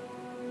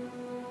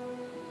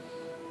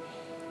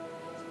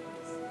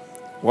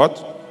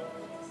 What?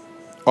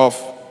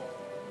 Of?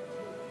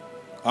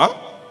 Huh?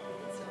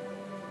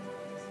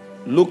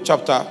 Luke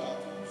chapter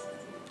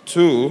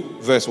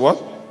 2, verse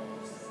what?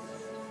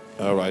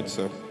 All right,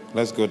 so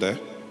let's go there.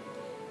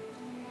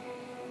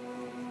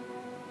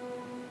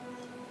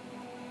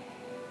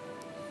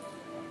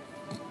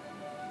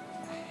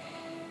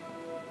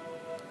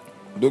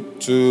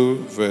 Luke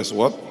 2, verse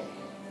what?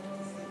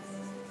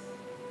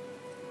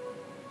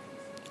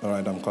 All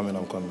right, I'm coming.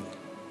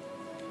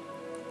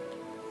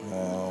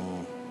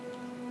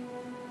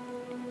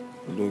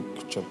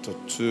 Luke chapter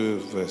 2,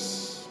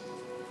 verse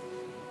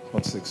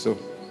 6. So,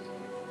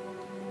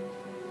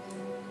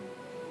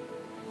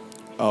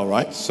 all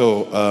right,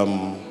 so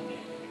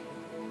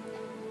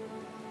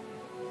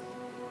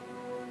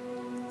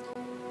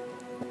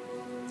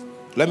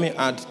let me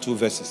add 2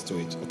 verses to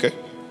it, okay?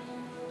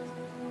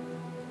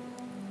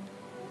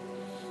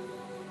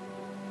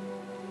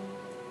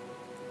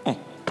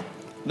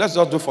 Let's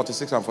just do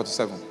 46 and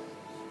 47.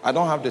 I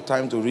don't have the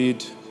time to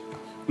read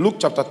Luke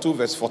chapter 2,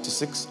 verse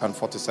 46 and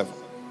 47.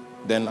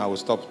 Then I will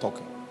stop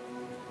talking.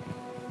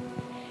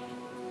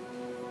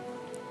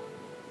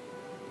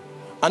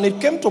 And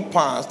it came to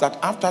pass that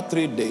after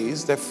 3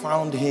 days, they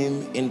found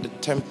him in the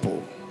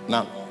temple.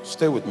 Now,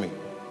 stay with me.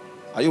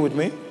 Are you with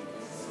me?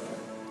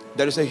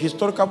 There is a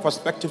historical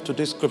perspective to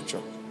this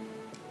scripture.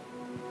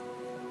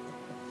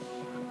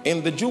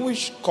 In the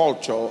Jewish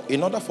culture,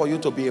 in order for you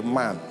to be a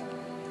man,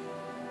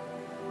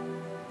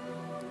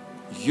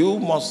 you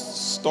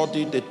must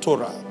study the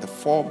Torah, the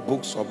 4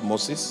 books of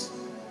Moses,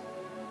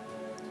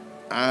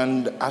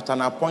 and at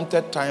an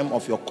appointed time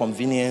of your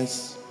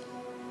convenience,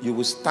 you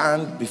will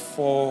stand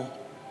before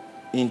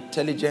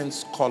intelligent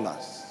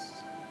scholars,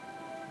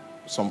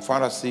 some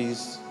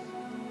Pharisees,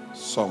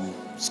 some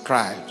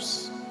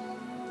scribes.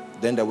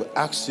 Then they will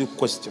ask you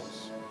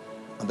questions,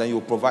 and then you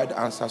will provide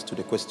answers to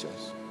the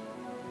questions.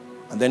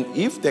 And then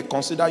if they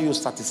consider you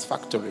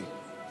satisfactory,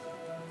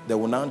 they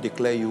will now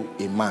declare you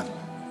a man.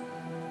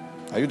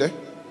 Are you there?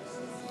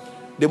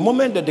 The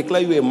moment they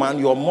declare you a man,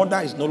 your mother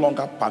is no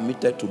longer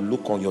permitted to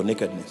look on your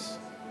nakedness.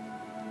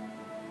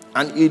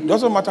 And it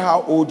doesn't matter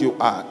how old you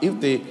are. If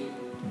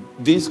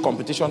this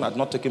competition has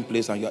not taken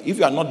place, and if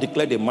you are not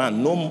declared a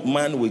man, no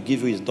man will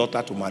give you his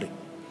daughter to marry.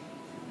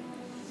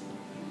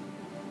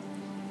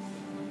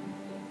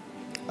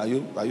 Are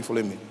you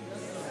following me?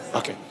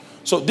 Okay.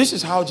 So this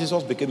is how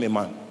Jesus became a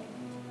man.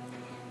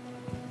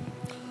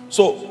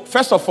 So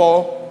first of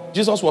all,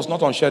 Jesus was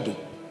not on schedule.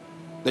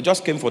 They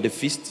just came for the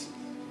feast,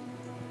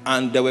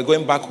 and they were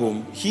going back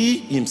home. He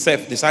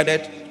himself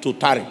decided to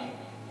tarry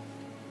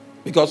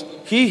because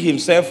he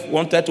himself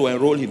wanted to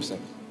enroll himself.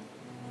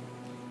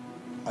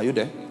 Are you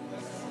there?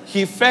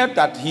 He felt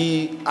that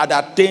he had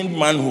attained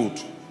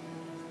manhood.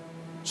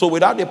 So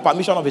without the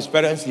permission of his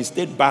parents, he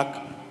stayed back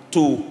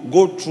to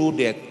go through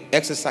the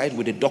exercise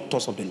with the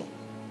doctors of the law.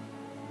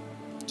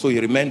 So he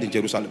remained in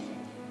Jerusalem.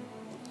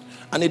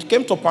 And it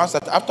came to pass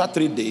that after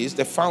 3 days,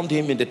 they found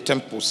him in the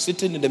temple,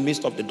 sitting in the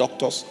midst of the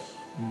doctors,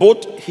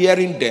 both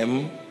hearing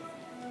them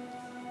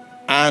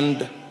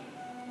and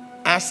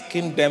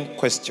asking them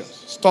questions.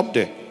 Stop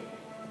there.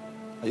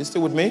 Are you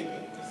still with me?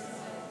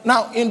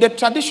 Now, in the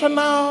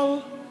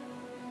traditional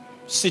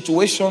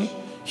situation,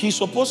 he's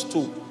supposed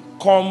to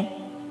come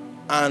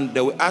and they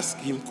will ask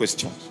him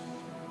questions.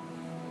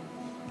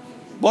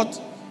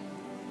 But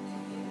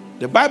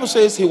the Bible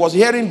says he was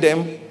hearing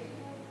them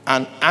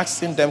and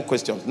asking them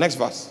questions. Next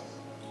verse.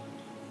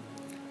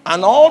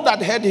 And all that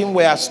heard him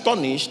were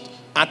astonished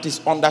at his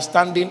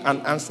understanding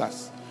and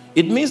answers.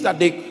 It means that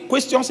the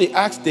questions he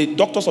asked the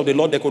doctors of the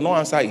law, they could not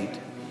answer it.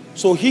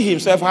 So he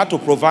himself had to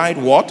provide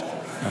what?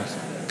 Yes.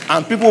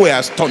 And people were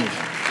astonished.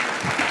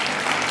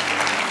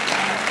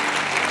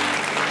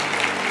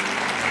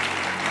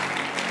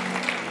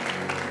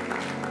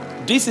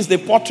 This is the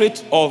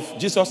portrait of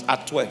Jesus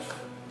at 12.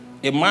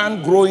 A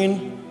man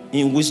growing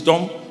in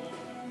wisdom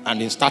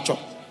and in stature.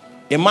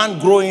 A man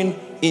growing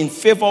in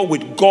favor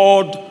with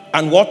God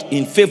and what?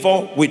 In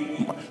favor with...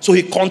 So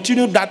he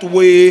continued that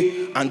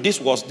way, and this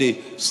was the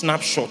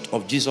snapshot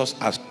of Jesus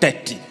as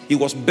 30. He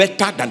was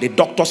better than the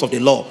doctors of the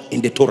law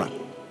in the Torah.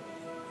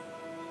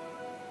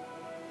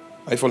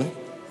 Are you following?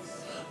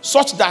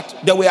 Such that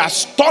they were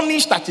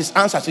astonished at his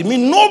answers. It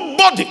means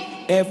nobody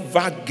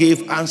ever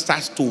gave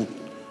answers to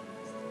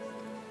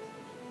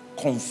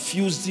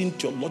confusing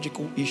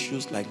theological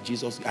issues like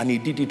Jesus, and he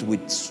did it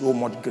with so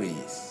much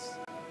grace.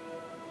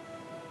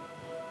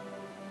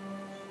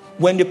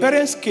 When the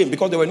parents came,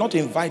 because they were not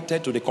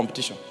invited to the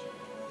competition,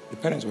 the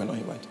parents were not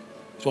invited.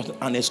 It was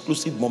an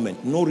exclusive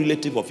moment. No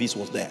relative of his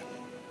was there.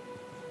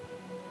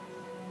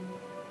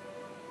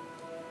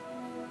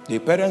 The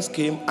parents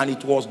came, and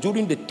it was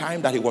during the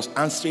time that he was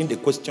answering the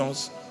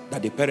questions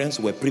that the parents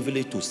were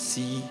privileged to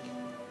see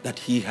that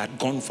he had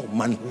gone for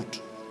manhood.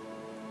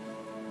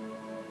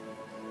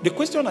 The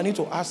question I need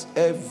to ask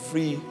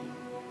every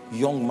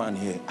young man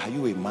here, are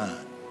you a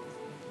man?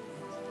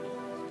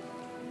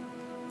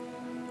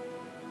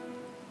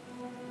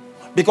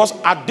 Because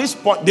at this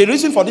point, the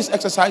reason for this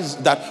exercise is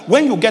that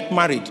when you get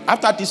married,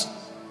 after this,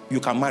 you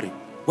can marry.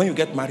 When you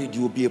get married,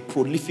 you will be a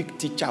prolific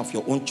teacher of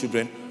your own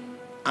children.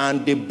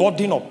 And the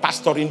burden of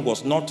pastoring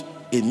was not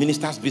a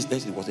minister's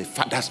business, it was a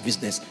father's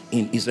business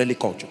in Israeli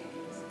culture.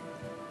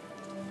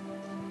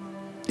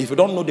 If you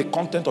don't know the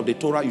content of the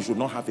Torah, you should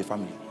not have a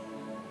family.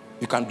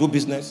 You can do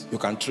business, you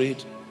can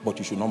trade, but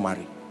you should not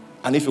marry.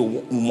 And if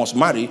you must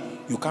marry,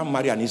 you can't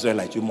marry an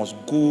Israelite. You must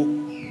go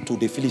to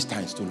the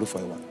Philistines to look for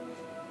a wife.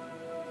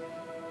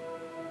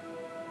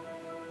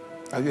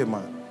 Are you a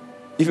man?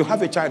 If you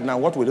have a child now,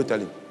 what will you tell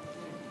him?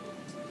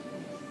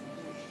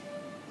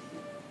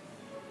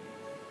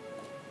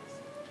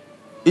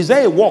 Is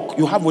there a walk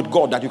you have with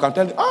God that you can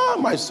tell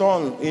him, my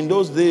son, in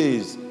those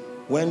days,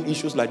 when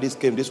issues like this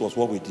came, this was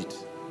what we did?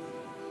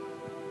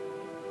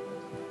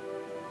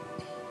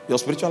 Your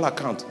spiritual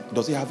account,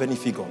 does it have any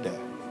figure there?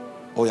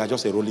 Or you are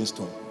just a rolling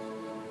stone?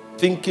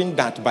 Thinking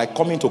that by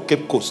coming to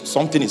Cape Coast,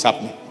 something is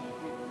happening.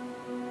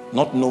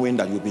 Not knowing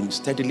that you've been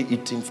steadily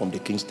eating from the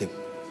king's table.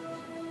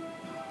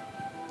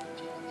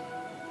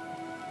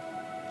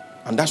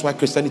 And that's why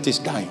Christianity is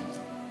dying.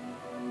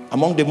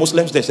 Among the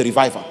Muslims, there's a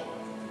revival.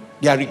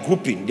 They are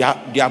regrouping.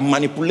 They are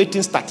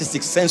manipulating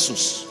statistics,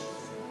 census.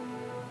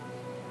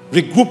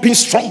 Regrouping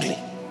strongly.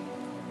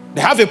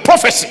 They have a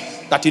prophecy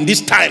that in these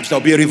times there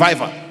will be a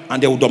revival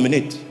and they will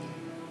dominate.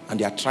 And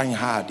they are trying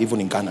hard, even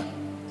in Ghana.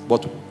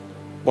 But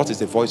what is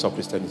the voice of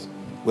Christianity?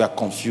 We are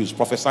confused,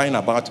 prophesying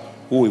about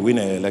who will win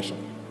an election.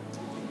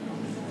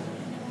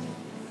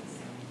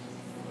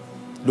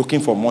 Looking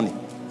for money.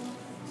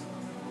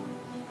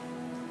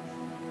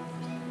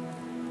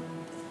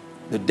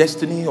 The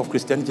destiny of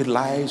Christianity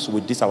lies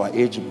with this our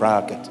age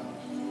bracket.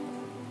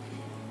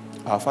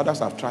 Our fathers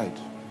have tried.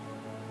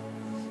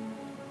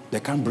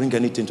 They can't bring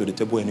anything to the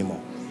table anymore.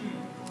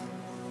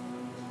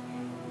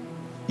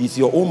 It's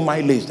your own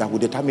mileage that will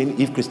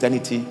determine if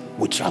Christianity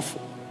will travel.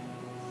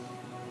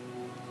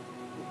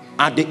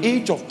 At the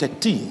age of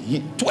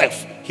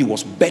 12, he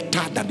was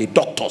better than the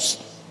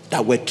doctors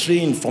that were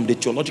trained from the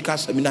theological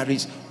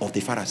seminaries of the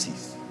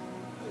Pharisees.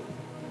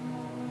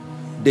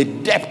 The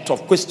depth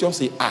of questions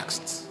he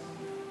asked,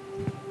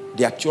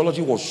 their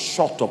theology was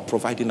short of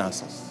providing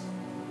answers.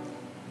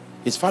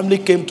 His family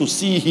came to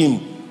see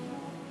him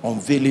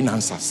unveiling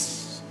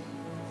answers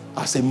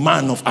as a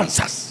man of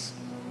answers.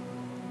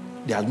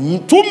 There are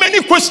too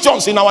many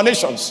questions in our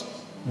nations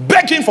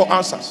begging for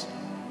answers.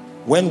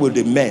 When will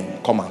the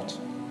men come out?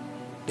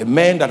 The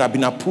men that have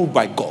been approved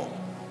by God,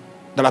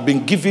 that have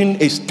been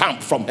given a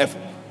stamp from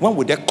heaven, when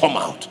will they come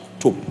out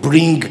to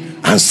bring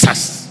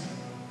answers?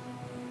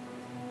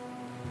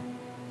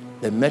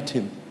 They met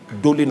him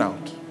doling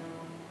out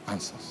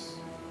answers.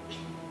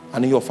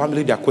 And in your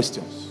family, there are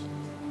questions.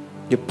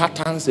 The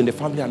patterns in the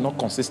family are not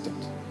consistent.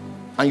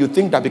 And you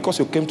think that because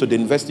you came to the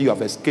university, you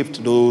have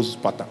escaped those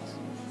patterns.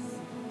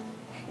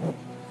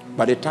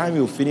 By the time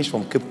you finish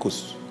from Cape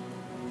Coast,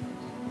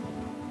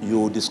 you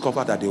will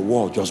discover that the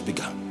war just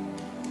began.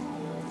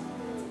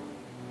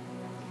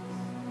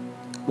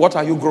 What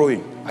are you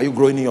growing? Are you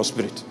growing in your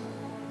spirit?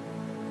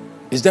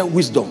 Is there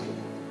wisdom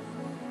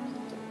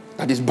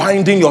that is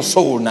binding your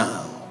soul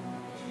now?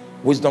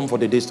 Wisdom for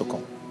the days to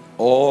come.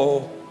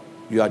 Or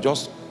you are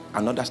just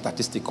another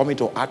statistic coming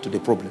to add to the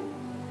problem.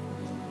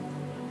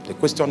 The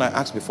question I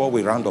asked before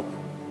we round up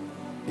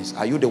is,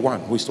 are you the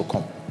one who is to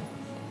come?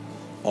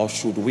 Or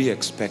should we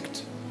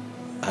expect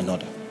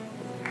another?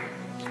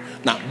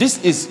 Now,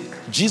 this is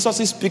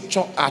Jesus'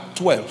 picture at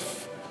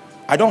 12.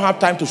 I don't have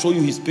time to show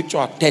you his picture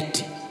at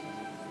 30.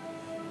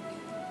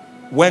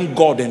 When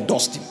God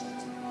endorsed him.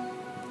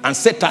 And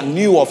Satan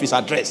knew of his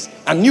address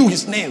and knew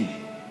his name.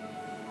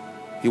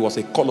 He was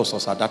a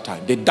colossus at that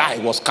time. The die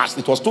was cast.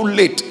 It was too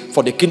late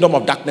for the kingdom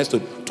of darkness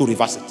to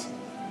reverse it.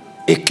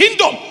 A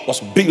kingdom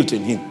was built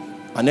in him.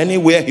 And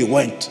anywhere he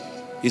went,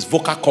 his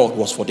vocal cord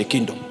was for the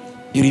kingdom.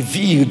 He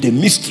revealed the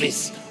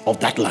mysteries of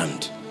that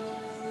land.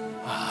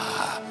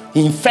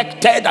 He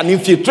infected and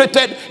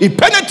infiltrated. He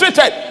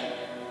penetrated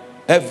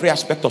every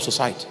aspect of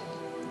society.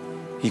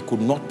 He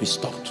could not be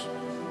stopped.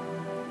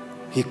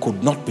 He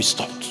could not be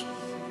stopped.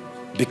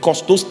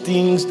 Because those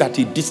things that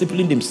he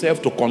disciplined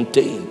himself to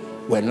contain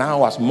were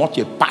now as much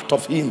a part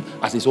of him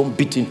as his own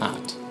beating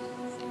heart.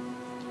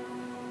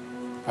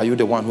 Are you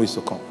the one who is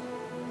to come?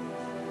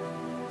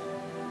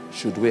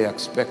 Should we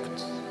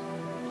expect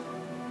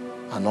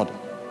another?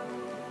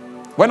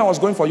 When I was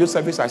going for youth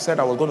service, I said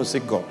I was going to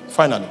seek God.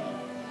 Finally,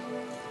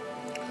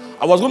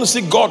 I was going to see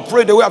God,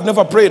 pray the way I've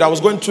never prayed. I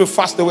was going to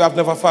fast the way I've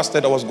never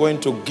fasted. I was going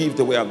to give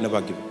the way I've never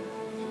given.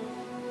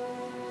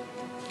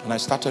 And I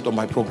started on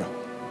my program.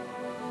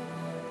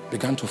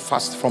 Began to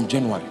fast from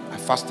January. I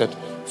fasted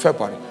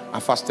February. I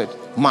fasted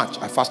March.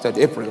 I fasted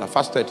April. I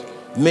fasted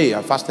May.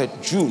 I fasted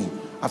June.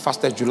 I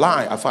fasted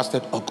July. I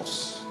fasted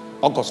August.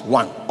 August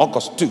 1,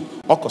 August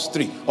 2, August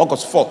 3,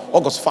 August 4,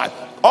 August 5,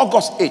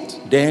 August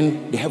 8.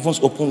 Then the heavens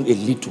opened a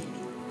little.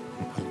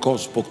 And God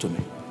spoke to me.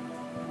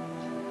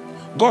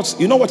 God,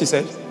 you know what he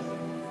said?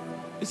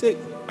 He said,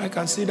 I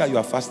can see that you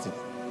are fasting.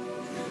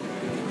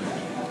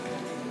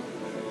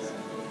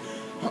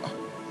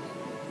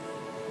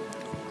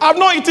 I've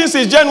not eaten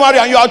since January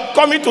and you are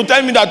coming to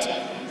tell me that.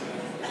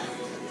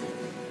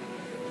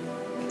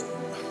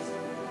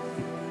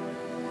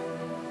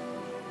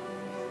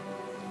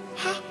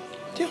 Huh?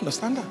 Do you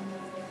understand that?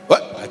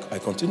 Well, I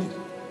continued.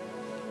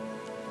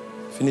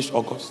 Finished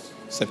August,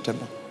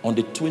 September. On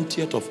the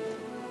 20th of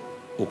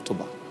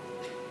October,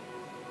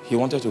 he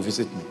wanted to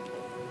visit me.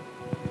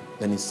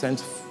 Then he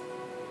sent,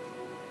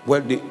 well,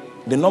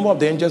 the number of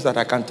the angels that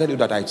I can tell you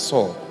that I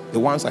saw, the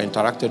ones I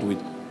interacted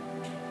with,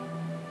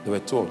 they were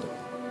 2 of them.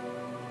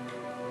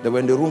 They were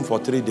in the room for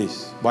 3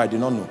 days, but I did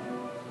not know.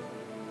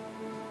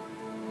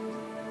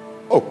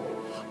 Oh,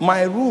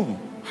 my room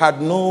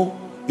had no,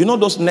 you know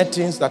those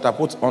nettings that I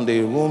put on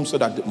the room so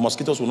that the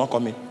mosquitoes will not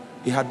come in?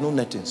 It had no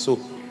netting. So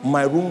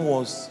my room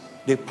was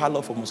the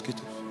parlor for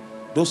mosquitoes.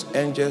 Those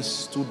angels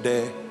stood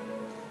there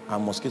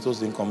and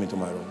mosquitoes didn't come into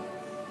my room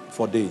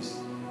for days.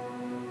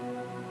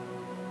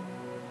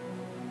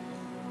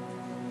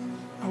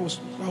 I was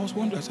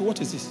wondering, I said, what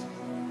is this?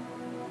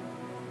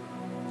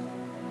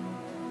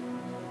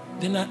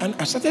 Then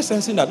I started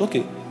sensing that,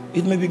 okay,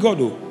 it may be God,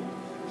 though.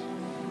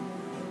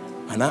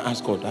 And I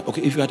asked God,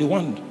 okay, if you are the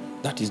one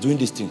that is doing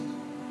this thing,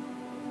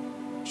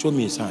 show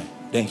me a sign.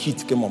 Then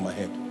heat came on my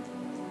head.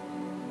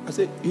 I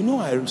said, you know,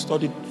 I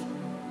studied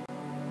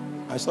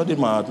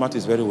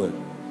mathematics very well.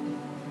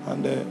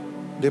 And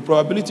the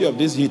probability of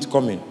this heat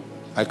coming,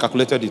 I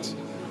calculated it.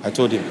 I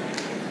told him.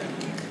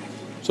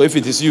 So if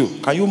it is you,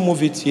 can you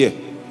move it here?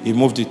 He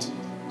moved it.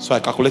 So I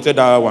calculated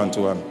that 1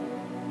 to 1.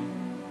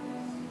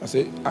 I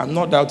said, I'm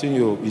not doubting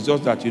you. It's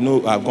just that, you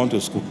know, I've gone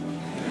to school.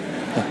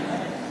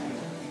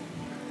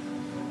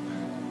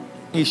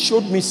 He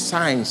showed me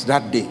signs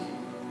that day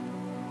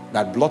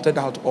that blotted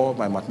out all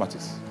my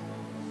mathematics.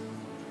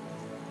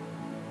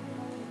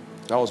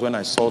 That was when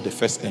I saw the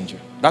first angel.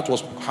 That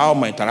was how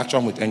my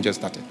interaction with angels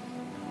started.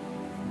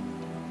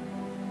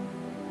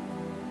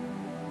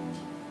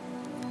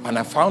 And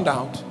I found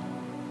out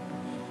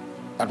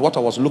that what I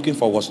was looking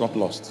for was not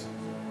lost.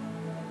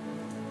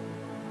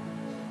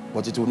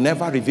 But it will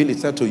never reveal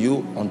itself to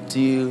you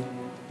until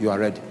you are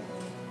ready.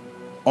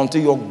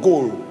 Until your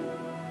goal,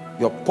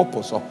 your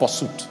purpose or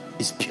pursuit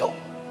is pure.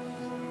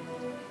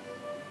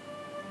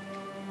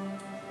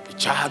 The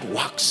child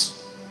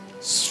waxed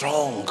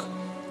strong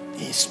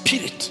in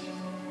spirit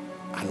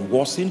and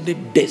was in the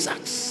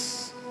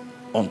deserts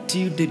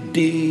until the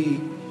day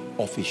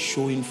of his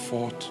showing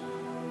forth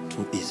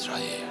to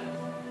Israel.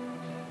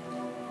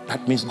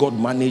 That means God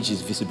managed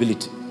his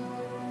visibility.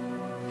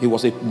 He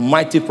was a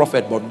mighty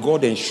prophet, but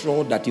God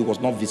ensured that he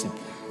was not visible.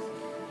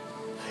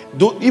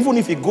 Though, even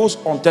if he goes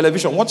on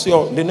television, what's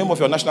the name of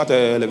your national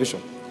television?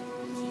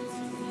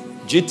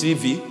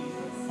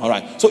 GTV. All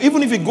right. So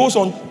even if he goes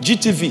on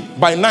GTV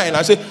by 9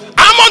 and say,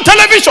 I'm on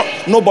television,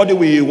 nobody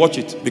will watch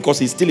it because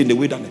he's still in the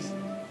wilderness.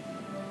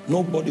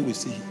 Nobody will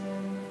see him.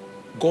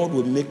 God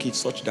will make it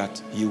such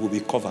that he will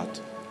be covered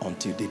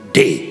until the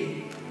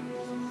day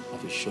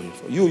of his showing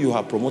for you. You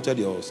have promoted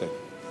yourself.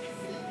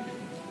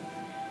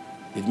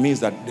 It means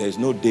that there is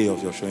no day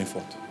of your showing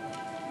forth.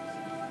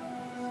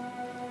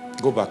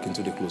 Go back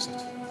into the closet.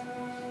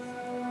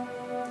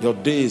 Your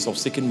days of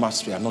seeking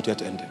mastery are not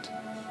yet ended.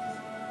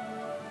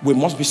 We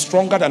must be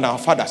stronger than our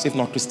fathers. If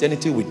not,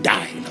 Christianity will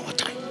die in our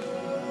time.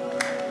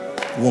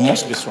 We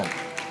must be strong.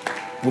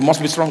 We must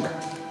be stronger.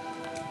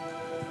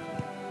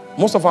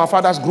 Most of our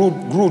fathers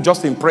grew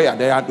just in prayer.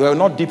 They were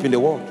not deep in the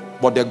word,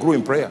 but they grew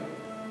in prayer.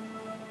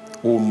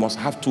 We must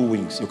have 2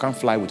 wings. You can't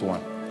fly with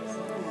one.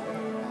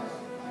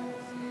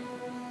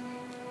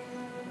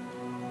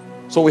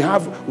 So we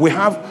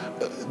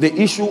have the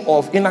issue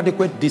of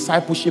inadequate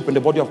discipleship in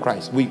the body of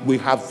Christ. We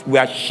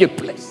are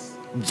shapeless,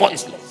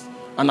 voiceless,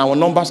 and our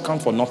numbers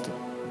count for nothing.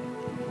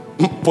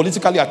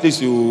 Politically, at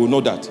least you know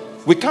that.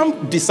 We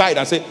can't decide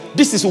and say,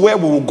 this is where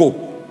we will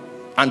go,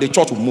 and the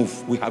church will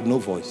move. We have no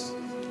voice.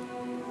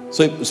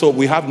 So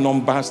we have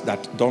numbers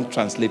that don't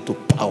translate to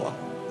power.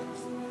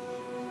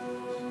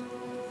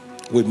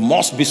 We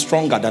must be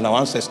stronger than our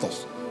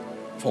ancestors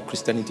for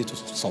Christianity to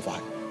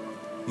survive.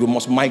 You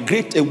must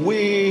migrate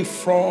away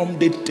from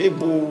the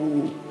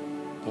table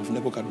of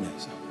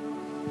Nebuchadnezzar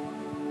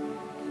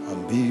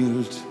and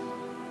build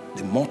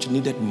the much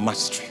needed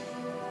mastery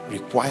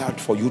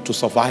required for you to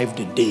survive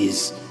the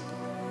days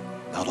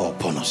that are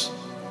upon us.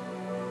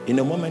 In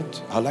a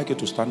moment, I'd like you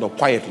to stand up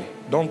quietly.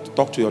 Don't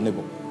talk to your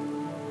neighbor.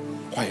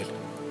 Quietly.